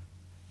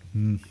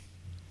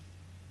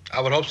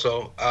 I would hope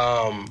so.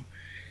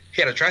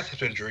 He had a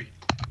tricep injury.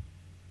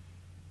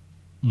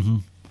 Mm-hmm.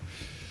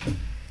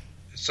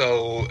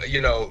 So,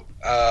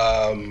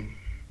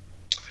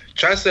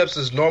 triceps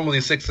is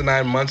normally 6 to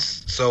 9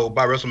 months. So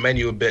by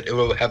WrestleMania, it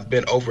will have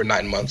been over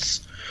 9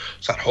 months.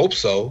 So I hope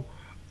so.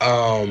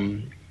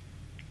 I'm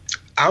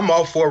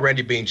all for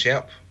Randy being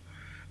champ.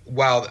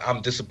 While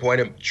I'm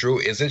disappointed Drew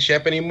isn't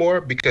champ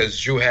anymore, because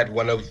Drew had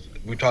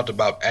we talked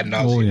about ad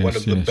nauseum, one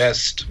of the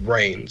best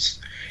reigns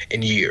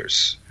in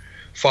years.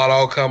 Fought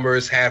all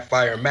comers, had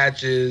fire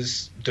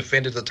matches,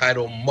 defended the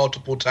title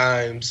multiple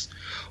times,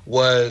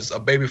 was a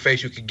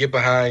babyface you could get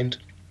behind.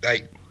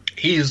 Like,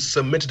 he's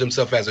cemented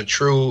himself as a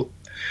true,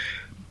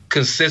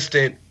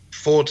 consistent,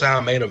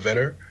 full-time main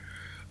eventer.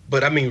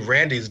 But I mean,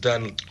 Randy's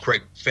done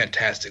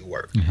fantastic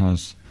work. He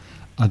has.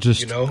 I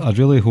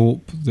really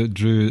hope that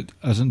Drew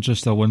isn't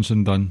just a once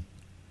and done.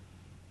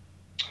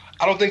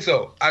 I don't think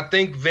so. I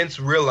think Vince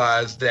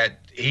realized that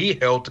he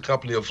held the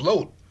company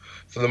afloat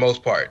for the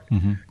most part.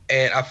 Mm-hmm.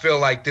 And I feel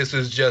like this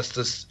is just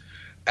this,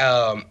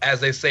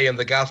 as they say in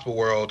the gospel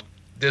world,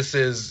 this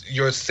is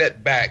your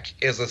setback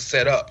is a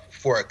setup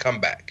for a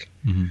comeback.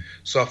 Mm-hmm.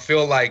 So I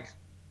feel like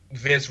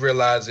Vince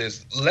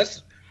realizes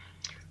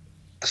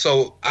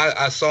So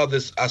I saw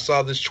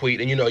this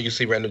tweet, and you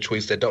see random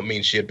tweets that don't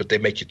mean shit, but they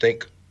make you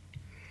think.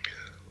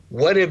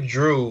 What if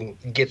Drew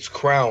gets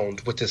crowned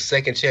with his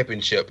second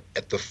championship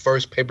at the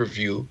first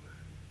pay-per-view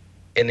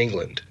in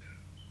England?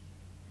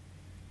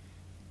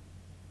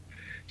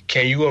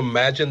 Can you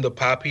imagine the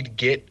pop he'd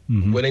get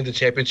winning the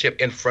championship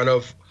in front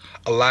of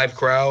a live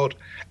crowd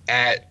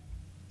at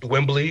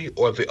Wembley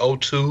or the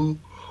O2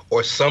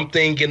 or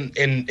something in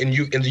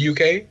the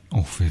UK?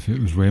 Oh, if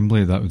it was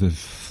Wembley, that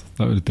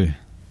would be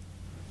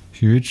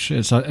huge.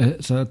 It's I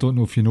don't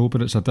know if you know,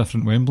 but it's a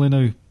different Wembley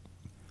now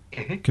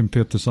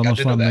compared to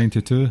SummerSlam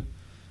 '92.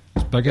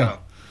 It's bigger.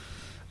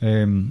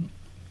 Yeah.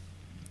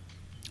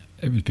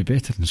 It would be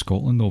better in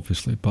Scotland,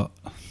 obviously, but.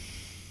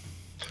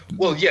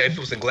 Well, yeah, if it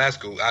was in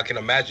Glasgow, I can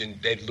imagine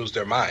they'd lose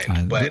their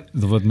mind. But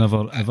there would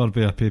never ever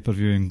be a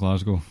pay-per-view in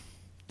Glasgow.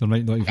 There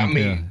might not even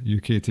be a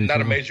UK takeover.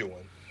 Not a major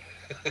one.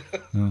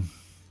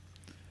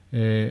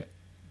 No.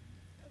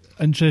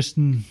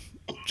 Interesting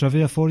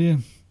trivia for you.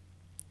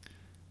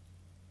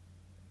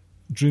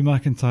 Drew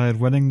McIntyre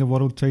winning the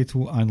world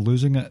title and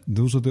losing it,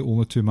 those are the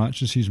only 2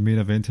 matches he's main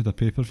evented a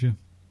pay-per-view.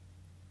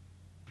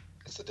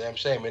 It's a damn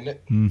shame, isn't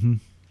it? Mm-hmm.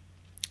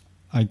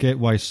 I get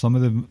why some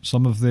of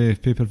the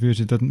pay-per-views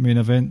he didn't main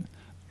event.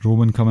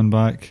 Roman coming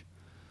back.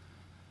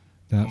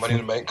 Money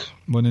in the Bank.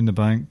 Money in the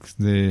Bank.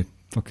 The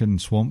fucking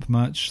swamp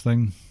match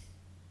thing.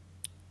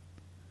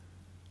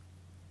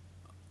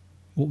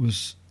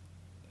 It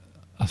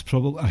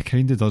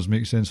kind of does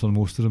make sense for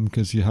most of them,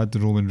 because you had the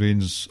Roman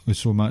Reigns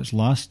Uso match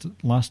last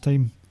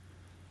time,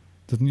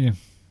 didn't you?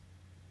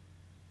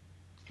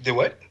 The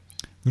what?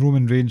 The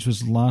Roman Reigns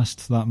was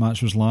last. That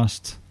match was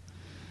last.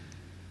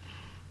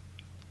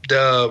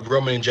 The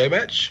Roman and Jay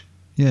match?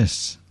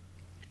 Yes.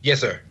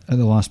 Yes, sir. At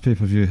the last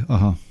pay-per-view.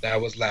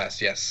 That was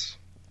last, yes.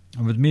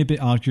 I would maybe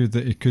argue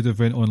that he could have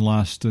went on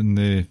last in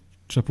the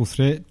Triple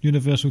Threat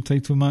Universal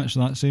title match,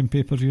 that same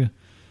pay-per-view.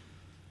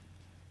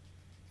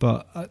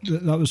 But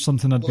that was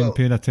something I'd been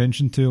paying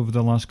attention to over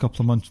the last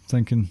couple of months,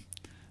 thinking,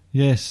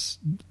 yes,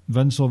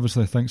 Vince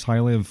obviously thinks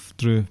highly of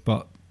Drew,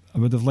 but I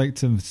would have liked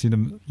to have seen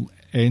him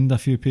end a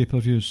few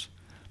pay-per-views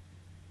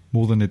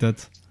more than he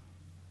did.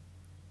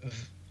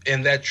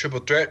 In that Triple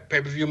Threat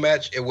pay-per-view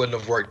match, it wouldn't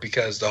have worked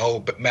because the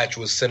whole match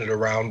was centered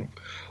around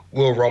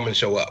will Roman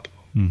show up.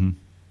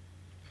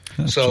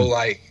 Mm-hmm. So,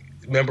 true.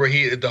 Remember,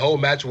 the whole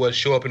match was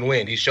show up and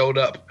win. He showed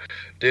up,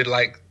 did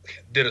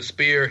a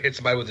spear, hit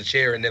somebody with a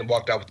chair, and then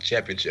walked out with the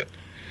championship.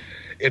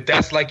 If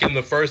that's in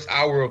the first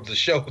hour of the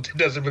show, it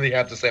doesn't really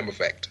have the same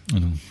effect. I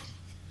know.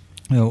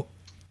 Well,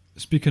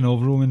 speaking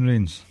of Roman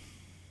Reigns,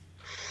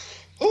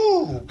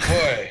 Oh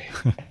boy.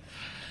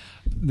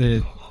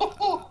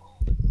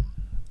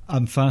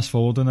 I'm fast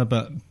forwarding a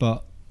bit,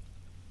 but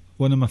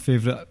one of my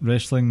favourite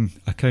wrestling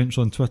accounts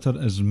on Twitter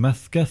is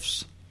Myth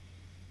Gifts.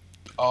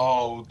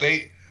 Oh,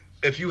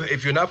 if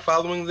you're not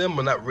following them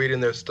or not reading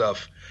their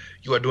stuff,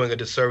 you are doing a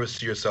disservice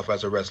to yourself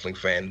as a wrestling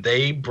fan.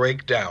 They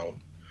break down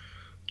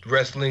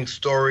wrestling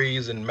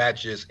stories and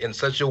matches in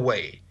such a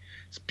way.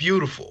 It's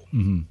beautiful.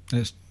 Mm-hmm.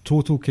 It's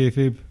total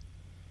kayfabe.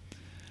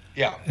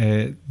 Yeah.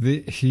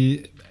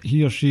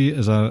 He or she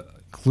is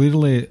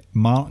clearly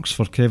marks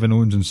for Kevin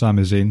Owens and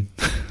Sami Zayn.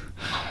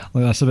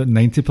 Like that's about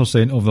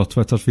 90% of their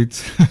Twitter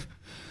feeds.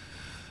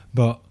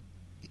 But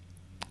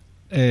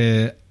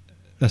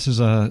this is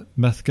a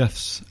Myth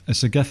Gifts.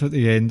 It's a gif at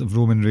the end of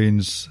Roman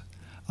Reigns.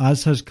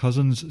 As his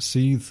cousins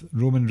seethe,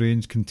 Roman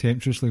Reigns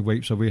contemptuously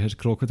wipes away his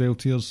crocodile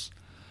tears.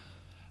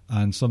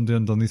 And somebody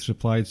underneath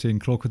replied saying,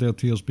 crocodile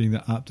tears being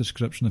the apt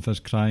description of his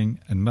crying.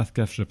 And Myth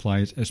Gifts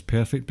replies, it's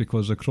perfect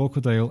because the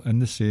crocodile in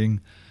the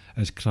saying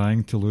is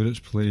crying to lure its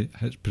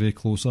prey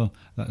closer.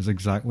 That is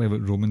exactly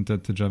what Roman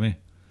did to Jimmy.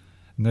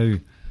 Now,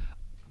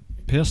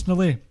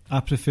 personally, I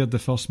preferred the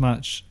first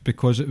match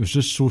because it was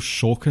just so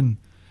shocking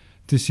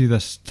to see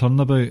this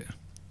turnabout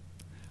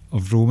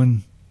of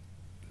Roman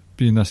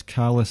being this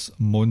callous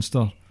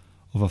monster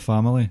of a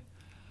family.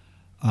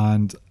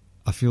 And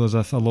I feel as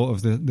if a lot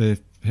of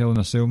the Hell in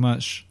a Cell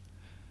match,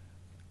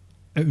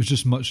 it was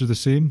just much of the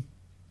same.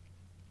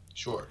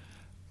 Sure.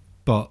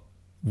 But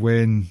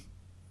when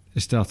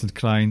he started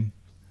crying,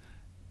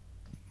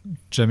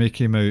 Jimmy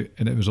came out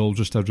and it was all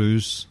just a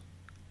ruse.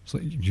 It's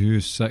like, you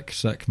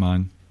sick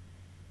man.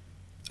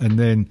 And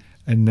then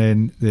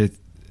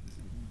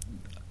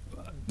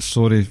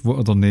sorry, what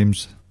are their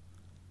names?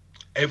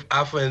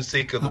 Alpha and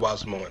Sika, the Wild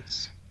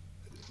Samoans.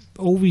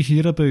 All we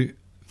hear about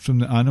from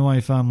the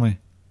Anoa'i family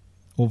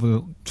over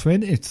the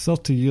 20,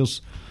 30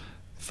 years,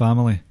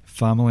 family,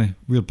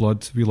 we're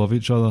blood, we love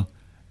each other.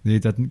 They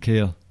didn't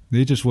care.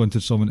 They just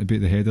wanted someone to beat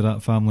the head of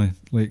that family.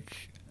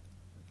 Like,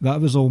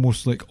 that was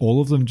almost like all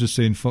of them just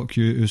saying, fuck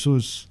you,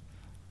 Usos.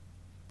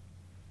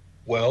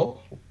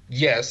 Well,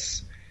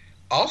 yes.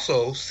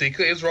 Also,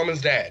 Sika is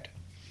Roman's dad.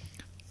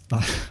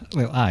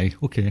 Well, aye,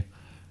 okay.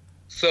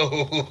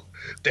 So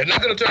they're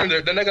not going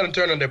to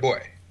turn on their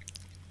boy.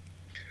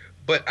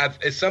 But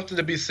it's something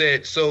to be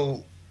said.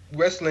 So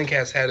wrestling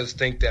has had us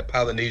think that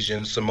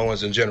Polynesians,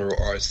 Samoans in general,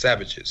 are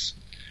savages,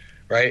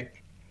 right?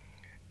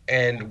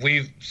 And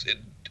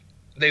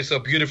they've so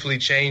beautifully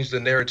changed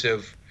the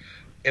narrative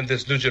in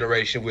this new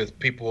generation with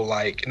people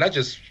like, not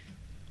just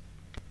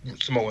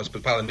Samoans,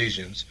 but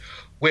Polynesians,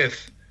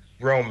 with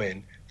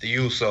Roman, the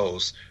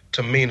Usos,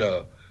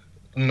 Tamina,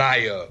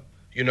 Nia,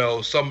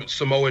 some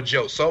Samoa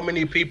Joe, so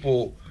many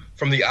people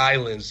from the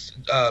islands,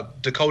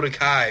 Dakota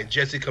Kai,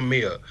 Jessica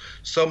Mia,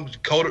 some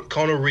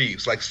Kona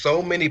Reeves, like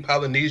so many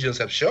Polynesians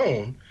have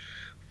shown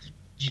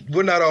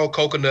we're not all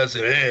coconuts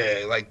and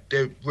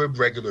we're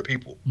regular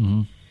people.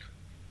 Mm-hmm.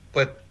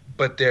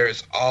 But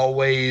there's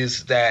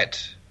always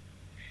that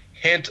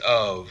hint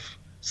of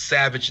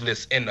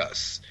savageness in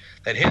us,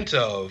 that hint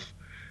of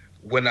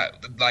when I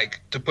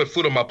to put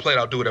food on my plate,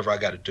 I'll do whatever I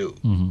got to do.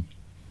 Mm-hmm.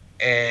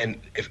 And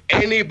if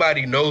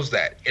anybody knows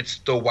that, it's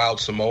the Wild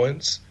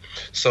Samoans.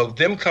 So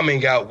them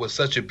coming out was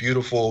such a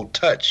beautiful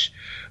touch,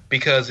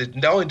 because it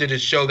not only did it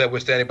show that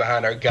we're standing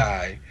behind our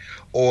guy,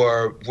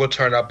 or we'll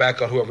turn our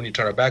back on whoever we need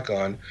to turn our back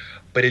on,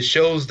 but it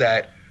shows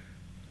that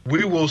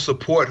we will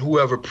support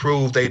whoever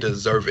proves they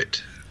deserve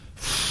it.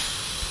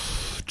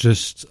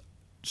 Just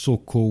so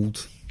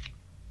cold.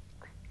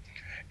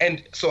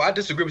 And so I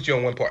disagree with you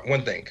on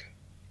one thing.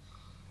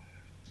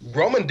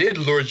 Roman did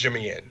lure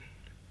Jimmy in,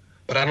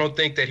 but I don't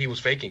think that he was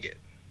faking it.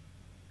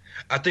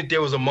 I think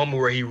there was a moment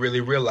where he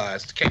really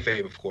realized,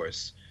 kayfabe, of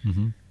course,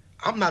 mm-hmm.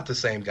 I'm not the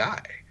same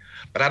guy.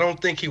 But I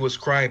don't think he was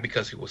crying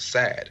because he was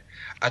sad.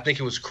 I think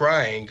he was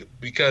crying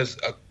because,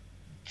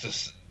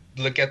 just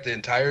look at the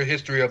entire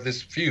history of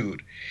this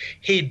feud,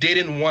 he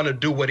didn't want to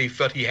do what he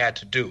felt he had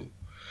to do.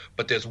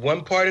 But there's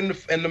one part in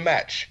the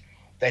match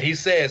that he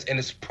says, and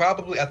it's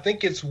probably, I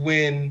think it's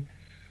when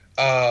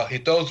he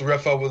throws the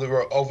ref over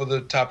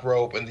the top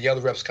rope, and the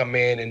other refs come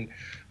in, and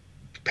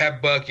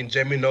Pat Buck and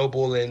Jamie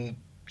Noble and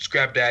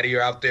Scrap Daddy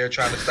are out there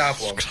trying to stop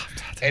him.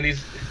 And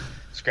he's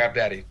Scrap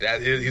Daddy.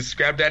 He's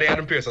Scrap Daddy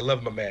Adam Pearce. I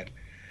love my man.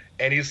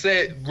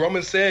 And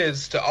Roman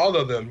says to all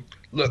of them,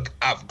 look,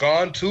 I've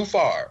gone too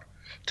far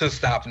to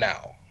stop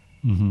now.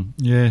 Mm-hmm.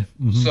 Yeah.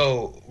 Mm-hmm.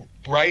 So,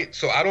 right?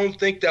 So I don't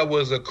think that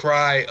was a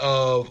cry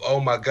of, oh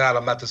my God,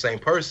 I'm not the same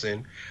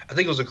person. I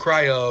think it was a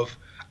cry of,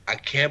 I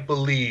can't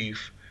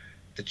believe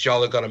that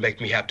y'all are going to make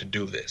me have to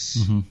do this.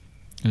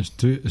 Mm-hmm.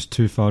 It's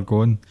too far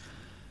gone.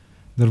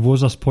 There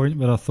was this point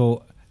where I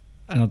thought,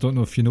 and I don't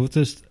know if you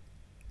noticed,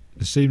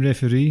 the same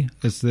referee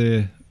as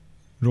the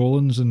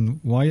Rollins and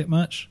Wyatt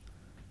match.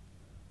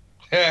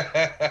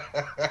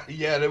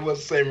 Yeah, that was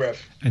the same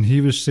ref. And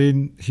he was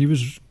saying he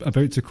was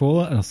about to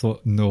call it, and I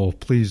thought, no,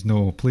 please.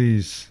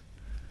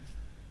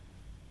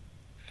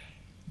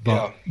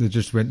 But They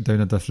just went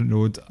down a different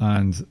road,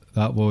 and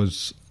that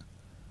was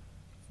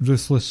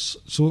Ruthless.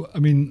 So, I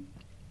mean,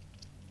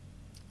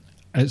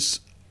 it's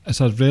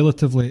a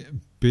relatively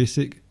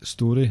basic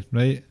story,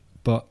 right?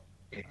 But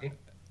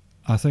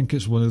I think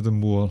it's one of the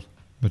more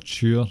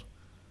mature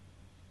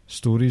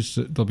stories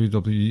that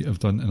WWE have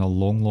done in a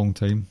long, long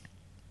time.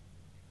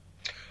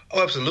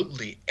 Oh,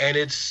 absolutely. And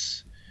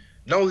it's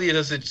not only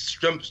does it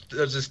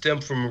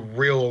stem from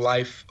real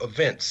life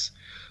events,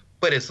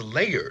 but it's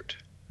layered.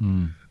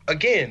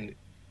 Again,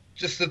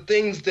 just the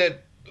things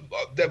that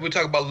we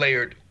talk about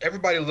layered.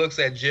 Everybody looks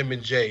at Jim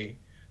and Jay,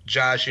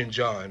 Josh and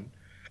John,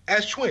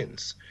 as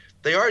twins.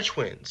 They are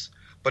twins.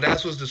 But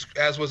as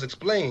was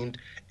explained,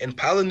 in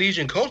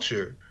Polynesian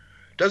culture,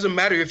 doesn't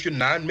matter if you're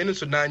 9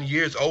 minutes or 9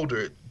 years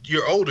older.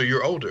 You're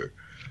older.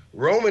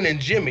 Roman and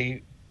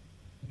Jimmy,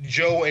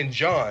 Joe and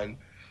John,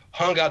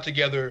 hung out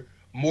together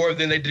more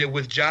than they did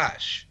with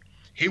Josh.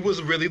 He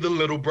was really the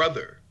little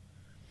brother.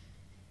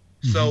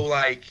 So,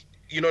 like,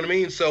 you know what I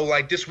mean? So,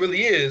 like, this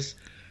really is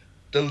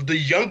the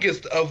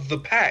youngest of the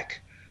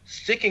pack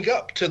sticking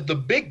up to the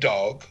big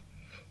dog,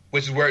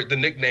 which is where the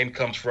nickname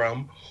comes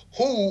from,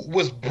 who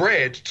was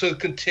bred to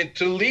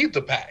lead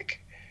the pack.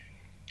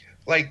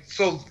 Like,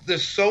 so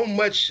there's so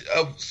much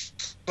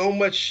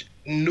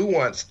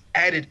nuance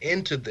added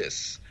into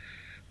this.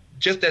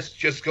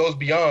 Just goes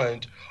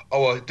beyond,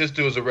 this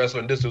dude's a wrestler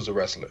and this dude's a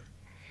wrestler,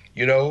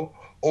 you know?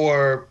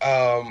 Or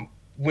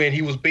when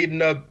he was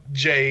beating up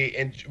Jay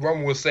and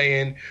Roman was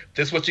saying,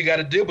 "This is what you got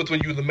to deal with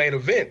when you're the main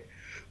event.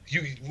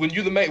 When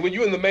you're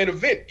in the main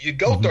event, you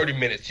go 30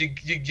 minutes.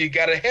 You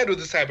got to handle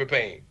this type of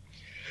pain."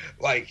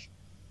 Like,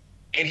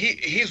 and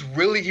he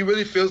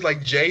really feels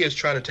like Jay is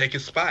trying to take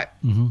his spot.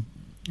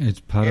 It's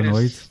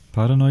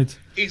paranoid.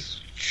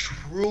 He's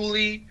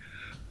truly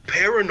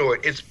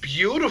paranoid. It's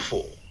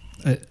beautiful.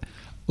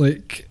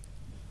 Like,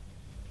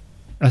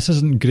 this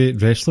isn't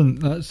great wrestling.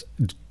 That's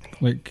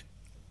like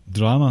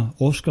drama,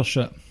 Oscar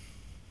shit.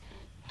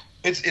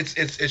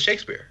 It's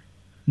Shakespeare.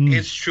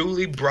 It's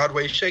truly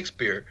Broadway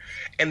Shakespeare.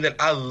 And then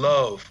I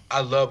love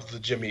the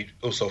Jimmy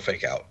Uso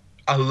fake out.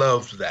 I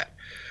loved that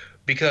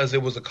because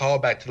it was a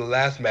callback to the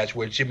last match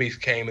where Jimmy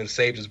came and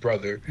saved his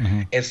brother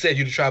and said,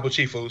 "You the tribal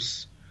chief,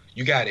 Us.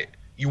 You got it.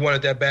 You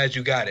wanted that badge,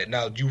 you got it.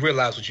 Now you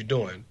realize what you're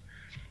doing."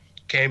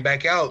 Came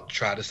back out,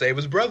 tried to save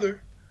his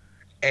brother.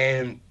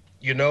 And,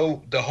 you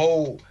know,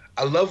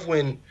 I love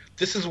when,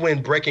 this is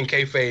when breaking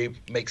kayfabe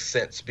makes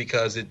sense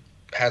because it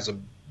has a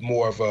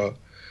more of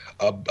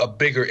a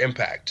bigger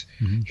impact.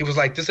 He was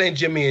like, "This ain't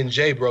Jimmy and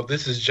Jay, bro.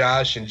 This is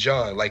Josh and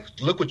John. Like,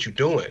 look what you're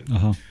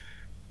doing."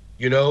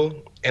 You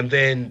know? And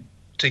then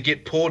to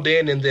get pulled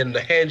in and then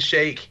the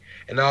handshake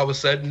and all of a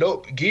sudden,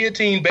 nope,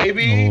 guillotine,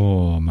 baby.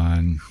 Oh,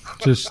 man.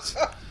 Just...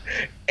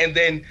 and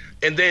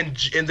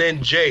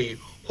then Jay,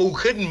 who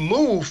couldn't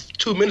move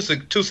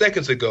 2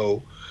 seconds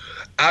ago,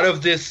 out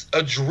of this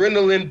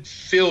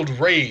adrenaline-filled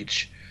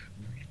rage,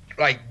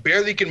 like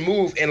barely can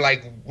move and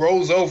like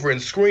rolls over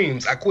and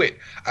screams, I quit,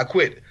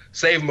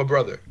 save my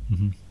brother."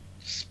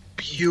 It's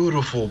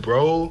beautiful,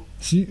 bro.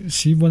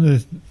 See, one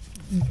of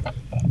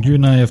you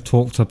and I have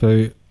talked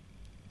about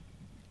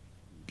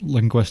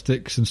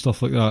linguistics and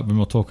stuff like that when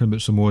we're talking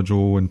about Samoa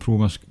Joe and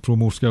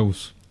promo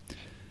skills.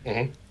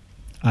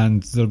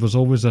 And there was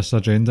always this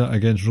agenda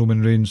against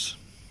Roman Reigns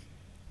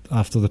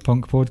after the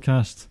Punk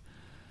podcast.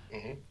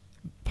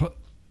 But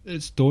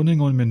it's dawning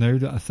on me now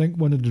that I think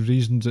one of the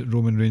reasons that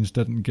Roman Reigns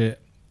didn't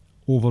get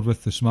over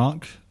with the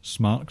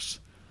Smarks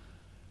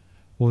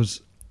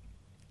was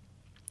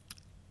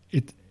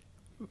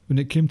when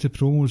it came to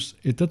promos,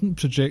 it didn't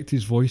project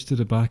his voice to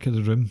the back of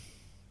the room,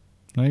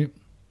 right?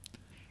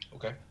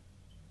 Okay.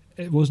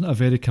 It wasn't a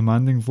very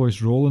commanding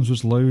voice. Rollins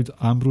was loud,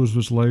 Ambrose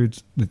was loud.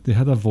 They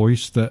had a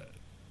voice that,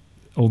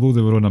 although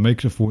they were on a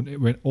microphone, it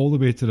went all the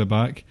way to the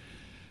back.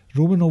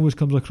 Roman always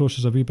comes across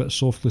as a wee bit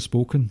softly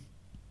spoken.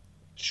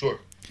 Sure.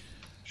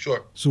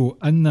 So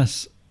in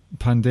this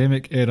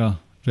pandemic era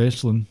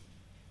wrestling,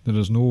 there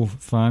is no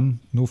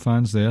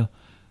fans there.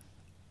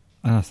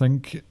 And I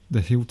think the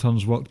heel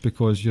turns worked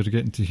because you're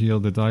getting to hear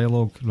the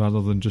dialogue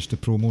rather than just the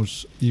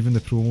promos. Even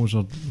the promos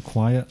are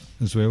quiet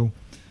as well.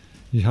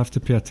 You have to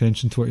pay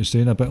attention to what you're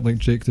saying, a bit like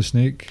Jake the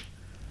Snake.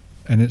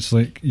 And it's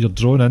like you're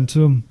drawn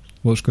into him,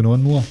 what's going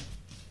on more.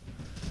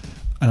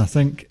 And I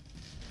think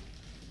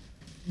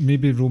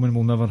maybe Roman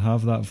will never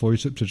have that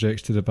voice that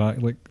projects to the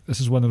back. Like, this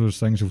is one of those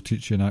things he'll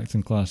teach you in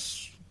acting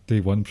class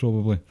day one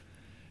probably.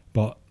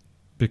 But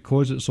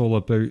because it's all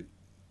about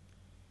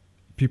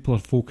people are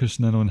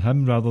focusing in on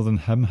him rather than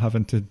him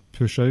having to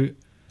push out,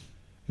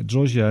 it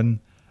draws you in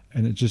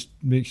and it just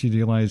makes you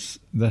realise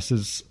this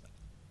is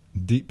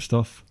deep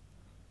stuff.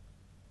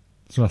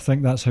 So I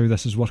think that's how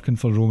this is working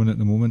for Roman at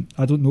the moment.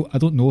 I don't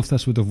know if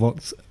this would have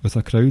worked with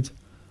a crowd.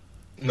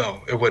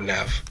 No, it wouldn't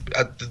have.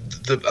 I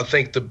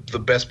think the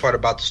best part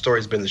about the story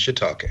has been the shit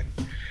talking.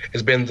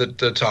 It's been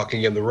the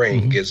talking in the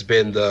ring. It's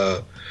been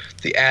the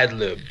ad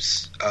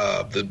libs,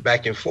 the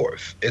back and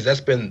forth. That's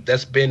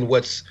been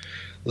what's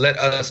let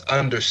us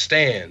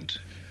understand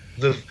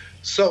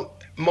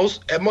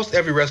most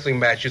every wrestling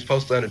match you're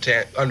supposed to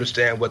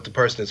understand what the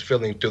person is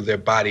feeling through their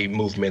body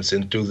movements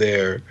and through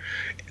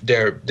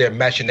their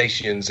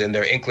machinations and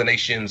their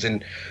inclinations,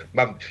 and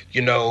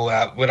when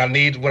I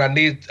need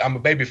I'm a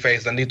baby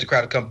face, I need the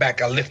crowd to come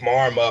back, I lift my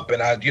arm up,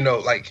 and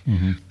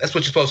that's what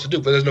you're supposed to do,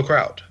 but there's no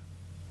crowd.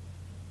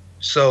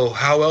 So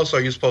how else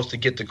are you supposed to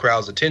get the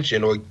crowd's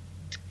attention or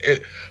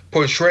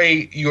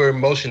portray your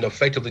emotion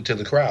effectively to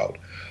the crowd?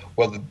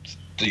 Well,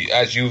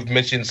 as you've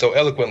mentioned so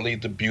eloquently,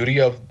 the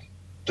beauty of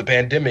the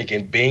pandemic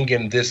and being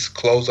in this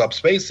closed-up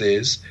space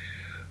is,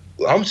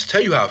 I'm going to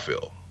tell you how I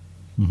feel.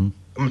 Mm-hmm. I'm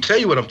going to tell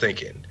you what I'm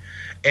thinking.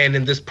 And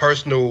in this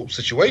personal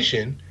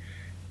situation,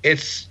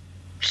 it's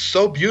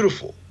so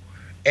beautiful.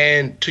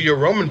 And to your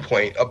Roman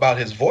point about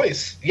his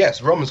voice,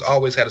 yes, Roman's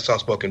always had a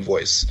soft-spoken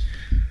voice.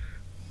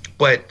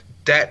 But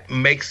that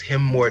makes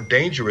him more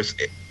dangerous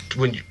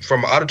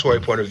from an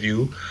auditory point of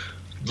view,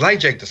 like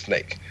Jake the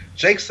Snake.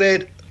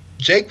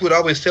 Jake would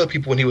always tell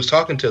people when he was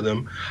talking to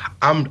them,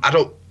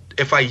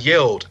 if I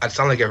yelled, I'd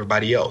sound like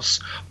everybody else,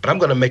 but I'm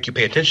going to make you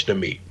pay attention to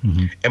me.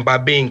 Mm-hmm. And by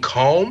being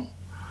calm,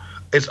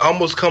 it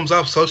almost comes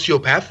off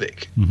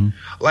sociopathic. Mm-hmm.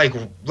 Like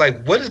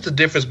what is the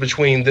difference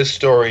between this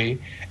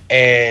story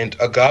and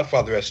a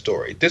Godfather-esque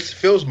story? This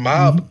feels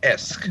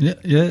mob-esque.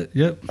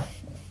 Yeah.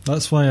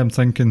 That's why I'm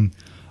thinking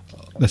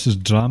this is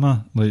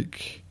drama.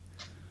 Like,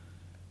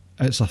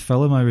 it's a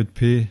film I would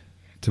pay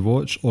to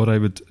watch, or I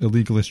would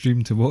illegally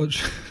stream to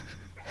watch.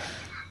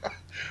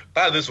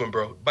 Buy this one,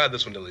 bro. Buy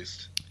this one at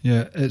least.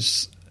 Yeah,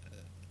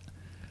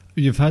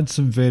 you've had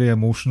some very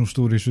emotional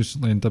stories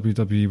recently in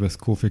WWE with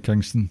Kofi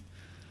Kingston.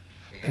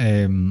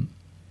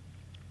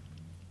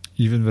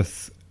 Even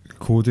with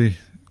Cody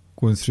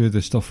going through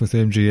the stuff with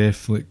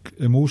MJF, like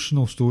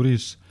emotional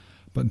stories.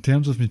 But in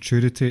terms of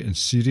maturity and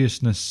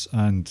seriousness,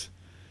 and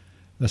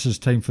this is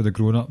time for the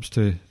grown-ups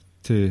to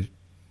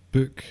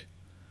book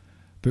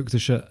the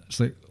shit. It's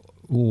like,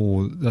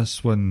 oh,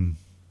 this one.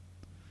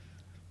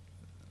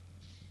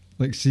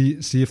 Like, see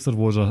if there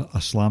was a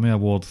Slammy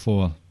Award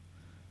for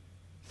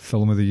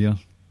Film of the Year.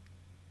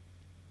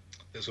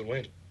 This would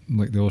win.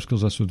 Like the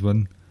Oscars, this would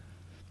win.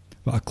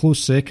 But a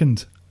close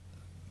second,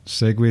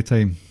 segue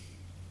time.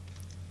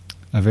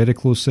 A very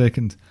close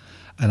second.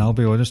 And I'll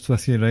be honest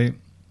with you, right?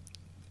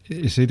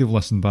 He said he'll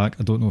listen back.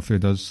 I don't know if he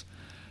does.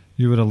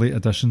 You were a late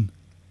addition.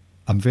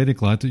 I'm very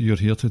glad that you're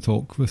here to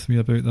talk with me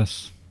about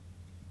this.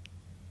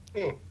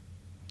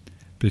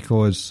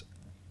 Because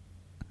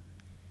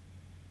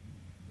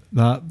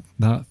that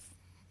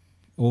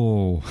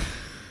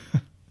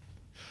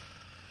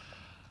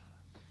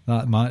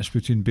that match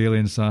between Bayley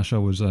and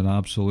Sasha was an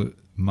absolute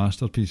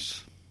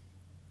masterpiece.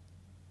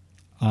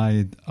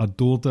 I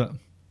adored it.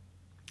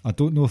 I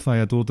don't know if I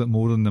adored it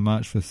more than the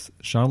match with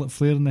Charlotte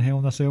Flair in the Hell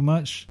in a Cell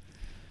match,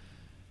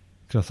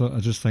 because I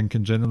just think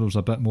in general there was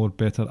a bit more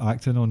better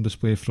acting on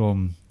display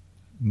from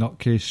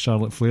nutcase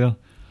Charlotte Flair,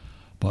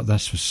 but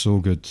this was so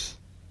good.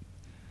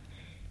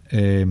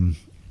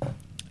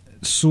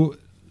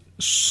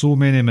 So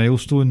many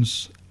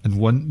milestones in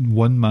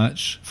one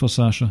match for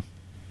Sasha.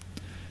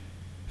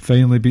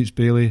 Finally beats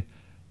Bayley,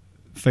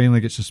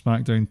 finally gets the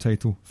SmackDown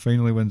title,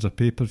 finally wins a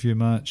pay-per-view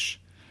match,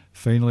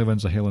 finally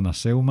wins a Hell in a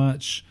Cell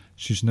match.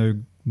 She's now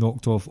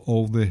knocked off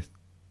all the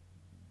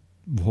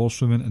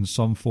horsewomen in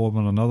some form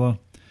or another.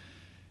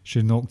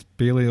 She knocked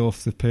Bayley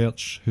off the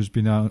perch, who's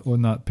been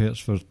on that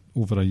perch for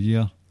over a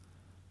year.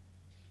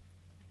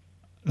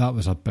 That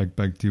was a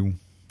big deal,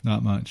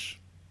 that match.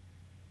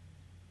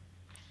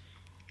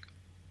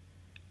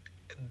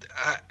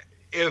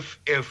 If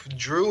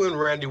Drew and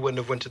Randy wouldn't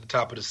have went to the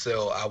top of the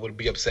cell, I would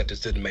be upset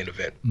this didn't main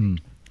event.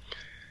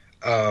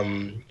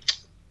 I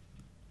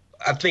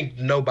think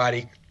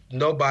nobody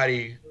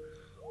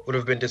would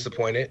have been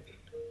disappointed.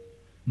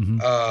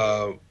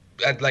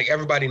 Like,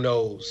 everybody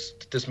knows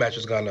this match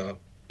is gonna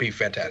be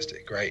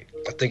fantastic, right?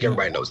 I think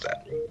everybody knows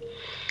that.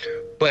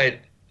 But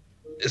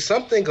it's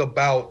something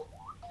about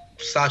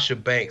Sasha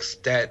Banks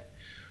that,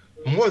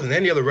 more than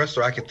any other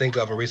wrestler I can think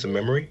of in recent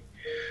memory,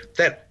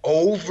 that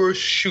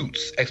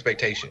overshoots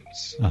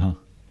expectations.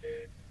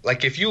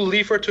 Like, if you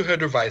leave her to her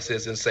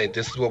devices and say,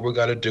 this is what we're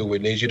going to do, we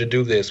need you to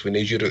do this, we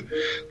need you to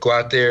go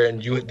out there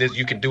and you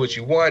can do what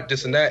you want,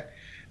 this and that,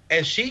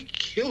 and she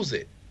kills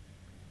it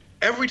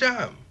every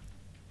time.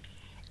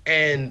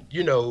 And,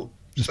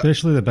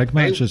 especially the big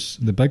matches,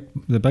 the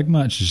big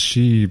matches,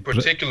 she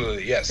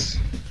particularly, yes.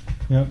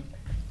 Yeah.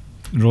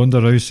 Ronda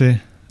Rousey.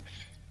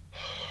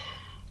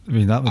 I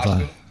mean, that was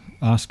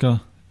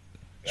Asuka,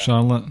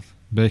 Charlotte,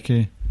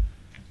 Becky.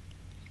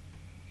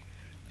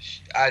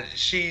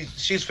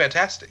 She's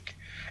fantastic,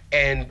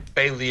 and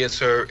Bayley is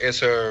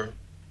her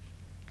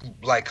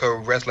like her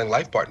wrestling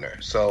life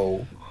partner.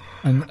 So,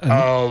 and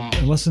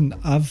listen,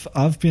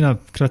 I've been a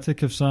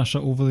critic of Sasha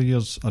over the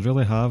years. I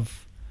really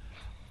have,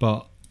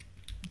 but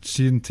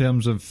see, in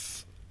terms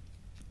of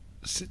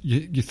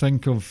you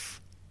think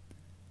of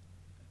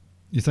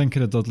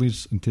the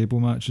Dudleys and table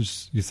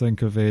matches, you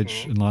think of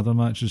Edge and ladder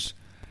matches.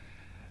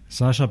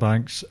 Sasha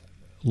Banks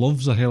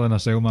loves a Hell in a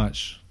Cell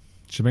match.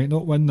 She might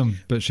not win them,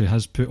 but she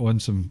has put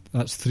on some.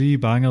 That's 3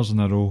 bangers in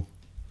a row.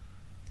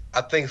 I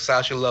think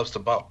Sasha loves to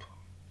bump.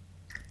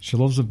 She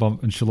loves the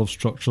bump and she loves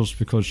structures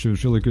because she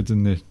was really good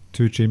in the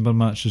 2 chamber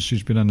matches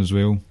she's been in as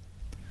well.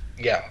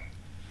 Yeah.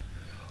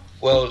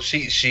 Well,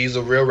 she's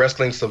a real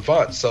wrestling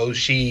savant, so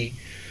she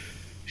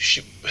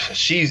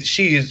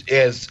is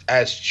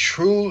as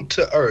true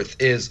to earth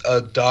is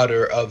a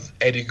daughter of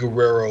Eddie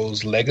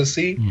Guerrero's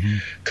legacy.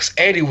 Because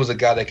Eddie was a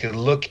guy that could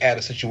look at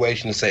a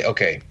situation and say,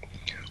 okay,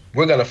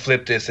 we're going to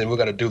flip this and we're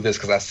going to do this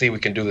because I see we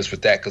can do this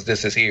with that because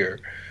this is here.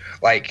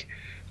 Like,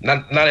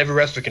 not every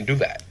wrestler can do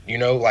that. You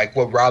know, like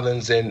what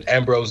Rollins and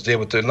Ambrose did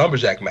with the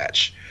lumberjack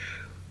match.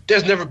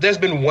 There's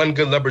been one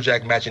good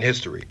lumberjack match in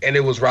history, and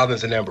it was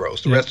Rollins and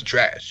Ambrose. The rest are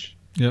trash.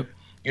 Yep.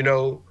 You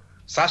know,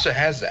 Sasha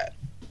has that.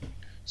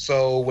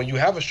 So when you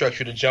have a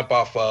structure to jump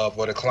off of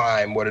or to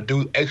climb or to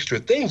do extra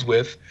things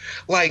with,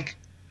 like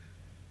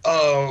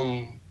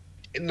in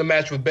the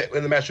match with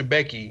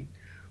Becky,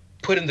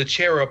 putting the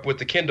chair up with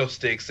the kendo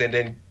sticks and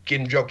then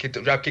getting drop kicked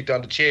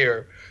on the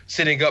chair,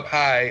 sitting up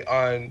high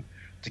on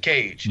the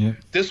cage. Yep.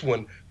 This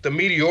one, the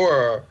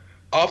Meteora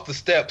off the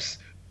steps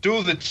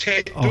through the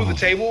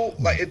table,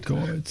 like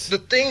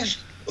the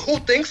things. Who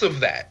thinks of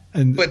that?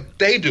 But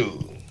they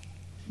do.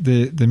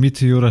 The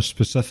Meteora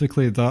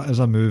specifically, that is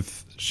a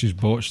move she's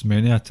botched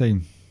many a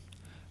time,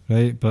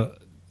 right? But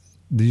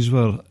these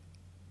were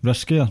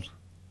riskier.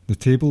 The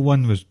table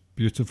one was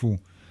beautiful.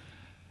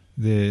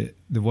 The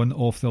one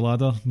off the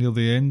ladder near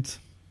the end,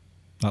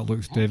 that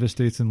looked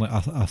devastating. Like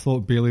I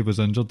thought Bayley was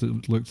injured.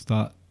 It looked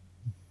that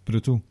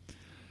brutal.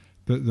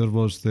 But there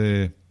was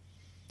the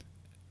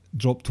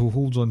drop toe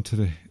holds onto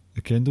the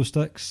kendo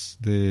sticks,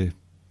 the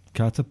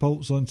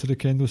catapults onto the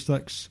kendo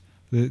sticks.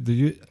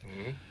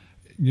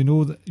 You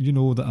know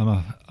that I'm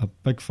a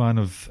big fan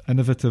of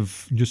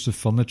innovative use of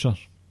furniture.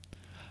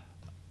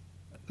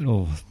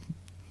 Oh,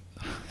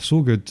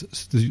 so good.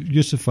 The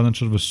use of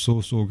furniture was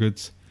so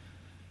good.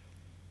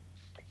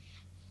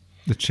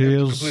 The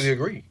chairs. I completely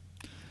agree.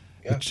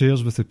 Yeah. The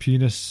chairs with the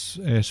penis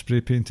spray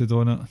painted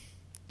on it.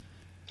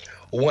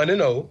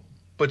 1-0,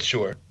 but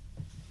sure,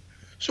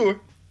 look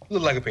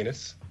like a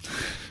penis.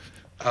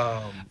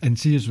 And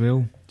see as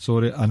well,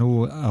 sorry, I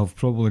know I'll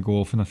probably go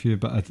off in a few,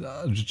 but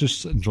I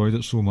just enjoyed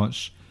it so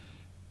much.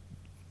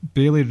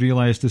 Bayley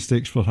realised the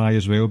stakes were high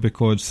as well,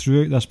 because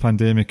throughout this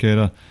pandemic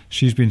era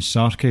she's been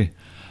sarky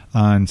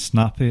and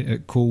snappy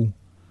at Cole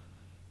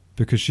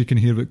because she can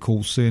hear what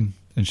Cole's saying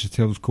and she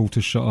tells Cole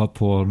to shut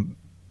up or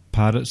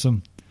parrots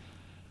him.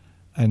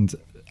 And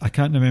I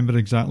can't remember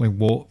exactly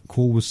what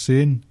Cole was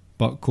saying,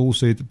 but Cole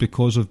said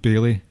because of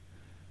Bayley,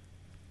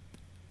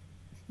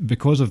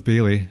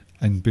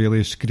 and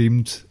Bayley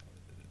screamed,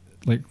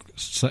 like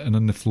sitting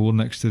on the floor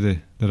next to the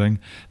ring,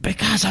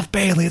 because of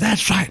Bayley,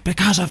 that's right,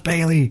 because of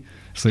Bayley.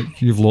 It's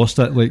like, you've lost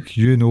it. Like,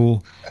 you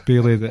know,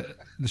 Bayley, that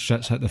the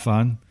shit's hit the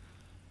fan.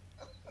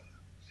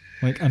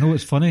 Like, I know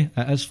it's funny,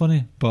 it is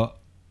funny, but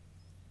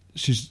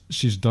she's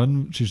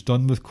done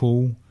with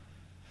Cole.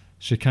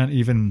 She can't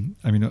even,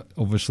 I mean,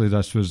 obviously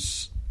this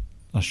was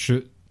a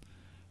shoot,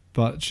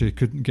 but she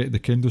couldn't get the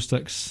kendo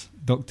sticks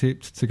duct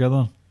taped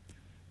together.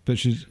 But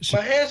she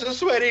my hands are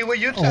sweaty when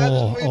you touch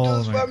me.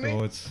 Oh my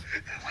God.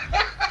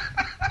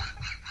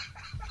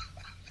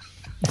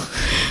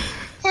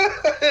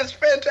 It's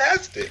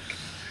fantastic,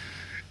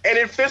 and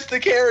it fits the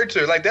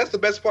character. Like, that's the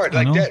best part.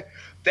 Like,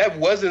 that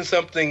wasn't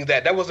something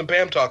that wasn't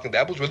Pam talking.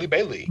 That was really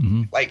Bayley.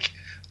 Mm-hmm. Like,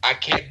 I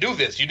can't do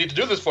this. You need to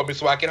do this for me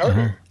so I can hurt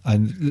her.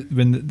 And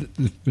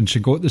when she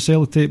got the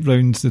sellotape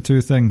round the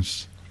two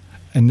things,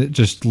 and it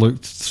just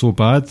looked so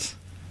bad,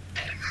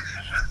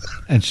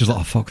 and she's like,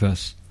 "Oh, fuck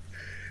this."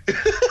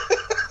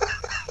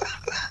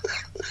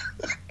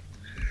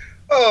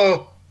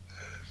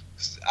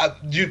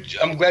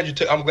 I'm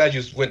glad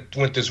you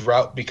went this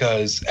route,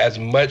 because as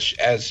much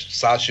as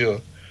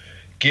Sasha,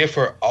 give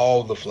her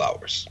all the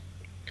flowers,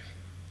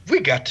 we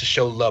got to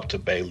show love to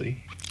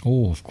Bayley.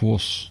 Oh, of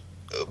course.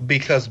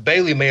 Because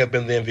Bayley may have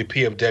been the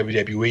MVP of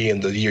WWE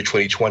in the year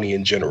 2020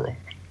 in general.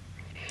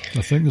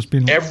 I think there's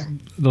been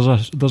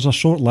there's a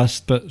short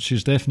list, but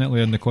she's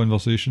definitely in the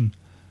conversation.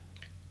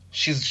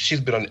 She's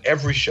been on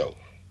every show.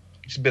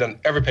 She's been on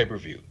every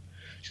pay-per-view.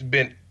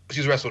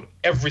 She's wrestled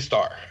every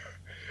star.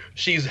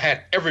 She's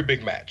had every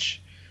big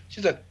match.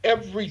 She's done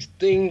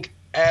everything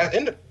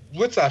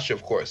with Sasha,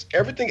 of course.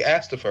 Everything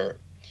asked of her.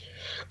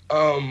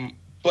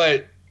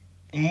 But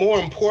more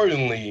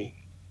importantly,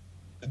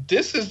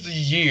 this is the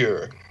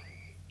year,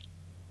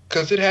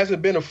 because it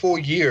hasn't been a full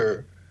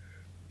year,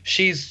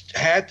 she's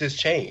had this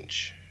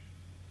change.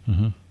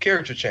 Mm-hmm.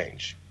 Character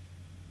change.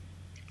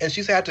 And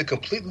she's had to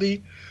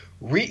completely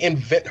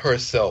reinvent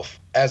herself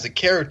as a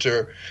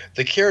character,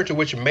 the character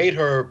which made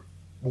her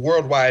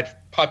worldwide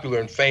popular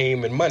in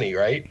fame and money,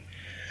 right?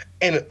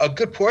 And a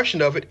good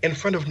portion of it in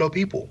front of no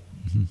people.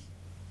 Mm-hmm.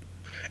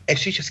 And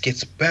she just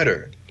gets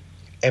better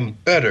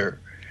and better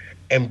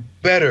and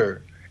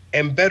better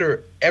and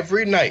better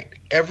every night,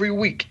 every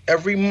week,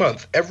 every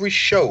month, every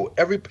show,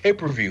 every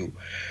pay-per-view,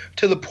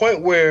 to the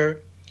point where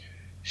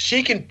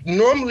she can,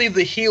 normally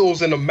the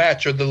heels in a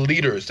match are the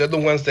leaders. They're the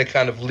ones that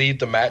kind of lead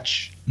the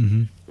match,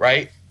 mm-hmm.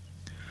 right?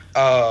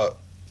 To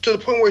the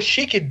point where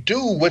she could do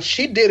what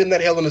she did in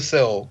that Hell in a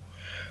Cell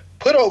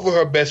put over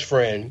her best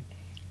friend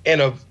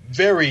in a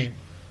very,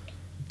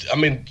 I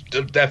mean,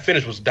 that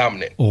finish was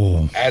dominant.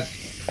 Oh.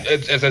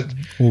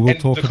 We'll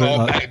talk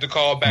about that. The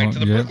call back to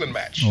the Brooklyn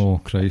match.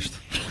 Oh, Christ.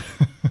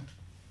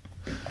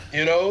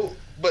 You know,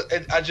 but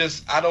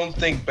I don't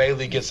think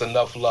Bayley gets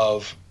enough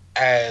love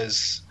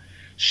as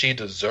she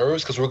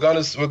deserves, because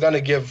we're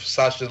gonna give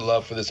Sasha the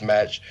love for this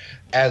match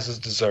as is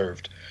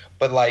deserved.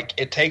 But like,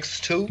 it takes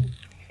two,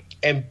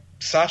 and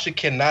Sasha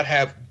could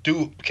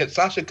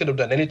have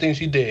done anything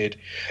she did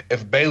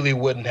if Bayley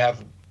wouldn't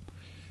have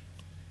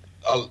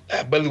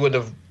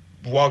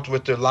walked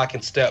with her lock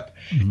and step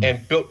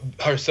and built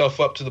herself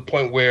up to the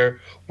point where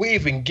we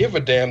even give a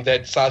damn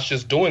that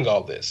Sasha's doing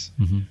all this,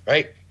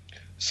 right?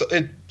 So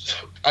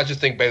I just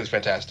think Bayley's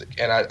fantastic,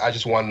 and I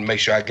just wanted to make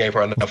sure I gave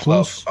her enough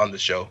love on the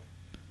show.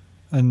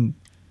 And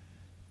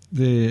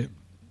the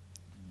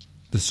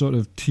sort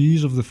of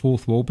tease of the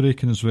fourth wall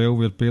breaking as well,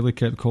 where Bayley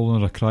kept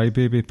calling her a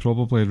crybaby,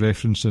 probably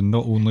referencing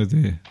not only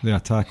the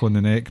attack on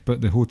the neck,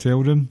 but the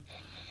hotel room.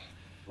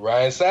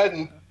 Ryan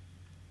Satin.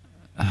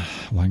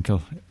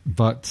 Wanker.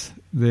 But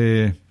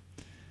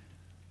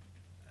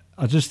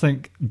I just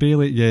think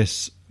Bayley,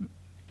 yes,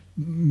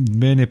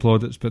 many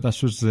plaudits, but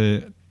this was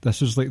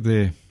like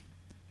the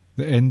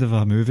end of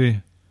a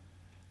movie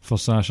for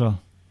Sasha.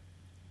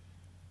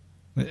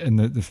 And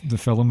the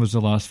film was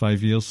the last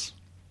 5 years.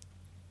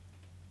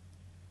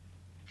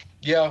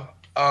 Yeah.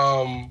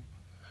 I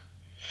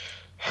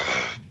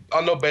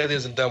know Bayley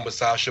isn't done with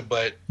Sasha,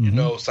 but you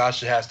know,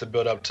 Sasha has to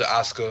build up to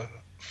Asuka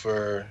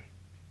for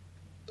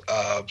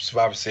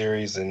Survivor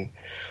Series, and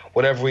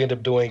whatever we end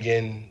up doing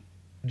in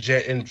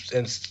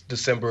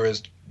December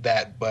is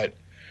that. But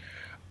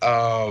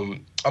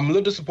I'm a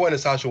little disappointed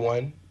Sasha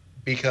won,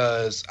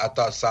 because I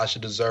thought Sasha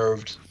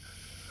deserved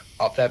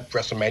off that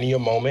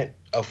WrestleMania moment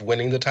of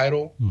winning the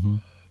title.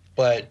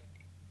 But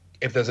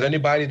if there's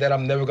anybody that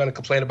I'm never going to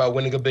complain about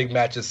winning a big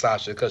match, it's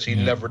Sasha, because she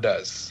never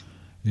does.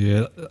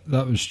 Yeah,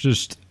 that was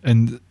just,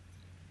 and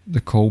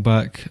the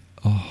callback,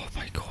 oh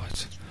my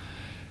God.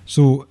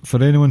 So,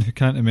 for anyone who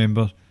can't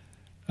remember,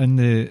 in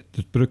the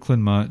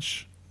Brooklyn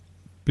match,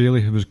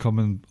 Bayley, who was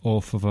coming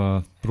off of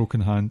a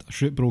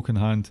shoot broken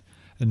hand,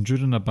 and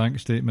during a bank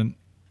statement,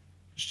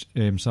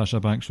 Sasha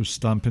Banks was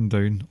stamping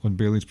down on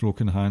Bayley's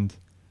broken hand,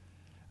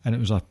 and it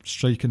was a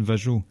striking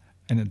visual,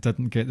 and it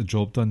didn't get the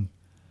job done.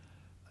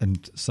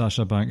 And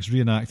Sasha Banks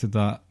reenacted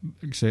that,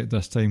 except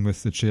this time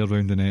with the chair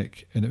round the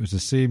neck, and it was the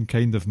same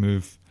kind of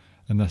move,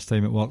 and this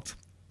time it worked.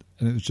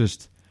 And it was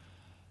just...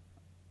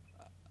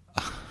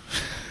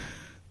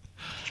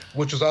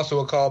 Which was also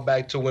a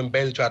callback to when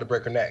Bayley tried to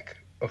break her neck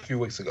a few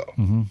weeks ago.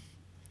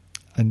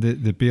 And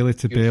the Bayley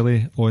to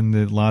Bayley on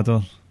the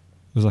ladder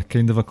was a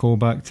kind of a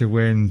callback to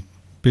when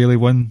Bayley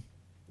won.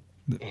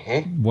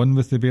 Won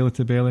with the Bayley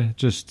to Bayley.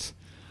 Just...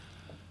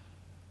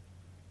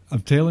 I'm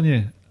telling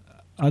you,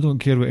 I don't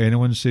care what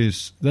anyone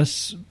says.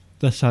 This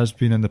has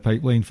been in the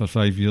pipeline for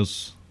 5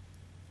 years.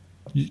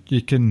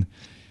 You can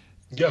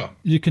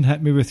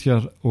hit me with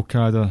your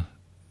Okada,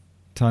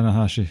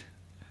 Tanahashi.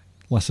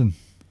 Listen,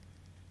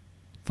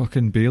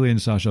 fucking Bayley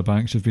and Sasha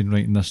Banks have been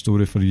writing this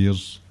story for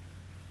years.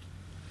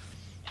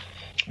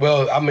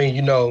 Well, I mean,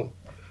 you know,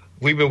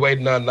 we've been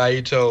waiting on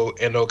Naito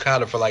and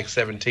Okada for like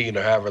 17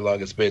 or however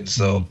long it's been.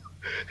 So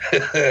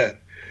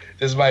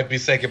this might be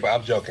second, but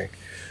I'm joking.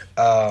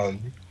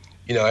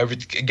 You know,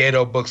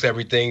 Gato books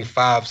everything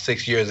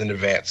 5-6 years in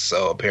advance.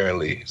 So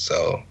apparently,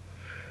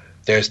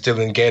 they're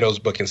still in Gato's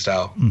booking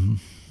style.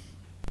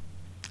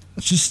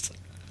 It's just,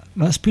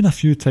 that's been a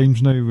few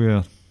times now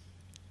where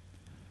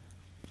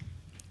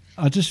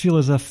I just feel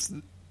as if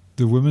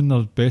the women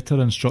are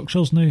better in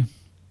structures now.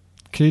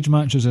 Cage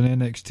matches in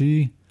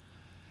NXT,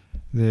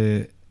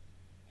 the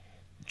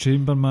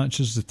chamber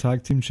matches, the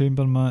tag team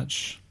chamber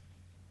match,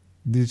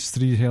 these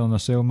 3 Hell in a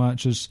Cell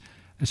matches.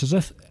 It's as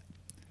if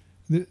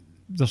they're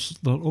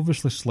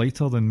obviously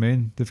slighter than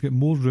men. They've got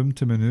more room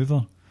to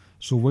manoeuvre.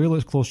 So while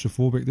it's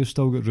claustrophobic, they've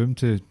still got room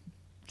to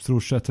throw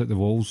shit at the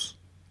walls.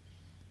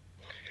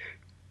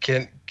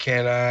 Can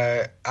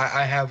I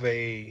have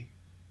a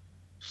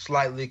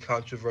slightly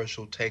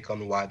controversial take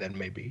on why that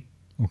may be?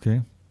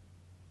 Okay.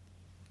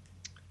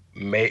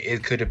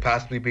 Could it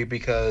possibly be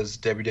because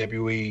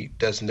WWE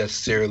doesn't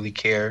necessarily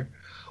care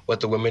what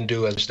the women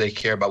do as they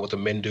care about what the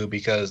men do,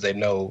 because they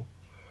know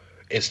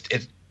it's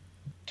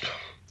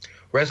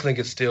wrestling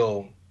is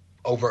still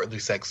overtly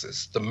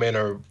sexist. The men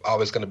are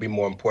always going to be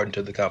more important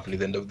to the company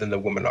than the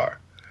women are.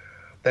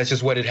 That's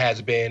just what it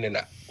has been, and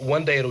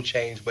one day it'll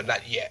change, but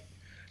not yet.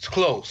 It's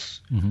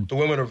close. The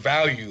women are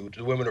valued.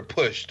 The women are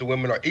pushed. The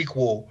women are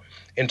equal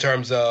in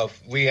terms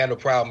of, we had no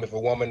problem if a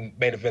woman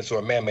made events or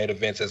a man made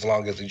events as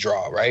long as they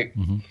draw, right?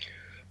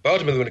 But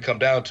ultimately, when it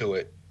comes down to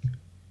it,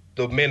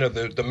 the men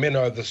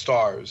are the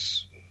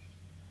stars,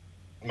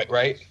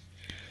 right?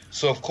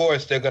 So of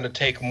course they're going to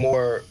take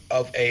more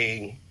of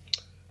a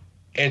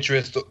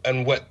interest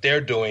in what they're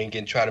doing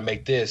and try to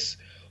make this,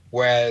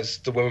 whereas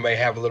the women may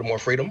have a little more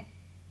freedom.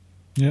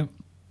 Yeah.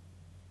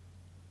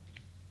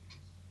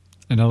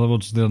 In other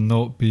words, they're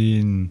not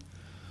being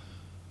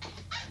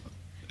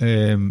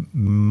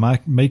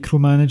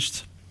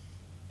micromanaged.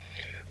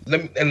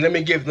 Let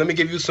me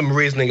give you some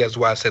reasoning as to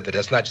why I said that.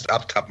 That's not just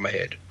off the top of my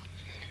head.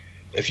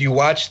 If you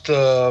watch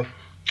the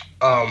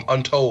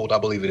Untold, I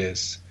believe it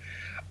is,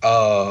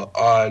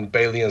 on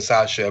Bayley and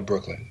Sasha at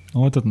Brooklyn.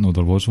 Oh, I didn't know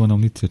there was one. I'll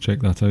need to check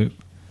that out.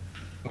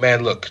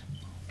 Man, look,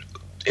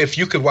 if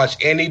you could watch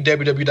any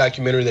WWE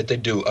documentary that they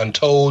do,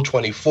 Untold,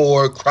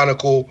 24,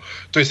 Chronicle,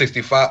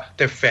 365,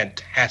 they're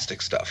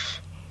fantastic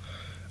stuff.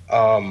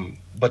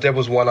 But there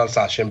was one on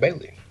Sasha and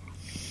Bayley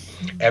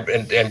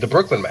and the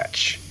Brooklyn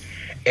match.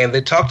 And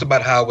they talked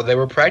about how when they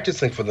were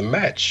practicing for the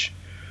match,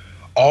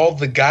 all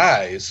the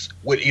guys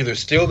would either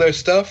steal their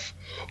stuff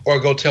or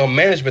go tell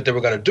management they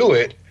were going to do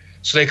it,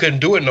 so they couldn't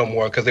do it no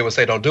more because they would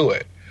say don't do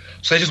it.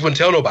 So they just wouldn't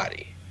tell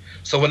nobody.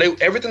 So when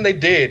everything they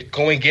did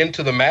going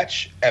into the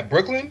match at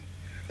Brooklyn,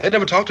 they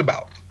never talked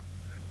about.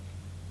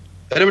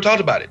 They never talked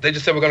about it. They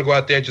just said we're going to go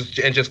out there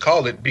and just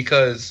call it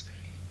because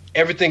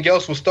everything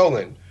else was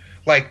stolen.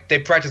 Like they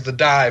practiced the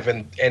dive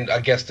and I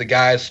guess the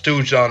guys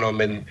stooged on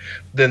them and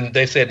then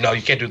they said no,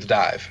 you can't do the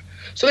dive.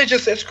 So they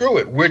just said screw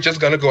it. We're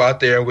just going to go out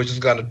there and we're just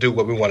going to do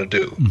what we want to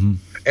do. Mm-hmm.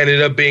 And it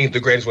ended up being the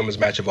greatest women's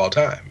match of all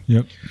time.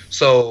 Yep.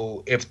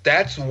 So if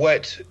that's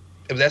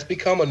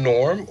become a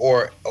norm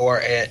or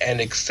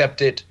an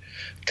accepted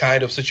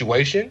kind of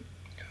situation,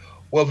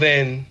 well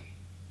then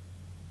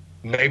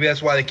maybe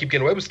that's why they keep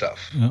getting away with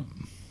stuff. Yep.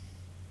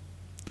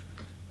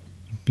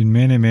 Been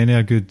many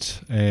a good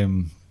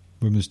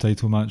women's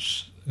title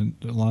match in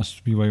the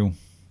last wee while,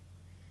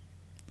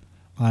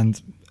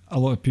 and a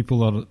lot of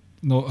people are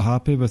not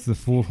happy with the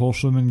 4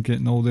 horsewomen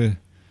getting all the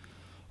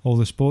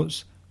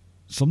spots.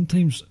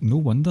 Sometimes no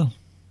wonder.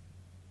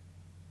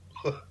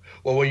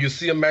 Well, when you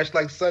see a match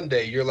like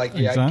Sunday, you're like,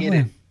 yeah, exactly. I get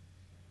it.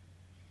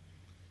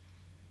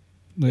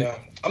 Like, Yeah,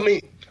 I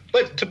mean,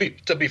 but to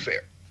be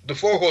fair, the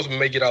 4 horsemen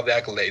may get all the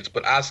accolades,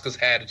 but Asuka's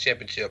had a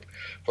championship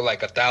for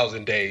like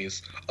 1,000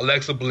 days.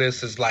 Alexa Bliss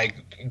has like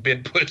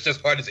been pushed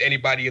as hard as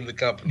anybody in the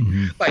company.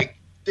 Mm-hmm. Like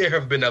there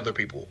have been other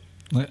people.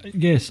 like,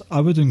 yes,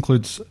 I would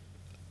include,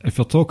 if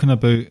you're talking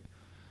about,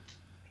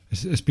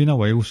 it's been a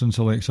while since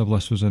Alexa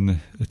Bliss was in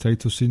the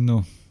title scene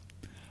though,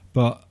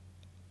 but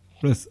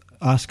with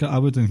Asuka, I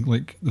would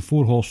like the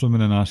 4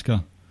 horsewomen and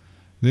Asuka,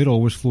 they're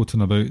always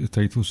floating about the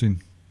title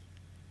scene.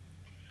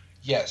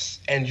 Yes,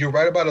 and you're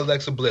right about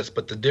Alexa Bliss,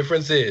 but the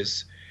difference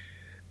is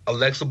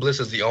Alexa Bliss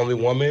is the only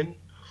woman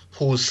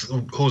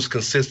who's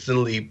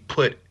consistently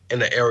put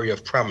in an area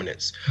of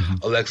prominence. Mm-hmm.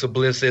 Alexa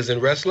Bliss is in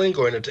wrestling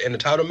or in a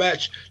title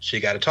match, she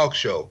got a talk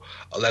show.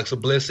 Alexa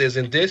Bliss is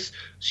in this,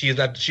 she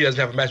doesn't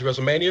have a match at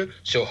WrestleMania,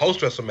 she'll host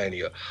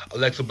WrestleMania.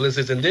 Alexa Bliss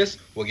is in this,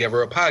 we'll give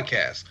her a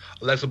podcast.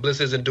 Alexa Bliss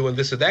isn't doing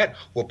this or that,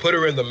 we'll put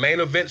her in the main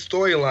event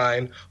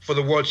storyline for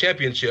the World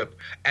Championship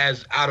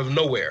as out of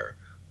nowhere.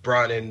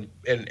 Braun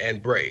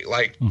and Bray,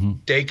 like mm-hmm.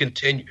 They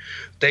continue,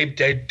 they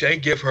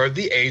give her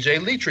the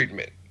AJ Lee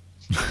treatment.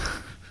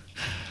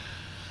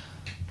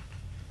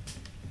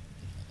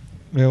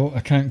 Well,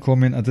 I can't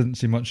comment. I didn't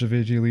see much of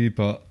AJ Lee,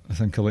 but I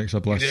think Alexa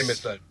Bliss. You didn't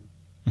miss that.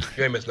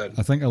 You ain't missed that.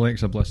 I think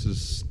Alexa Bliss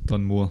has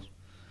done more.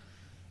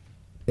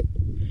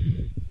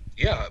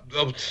 Yeah,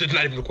 it's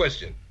not even a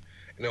question.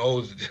 You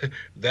know,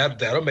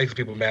 that'll make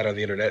people mad on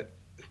the internet.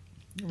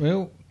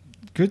 Well,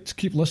 good.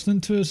 Keep listening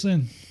to us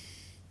then.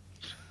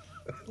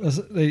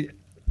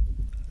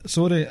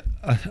 Sorry,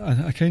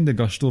 I kind of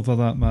gushed over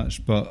that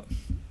match, but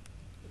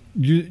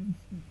you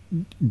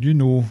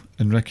know,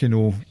 and Ricky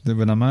know that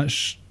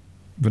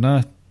when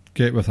I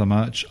get with a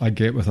match, I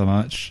get with a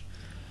match,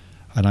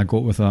 and I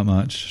got with that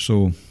match.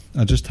 So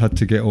I just had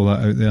to get all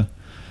that out there,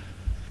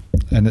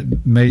 and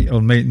it might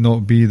or might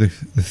not be the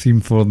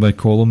theme for my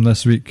column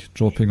this week,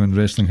 dropping on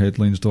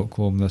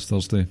WrestlingHeadlines.com this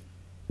Thursday.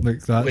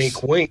 Like that's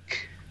wink,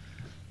 wink.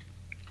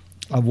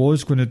 I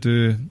was going to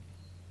do,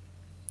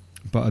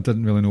 but I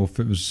didn't really know if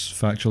it was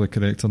factually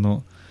correct or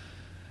not.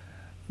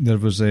 There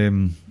was a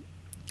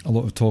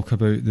lot of talk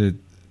about the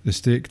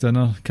steak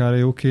dinner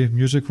karaoke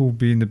musical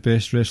being the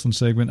best wrestling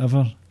segment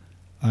ever,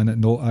 and it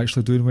not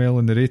actually doing well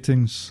in the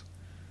ratings,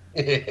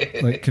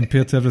 like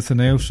compared to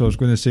everything else. So I was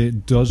going to say,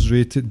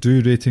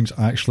 do ratings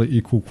actually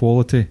equal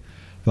quality?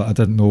 But I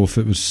didn't know if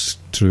it was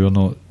true or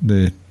not.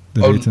 The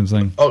ratings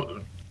thing.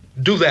 Oh,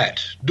 do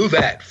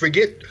that.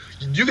 Forget.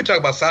 You can talk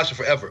about Sasha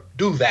forever.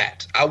 Do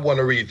that. I want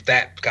to read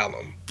that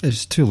column.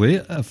 It's too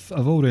late. I've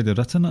already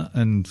written it,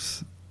 and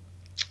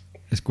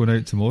it's going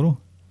out tomorrow.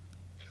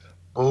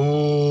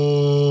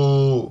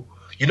 Oh,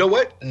 you know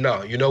what?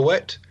 No, you know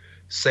what?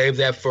 Save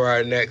that for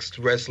our next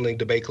wrestling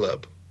debate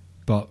club.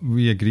 But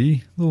we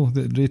agree, though,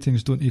 that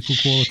ratings don't equal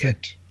quality.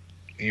 Shit.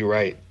 You're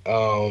right.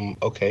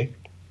 Okay.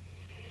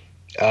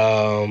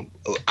 I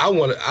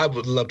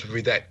would love to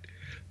read that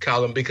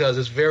column because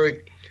that's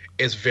very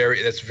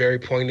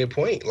poignant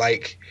point.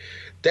 Like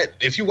that,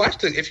 if you watch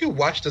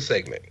the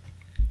segment,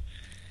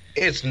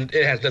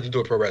 it has nothing to do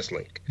with pro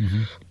wrestling,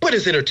 mm-hmm. but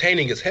it's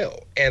entertaining as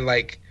hell. And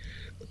like,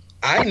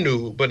 I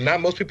knew, but not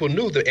most people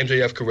knew that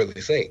MJF could really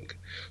sing.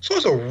 So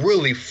it's a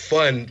really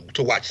fun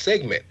to watch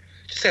segment.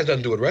 It just has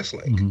nothing to do with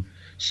wrestling. Mm-hmm.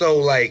 So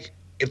like,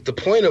 if the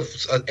point of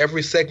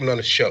every segment on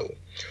the show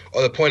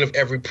or the point of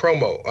every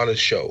promo on a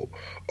show,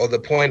 or the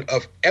point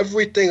of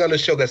everything on the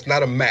show that's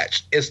not a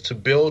match is to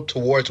build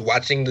towards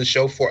watching the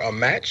show for a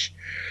match,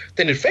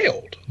 then it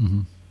failed.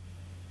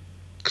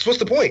 Because what's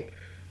the point?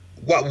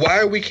 Why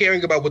are we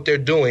caring about what they're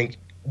doing?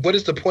 What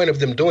is the point of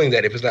them doing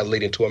that if it's not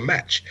leading to a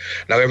match?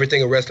 Now,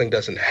 everything in wrestling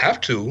doesn't have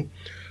to,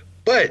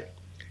 but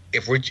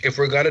if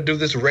we're gonna do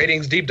this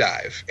ratings deep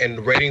dive,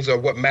 and ratings are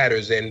what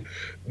matters, and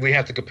we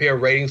have to compare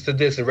ratings to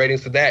this and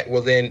ratings to that,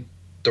 well then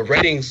the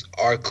ratings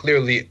are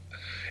clearly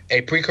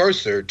a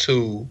precursor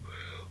to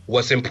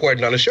what's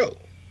important on the show.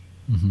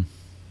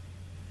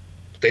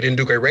 They didn't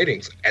do great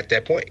ratings at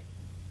that point.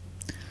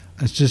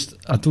 It's just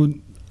I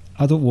don't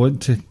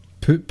want to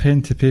put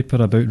pen to paper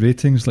about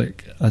ratings.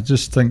 Like, I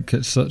just think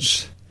it's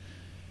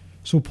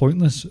so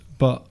pointless.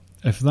 But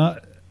if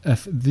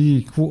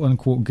the quote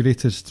unquote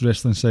greatest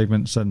wrestling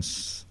segment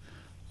since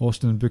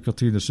Austin and Booker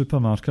T in the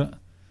supermarket,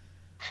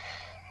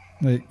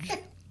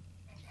 like,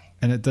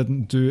 and it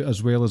didn't do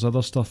as well as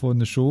other stuff on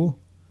the show,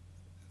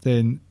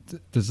 then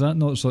does that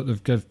not sort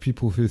of give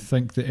people who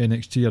think that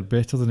NXT are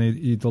better than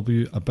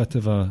AEW a bit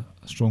of a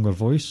stronger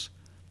voice?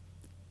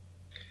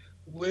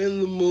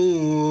 When the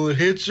moon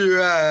hits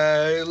your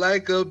eye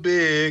like a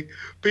big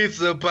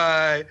pizza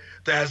pie,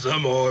 that's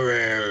amore.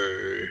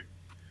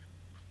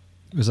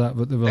 Is that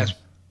what they were? Is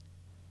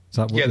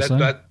that what they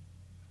sang?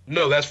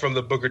 No, that's from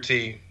the Booker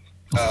T.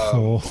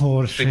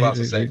 Steve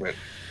Austin segment.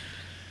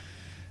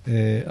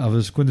 I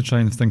was going to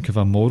try and think of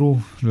a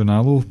Moro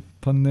Ronaldo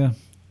pun there.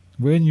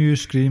 When you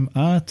scream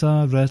at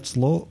a red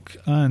lock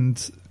and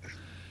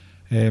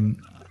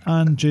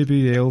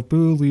JBL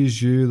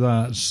bullies you,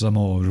 that's a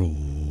Moro.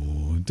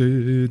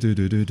 Do, do,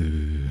 do, do,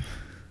 do.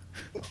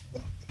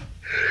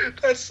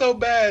 That's so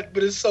bad,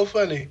 but it's so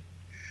funny.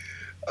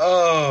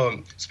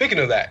 Speaking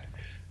of that,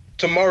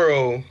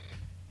 tomorrow,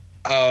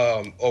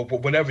 or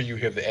whenever you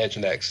hear The Edge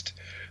next,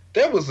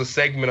 there was a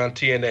segment on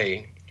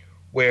TNA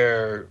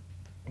where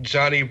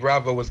Johnny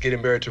Bravo was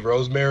getting married to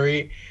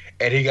Rosemary,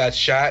 and he got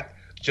shot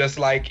just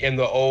like in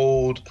the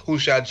old Who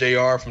Shot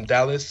JR from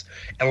Dallas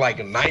in like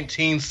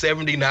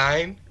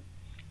 1979.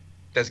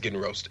 That's getting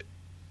roasted.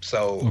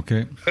 So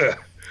okay.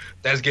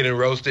 That's getting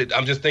roasted.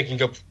 I'm just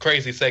thinking of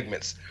crazy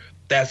segments.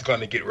 That's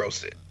going to get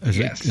roasted.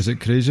 Is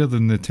it crazier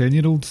than the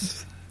 10-year-old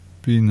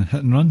being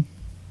hit and run?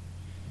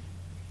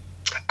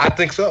 I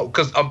think so,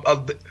 because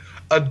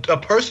a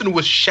person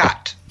was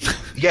shot.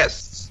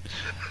 Yes.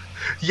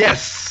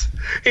 Yes.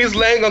 He's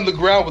laying on the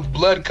ground with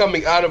blood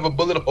coming out of a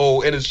bullet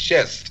hole in his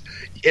chest.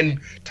 And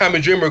Tommy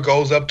Dreamer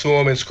goes up to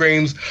him and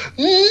screams,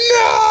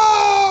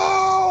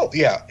 "No!"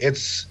 Yeah,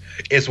 it's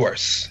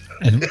worse.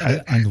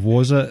 And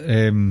was it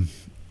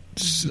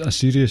a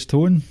serious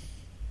tone?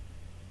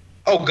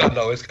 Oh God,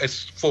 no!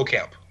 It's full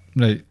camp.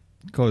 Right,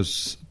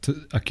 because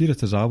Akira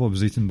Tozawa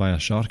was eaten by a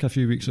shark a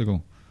few weeks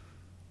ago.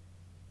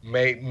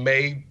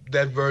 May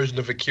that version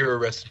of Akira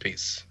rest in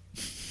peace.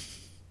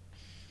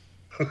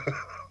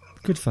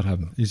 Good for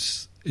him.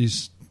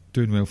 He's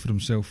doing well for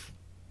himself.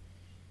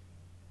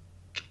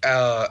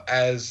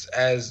 As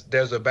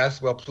there's a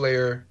basketball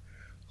player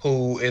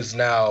who is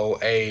now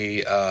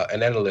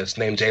an analyst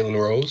named Jalen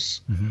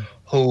Rose,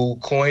 who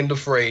coined the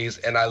phrase,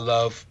 and I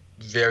love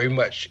very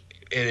much.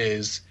 It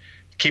is,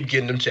 keep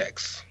getting them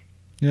checks.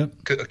 Yep.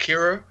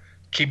 Akira,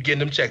 keep getting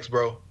them checks,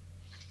 bro.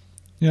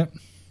 Yep.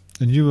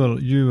 And you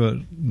were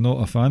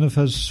not a fan of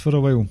his for a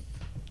while.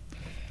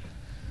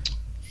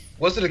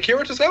 Was it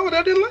Akira Tozawa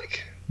that I didn't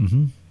like?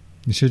 Mm-hmm.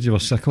 You said you were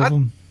sick of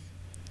him.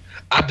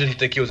 I didn't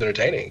think he was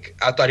entertaining.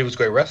 I thought he was a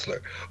great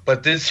wrestler.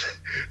 But this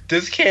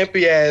can't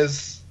be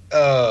as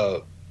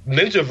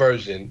ninja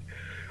version.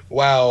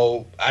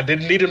 While I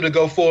didn't need him to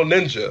go full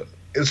ninja,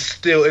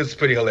 it's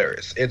pretty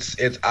hilarious.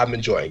 I'm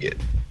enjoying it.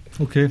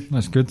 Okay,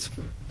 that's good.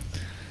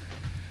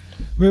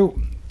 Well,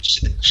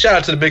 shout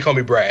out to the big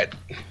homie Brad.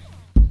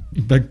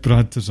 Big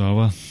Brad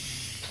Tozawa.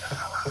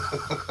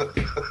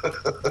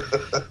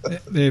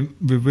 We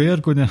were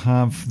going to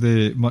have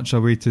the much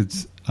awaited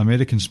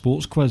American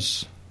sports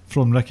quiz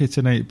from Ricky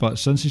tonight, but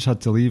since he's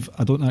had to leave,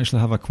 I don't actually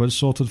have a quiz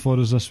sorted for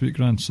us this week,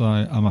 Grant, so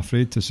I'm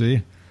afraid to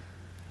say.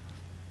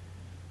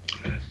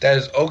 That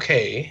is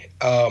okay.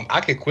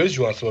 I could quiz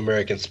you on some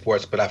American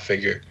sports, but I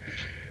figure,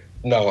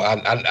 no,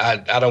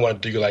 I don't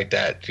want to do you like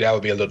that. That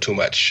would be a little too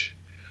much.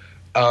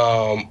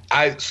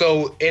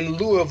 So in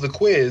lieu of the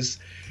quiz,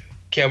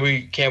 can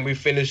we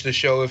finish the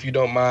show, if you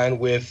don't mind,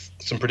 with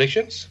some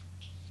predictions?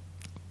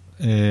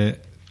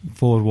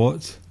 For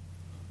what?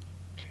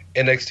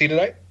 NXT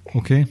tonight.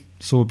 Okay.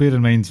 So bear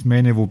in mind,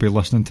 many will be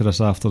listening to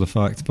this after the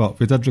fact, but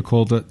we did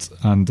record it,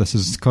 and this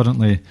is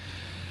currently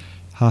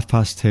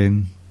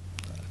 10:30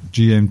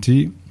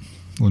 GMT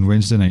on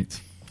Wednesday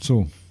night.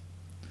 So,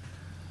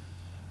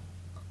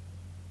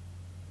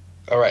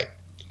 all right.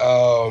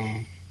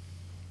 I'm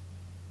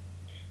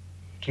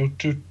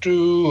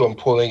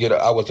pulling it.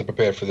 I wasn't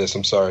prepared for this.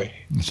 I'm sorry.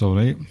 It's all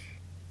right.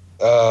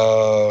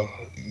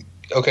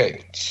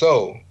 Okay,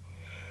 so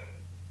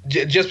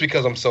just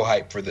because I'm so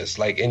hyped for this,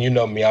 like, and you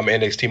know me, I'm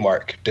NXT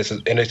Mark.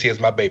 NXT is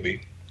my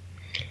baby.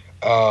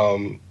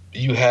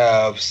 You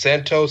have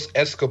Santos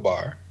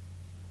Escobar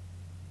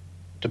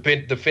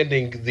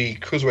defending the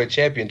Cruiserweight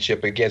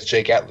Championship against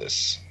Jake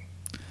Atlas.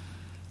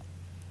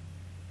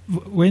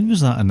 When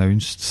was that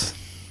announced?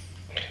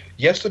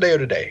 Yesterday or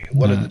today?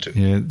 One of the two.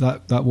 Yeah,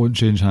 that won't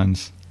change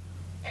hands.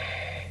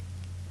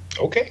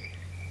 Okay.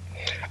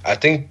 I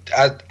think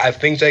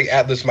Jake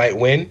Atlas might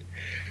win.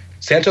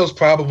 Santos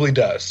probably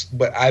does,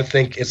 but I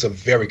think it's a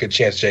very good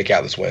chance Jake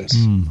Atlas wins.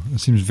 It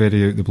seems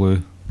very out the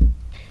blue.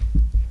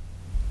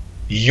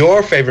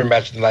 Your favorite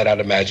match of the night, I'd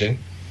imagine.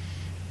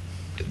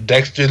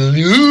 Dexter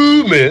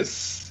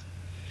Lumis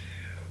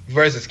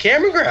versus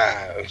Cameron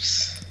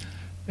Grimes.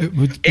 It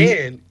would be...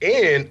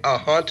 in a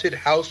Haunted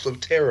House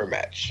of Terror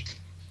match.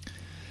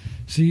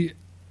 See,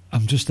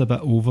 I'm just a bit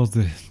over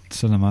the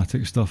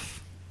cinematic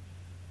stuff.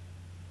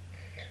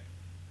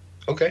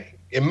 Okay.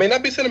 It may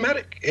not be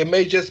cinematic. It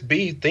may just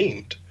be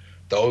themed.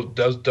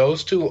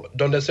 Those two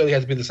don't necessarily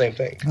have to be the same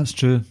thing. That's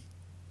true.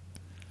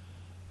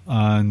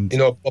 And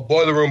a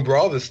Boiler Room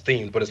Brawl is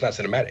themed, but it's not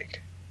cinematic.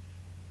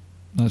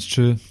 That's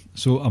true.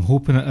 So I'm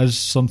hoping it is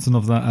something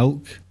of that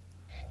ilk.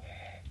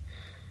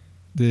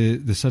 The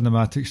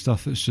cinematic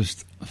stuff, it's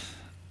just,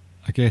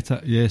 I get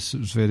it. Yes, it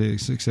was very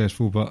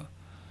successful, but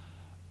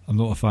I'm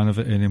not a fan of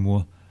it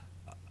anymore.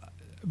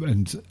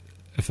 And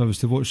if I was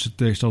to watch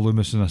Dexter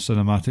Lumis in a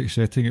cinematic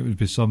setting, it would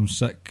be some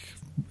sick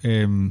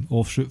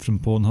offshoot from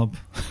Pornhub.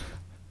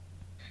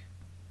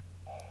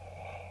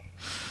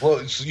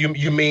 Well,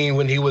 you mean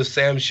when he was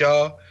Sam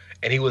Shaw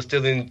and he was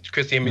stealing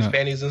Christy Amy's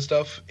panties and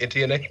stuff in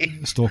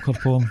TNA? Stalker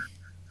porn.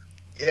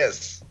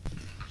 Yes.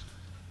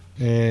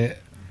 I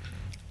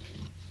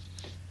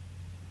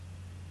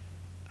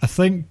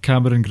think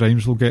Cameron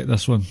Grimes will get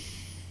this one.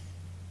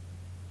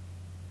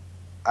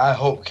 I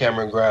hope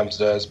Cameron Grimes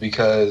does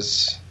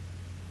because,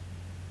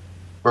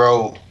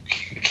 bro,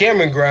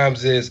 Cameron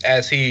Grimes is,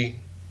 as he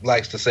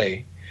likes to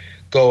say,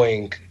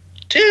 going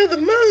to the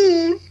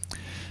moon.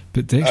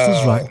 But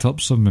Dexter's racked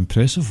up some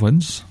impressive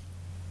wins.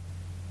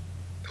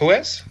 Who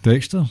has?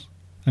 Dexter.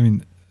 I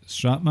mean,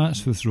 strap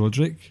match with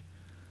Roderick.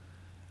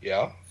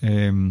 Yeah.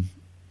 A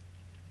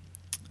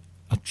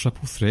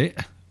triple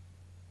threat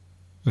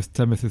with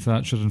Timothy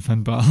Thatcher and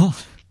Finn Balor.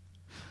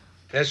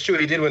 That's true.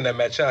 He did win that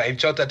match. Huh? He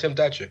choked out Tim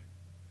Thatcher.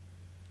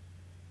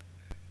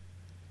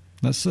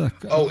 That's a...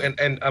 Oh,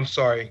 and I'm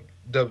sorry.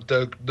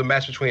 The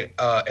match between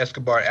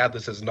Escobar and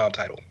Atlas is a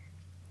non-title.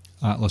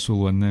 Atlas will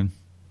win then,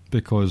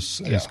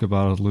 because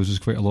Escobar loses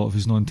quite a lot of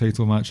his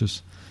non-title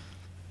matches.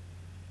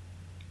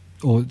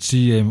 Oh,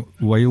 see,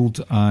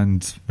 Wilde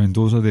and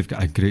Mendoza, they've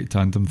got a great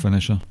tandem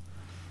finisher.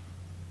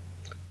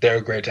 They're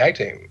a great tag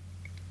team.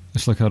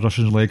 It's like a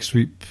Russian leg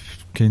sweep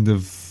kind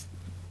of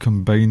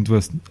combined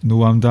with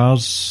Noam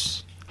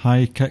Dar's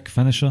high kick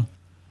finisher.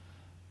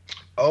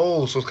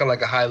 Oh, so it's kind of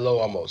like a high-low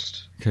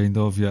almost. Kind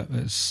of, yeah.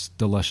 It's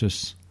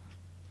delicious.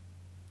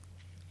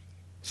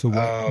 So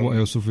what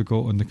else have we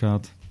got on the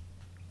card?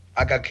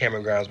 I got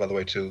Cameron Grimes, by the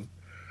way, too.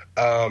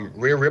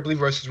 Rhea Ripley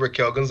versus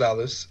Raquel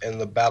Gonzalez in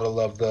the Battle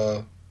of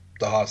the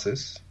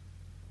Horses.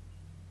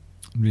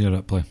 Rhea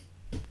Ripley.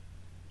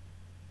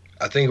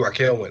 I think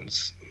Raquel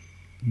wins.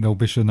 There'll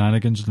be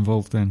shenanigans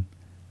involved then.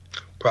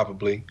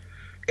 Probably.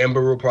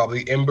 Ember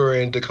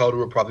and Dakota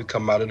will probably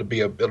come out. It'll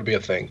be a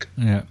thing.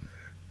 Yeah.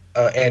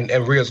 And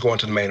Rhea's going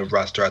to the main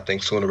roster, I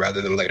think, sooner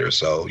rather than later.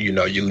 So you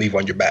leave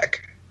on your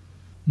back.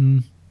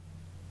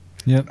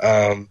 Yep.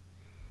 And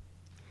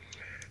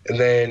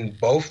then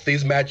both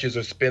these matches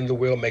are spin the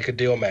wheel, make a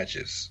deal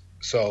matches.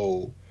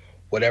 So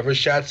whatever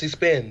shots he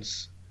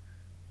spins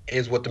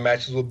is what the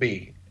matches will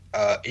be.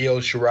 Io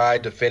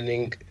Shirai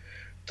defending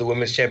the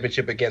Women's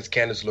Championship against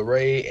Candice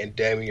LeRae, and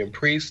Damian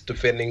Priest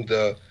defending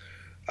the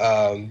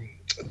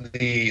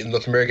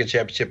North American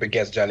Championship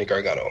against Johnny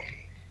Gargano.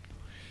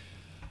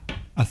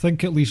 I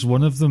think at least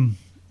one of them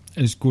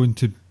is going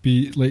to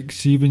be, like,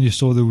 see when you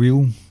saw the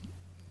wheel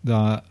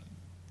that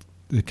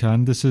the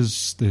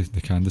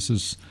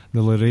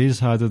LeRaes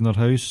had in their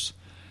house,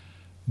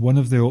 one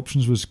of the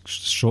options was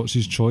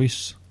Shotzi's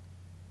Choice.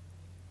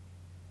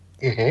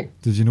 Mm-hmm.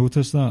 Did you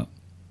notice that?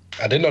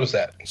 I did notice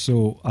that.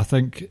 So I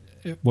think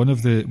one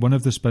of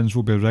the spins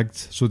will be rigged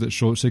so that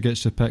Shotzi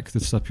gets to pick the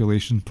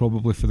stipulation,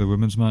 probably for the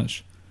women's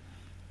match.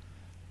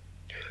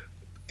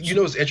 You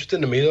know what's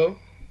interesting to me, though?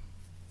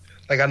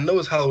 Like, I know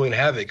it's Halloween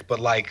Havoc, but,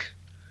 like,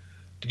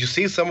 did you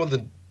see some of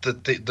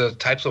the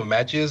types of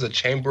matches? A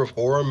Chamber of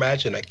Horror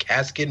match and a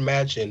casket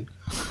match and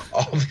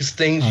all these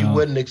things you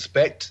wouldn't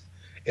expect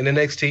in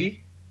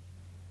NXT?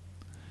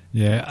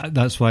 Yeah,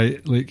 that's why,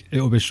 like,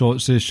 it'll be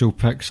Shotzi. She'll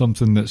pick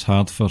something that's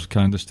hard for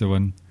Candice to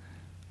win.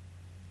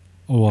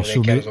 Or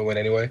she'll Candice will win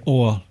anyway.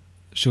 Or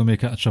she'll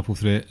make it a triple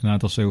threat and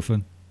add herself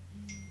in.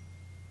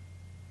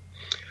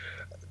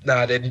 No,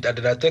 I did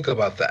not think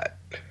about that.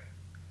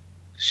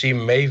 She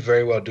may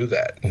very well do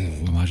that. Oh,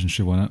 imagine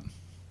she won it.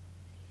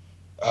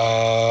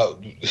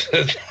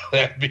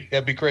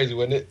 That'd be crazy,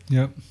 wouldn't it?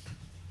 Yep.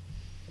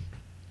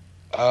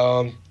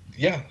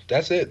 Yeah,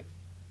 that's it.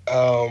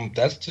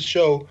 That's the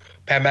show.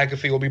 Pat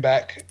McAfee will be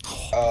back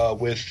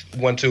with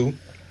 1-2.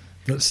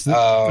 That's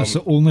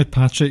the only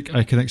Patrick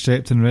I can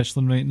accept in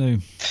wrestling right now.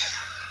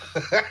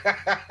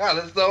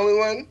 That's the only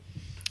one?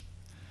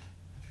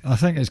 I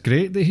think it's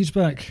great that he's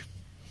back.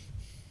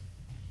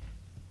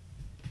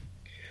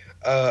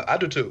 I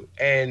do too.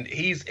 And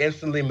he's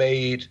instantly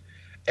made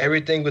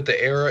everything with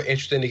the era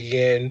interesting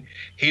again.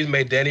 He's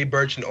made Danny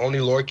Burch and Oni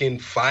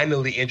Lorcan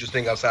finally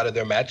interesting outside of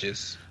their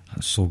matches.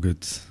 That's so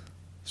good.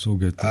 So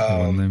good.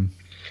 Them.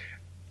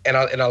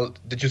 And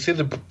did you see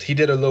he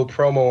did a little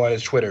promo on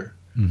his Twitter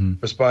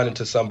responding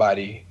to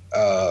somebody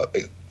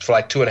for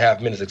like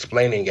 2.5 minutes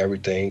explaining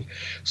everything,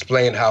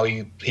 explaining how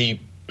he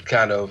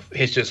kind of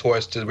hitched his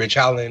horse to Ridge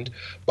Holland,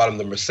 bought him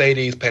the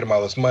Mercedes, paid him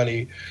all this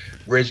money.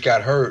 Ridge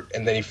got hurt,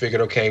 and then he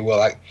figured, okay,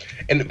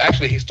 and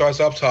actually he starts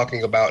off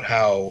talking about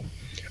how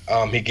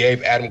he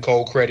gave Adam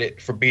Cole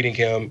credit for beating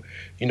him.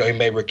 He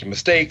made rookie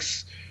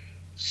mistakes.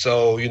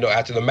 So,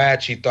 after the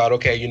match, he thought,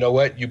 okay, you know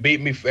what? You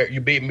beat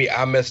me.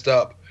 I messed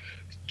up.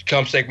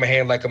 Come shake my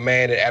hand like a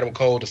man. And Adam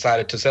Cole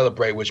decided to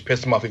celebrate, which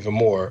pissed him off even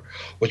more,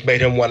 which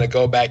made him want to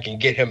go back and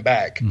get him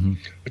back,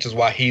 which is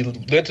why he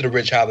went to the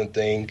Ridge Holland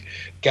thing,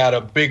 got a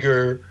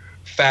bigger,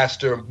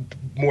 faster,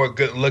 more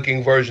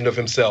good-looking version of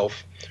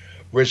himself.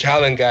 Ridge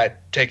Holland got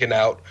taken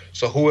out,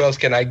 so who else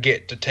can I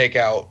get to take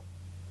out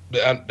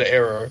the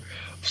error?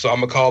 So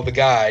I'm going to call the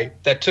guy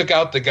that took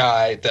out the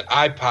guy that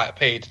I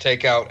paid to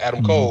take out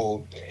Adam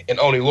Cole and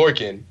Oni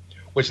Lorcan,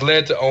 which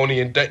led to Oni,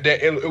 and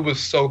it was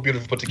so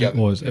beautifully put together.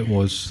 It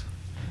was.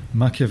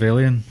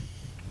 Machiavellian.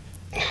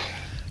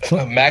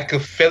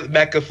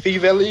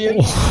 Machiavellian?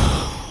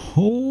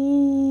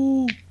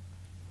 Oh.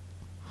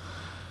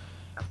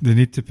 They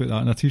need to put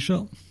that in a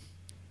t-shirt.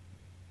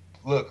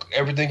 Look,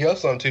 everything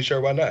else on a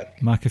t-shirt, why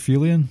not?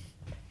 Machiavellian.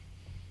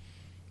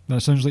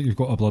 That sounds like you've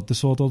got a blood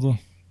disorder, though.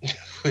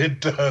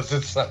 It does.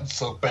 It sounds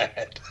so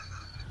bad.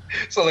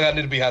 So like I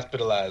need to be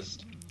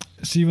hospitalized.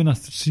 See, when I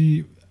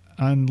see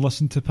and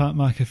listen to Pat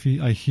McAfee,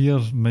 I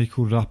hear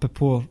Michael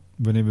Rappaport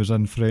when he was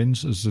in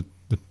Friends as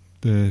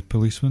the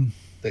policeman.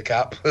 The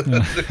cop.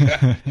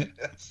 Yeah.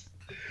 Yes.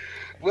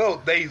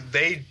 Well, they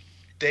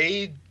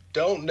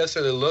don't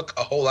necessarily look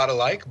a whole lot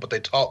alike, but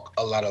they talk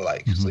a lot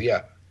alike. So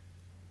yeah.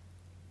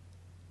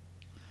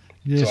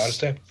 Yes, so I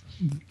understand.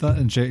 That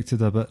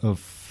injected a bit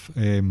of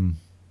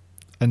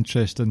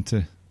interest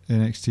into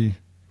NXT.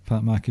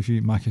 Pat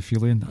McAfee,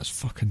 Machiavellian. That's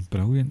fucking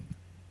brilliant.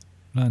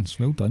 Man, it's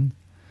well done.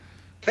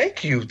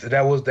 Thank you.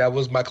 That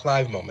was my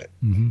Clive moment.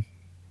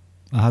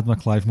 I had my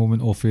Clive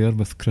moment off air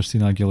with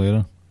Christina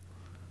Aguilera.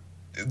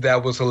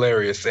 That was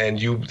hilarious,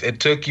 and it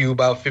took you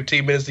about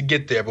 15 minutes to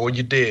get there, but when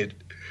you did,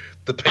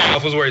 the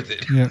payoff was worth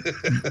it. Yeah,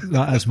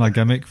 that is my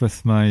gimmick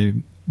with my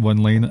one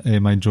line,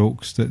 my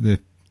jokes, that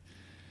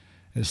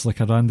it's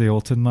like a Randy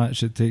Orton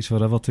match. It takes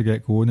forever to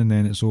get going, and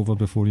then it's over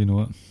before you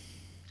know it.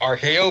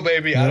 RKO,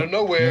 baby, out of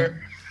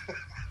nowhere. Yep.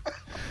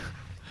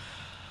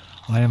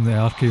 I am the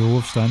RKO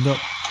of stand-up.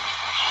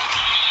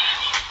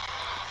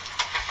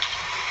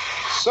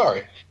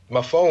 Sorry,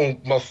 my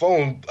phone.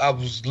 I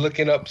was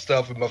looking up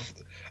stuff, and my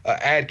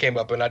ad came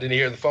up, and I didn't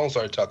hear the phone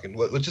started talking.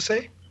 What'd you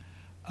say?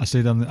 I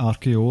said I'm the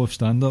RKO of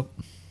stand-up.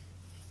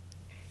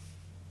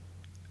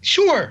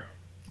 Sure.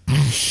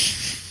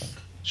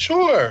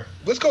 Sure.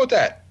 Let's go with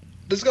that.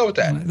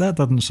 That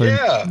didn't sound.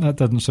 Yeah. That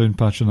didn't sound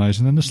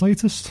patronising in the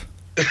slightest.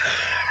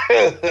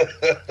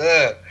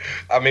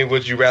 I mean,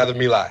 would you rather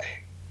me lie?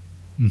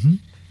 Mm-hmm.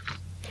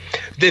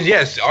 Then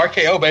yes,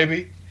 RKO,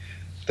 baby.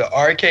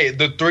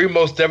 The 3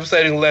 most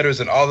devastating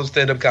letters in all of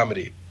stand-up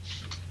comedy.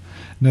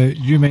 Now,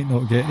 you might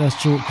not get this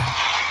joke.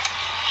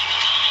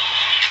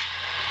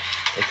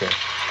 Okay.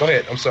 Go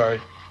ahead. I'm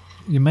sorry.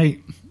 You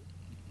might.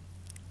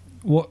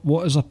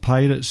 What is a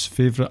pirate's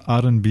favourite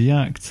R&B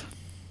act?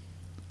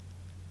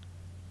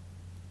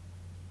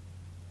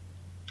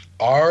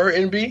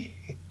 R&B?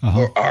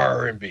 Or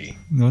R&B?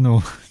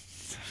 No.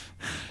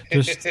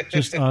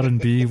 just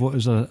R&B. What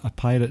is a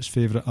pirate's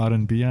favourite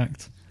R&B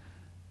act?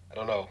 I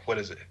don't know. What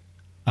is it?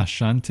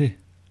 Ashanti.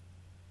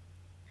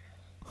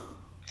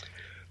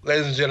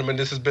 Ladies and gentlemen,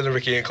 this has been the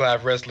Ricky and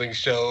Clive Wrestling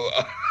Show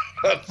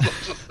on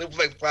Social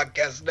Suplex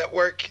Podcast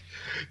Network.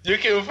 You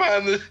can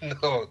find this.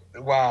 No,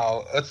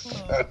 wow,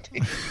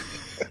 Ashanti.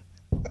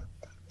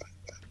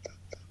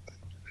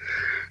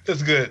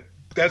 That's good.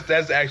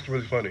 That's actually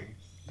really funny.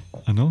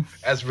 I know.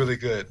 That's really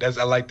good.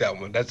 I like that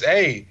one.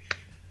 Hey,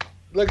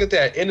 look at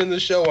that. Ending the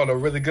show on a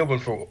really good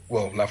one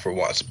not for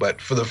once,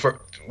 but for the first.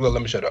 Well,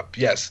 let me shut up.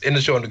 Yes, end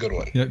the show on a good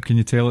one. Yep. Can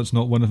you tell it's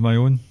not one of my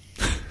own?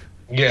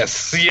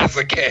 Yes,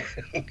 I can.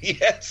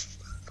 Yes.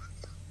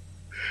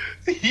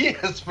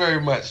 Yes, very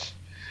much.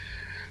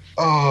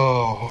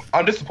 Oh,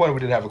 I'm disappointed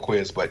we didn't have a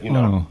quiz, but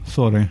Oh,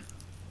 sorry.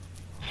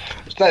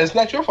 It's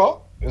not your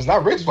fault. It's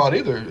not Rick's fault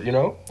either,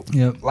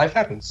 Yep. Life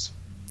happens.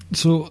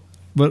 So,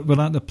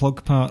 we're at the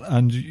plug part,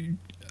 and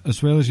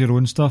as well as your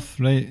own stuff,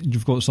 right,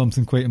 you've got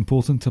something quite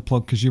important to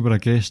plug because you were a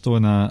guest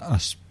on a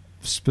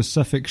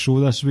specific show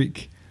this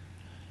week.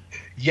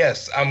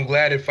 Yes, I'm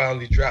glad it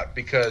finally dropped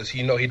because,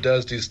 he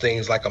does these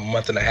things like a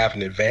month and a half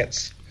in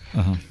advance.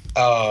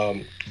 Uh-huh.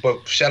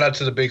 But shout out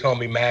to the big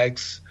homie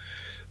Mags.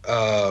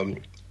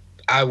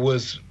 I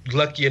was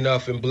lucky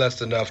enough and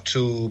blessed enough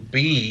to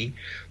be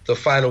the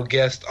final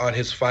guest on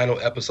his final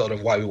episode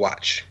of Why We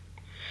Watch.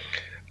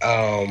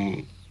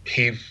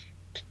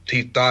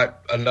 he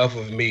thought enough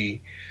of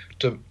me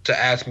to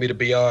ask me to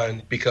be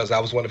on because I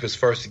was one of his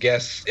first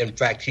guests. In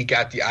fact, he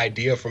got the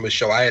idea from a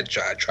show I had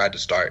tried to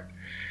start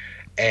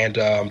and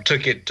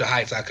took it to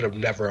heights I could have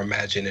never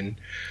imagined. And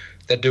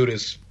that dude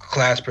is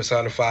class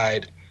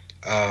personified.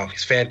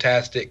 He's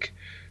fantastic.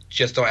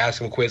 Just don't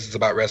ask him quizzes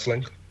about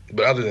wrestling.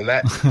 But other than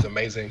that, he's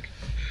amazing.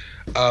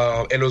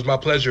 And it was my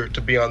pleasure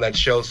to be on that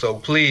show. So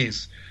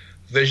please,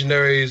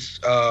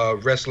 Visionaries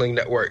Wrestling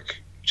Network,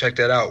 check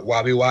that out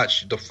while we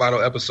watch the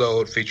final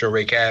episode featuring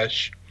Ray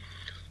Cash.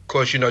 Of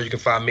course, you know you can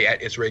find me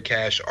at It's Ray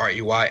Cash,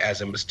 R-E-Y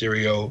as in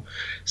Mysterio,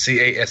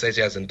 C-A-S-H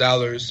as in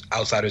dollars,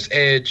 Outsiders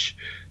Edge,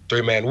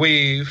 3-Man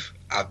Weave.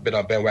 I've been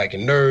on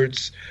Bandwagon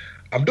Nerds.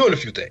 I'm doing a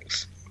few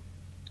things.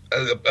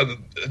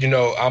 You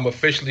know, I'm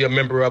officially a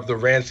member of the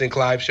Rance and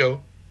Clive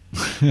show.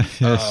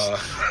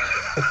 Yes.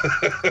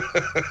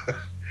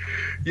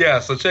 Yeah,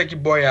 so check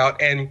your boy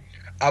out. And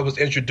I was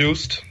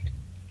introduced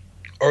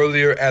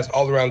earlier as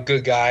all-around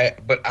good guy,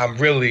 but I'm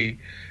really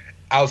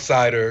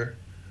outsider,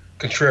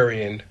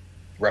 contrarian,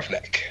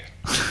 roughneck.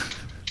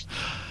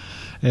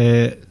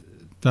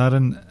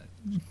 Darren,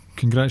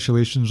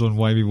 congratulations on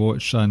Why We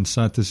Watch, and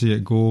sad to see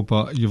it go,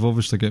 but you've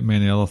obviously got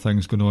many other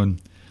things going on.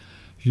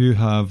 You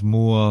have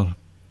more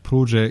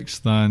projects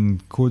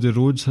than Cody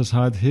Rhodes has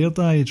had hair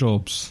dye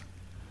jobs.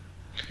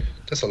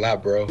 That's a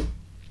lot, bro.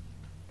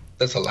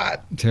 That's a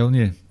lot. Telling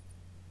you.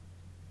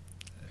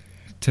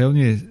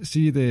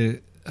 See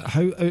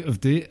how out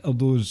of date are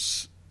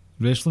those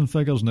wrestling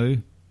figures now?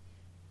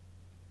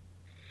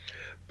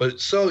 But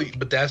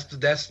that's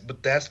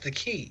the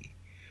key.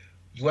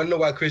 You want to know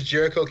why Chris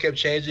Jericho kept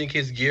changing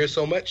his gear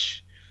so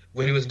much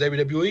when he was in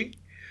WWE?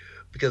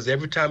 Because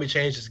every time he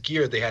changed his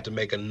gear, they had to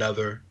make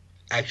another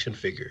action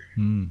figure.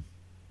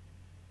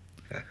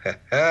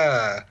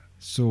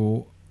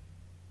 So,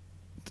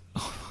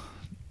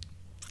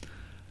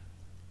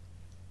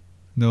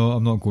 no,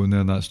 I'm not going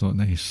there. That's not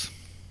nice.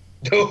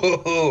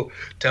 Oh,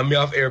 tell me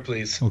off air,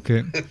 please.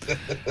 Okay.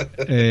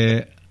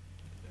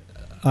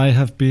 I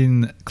have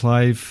been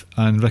Clive,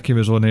 and Ricky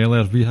was on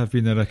earlier. We have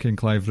been the Ricky and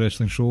Clive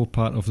Wrestling Show,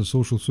 part of the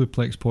Social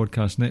Suplex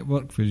Podcast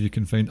Network, where you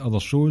can find other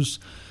shows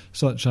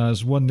such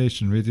as One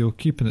Nation Radio,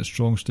 Keeping It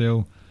Strong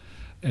Style,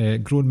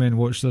 Grown Men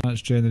Watch the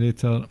Match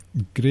Generator,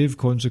 Grave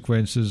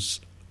Consequences,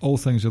 All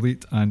Things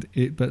Elite, and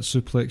 8-Bit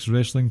Suplex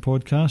Wrestling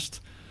Podcast.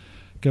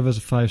 Give us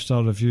a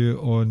 5-star review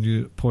on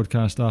your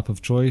podcast app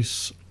of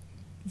choice.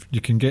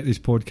 You can get these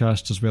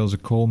podcasts as well as the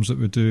columns that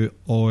we do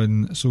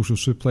on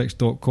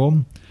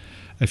socialsuplex.com.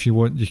 If you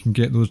want, you can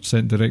get those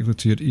sent directly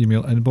to your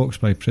email inbox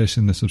by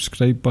pressing the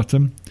subscribe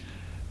button.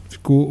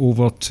 Go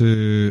over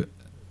to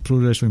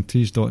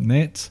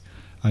prowrestlingtees.net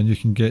and you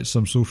can get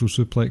some Social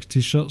Suplex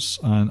t-shirts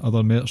and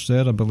other merch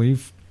there, I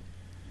believe.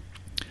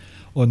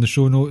 On the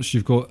show notes,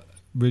 you've got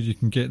where you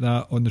can get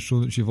that. On the show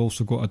notes, you've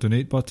also got a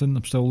donate button.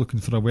 I'm still looking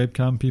for a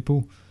webcam,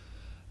 people.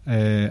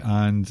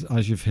 And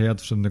as you've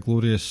heard from the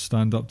glorious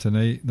stand-up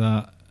tonight,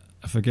 that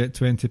if I get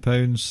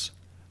 £20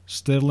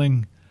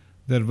 sterling,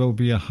 there will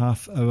be a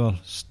half-hour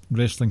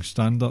wrestling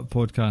stand-up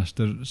podcast.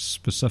 They're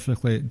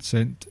specifically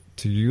sent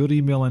to your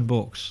email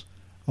inbox.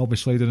 I'll be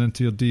sliding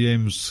into your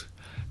DMs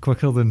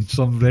quicker than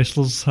some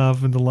wrestlers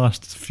have in the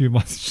last few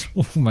months.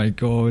 Oh my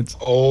God.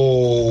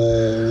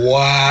 Oh,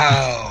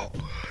 wow.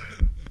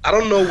 I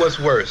don't know what's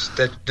worse,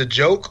 that the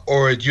joke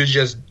or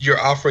you're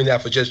offering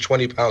that for just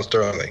 £20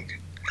 sterling.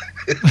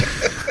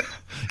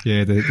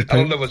 Yeah, the pound, I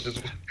don't know what's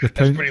just,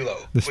 that's pretty low.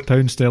 The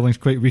pound sterling's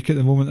quite weak at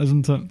the moment,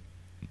 isn't it?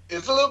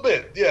 It's a little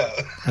bit, yeah.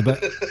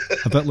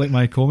 a bit like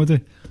my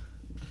comedy.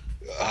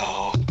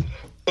 Oh,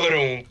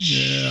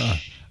 yeah.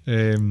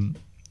 You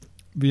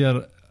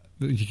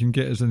can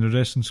get us in the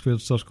Wrestling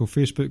Squared Circle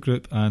Facebook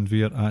group, and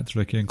we are at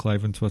Ricky and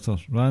Clive on Twitter.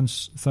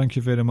 Rance, thank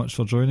you very much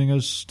for joining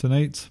us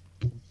tonight.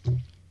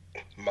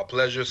 My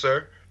pleasure,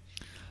 sir.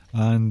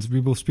 And we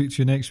will speak to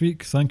you next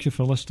week. Thank you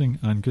for listening,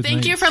 and good night.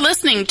 Thank you for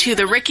listening to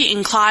the Ricky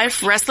and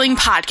Clive Wrestling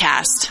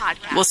Podcast.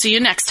 We'll see you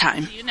next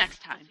time.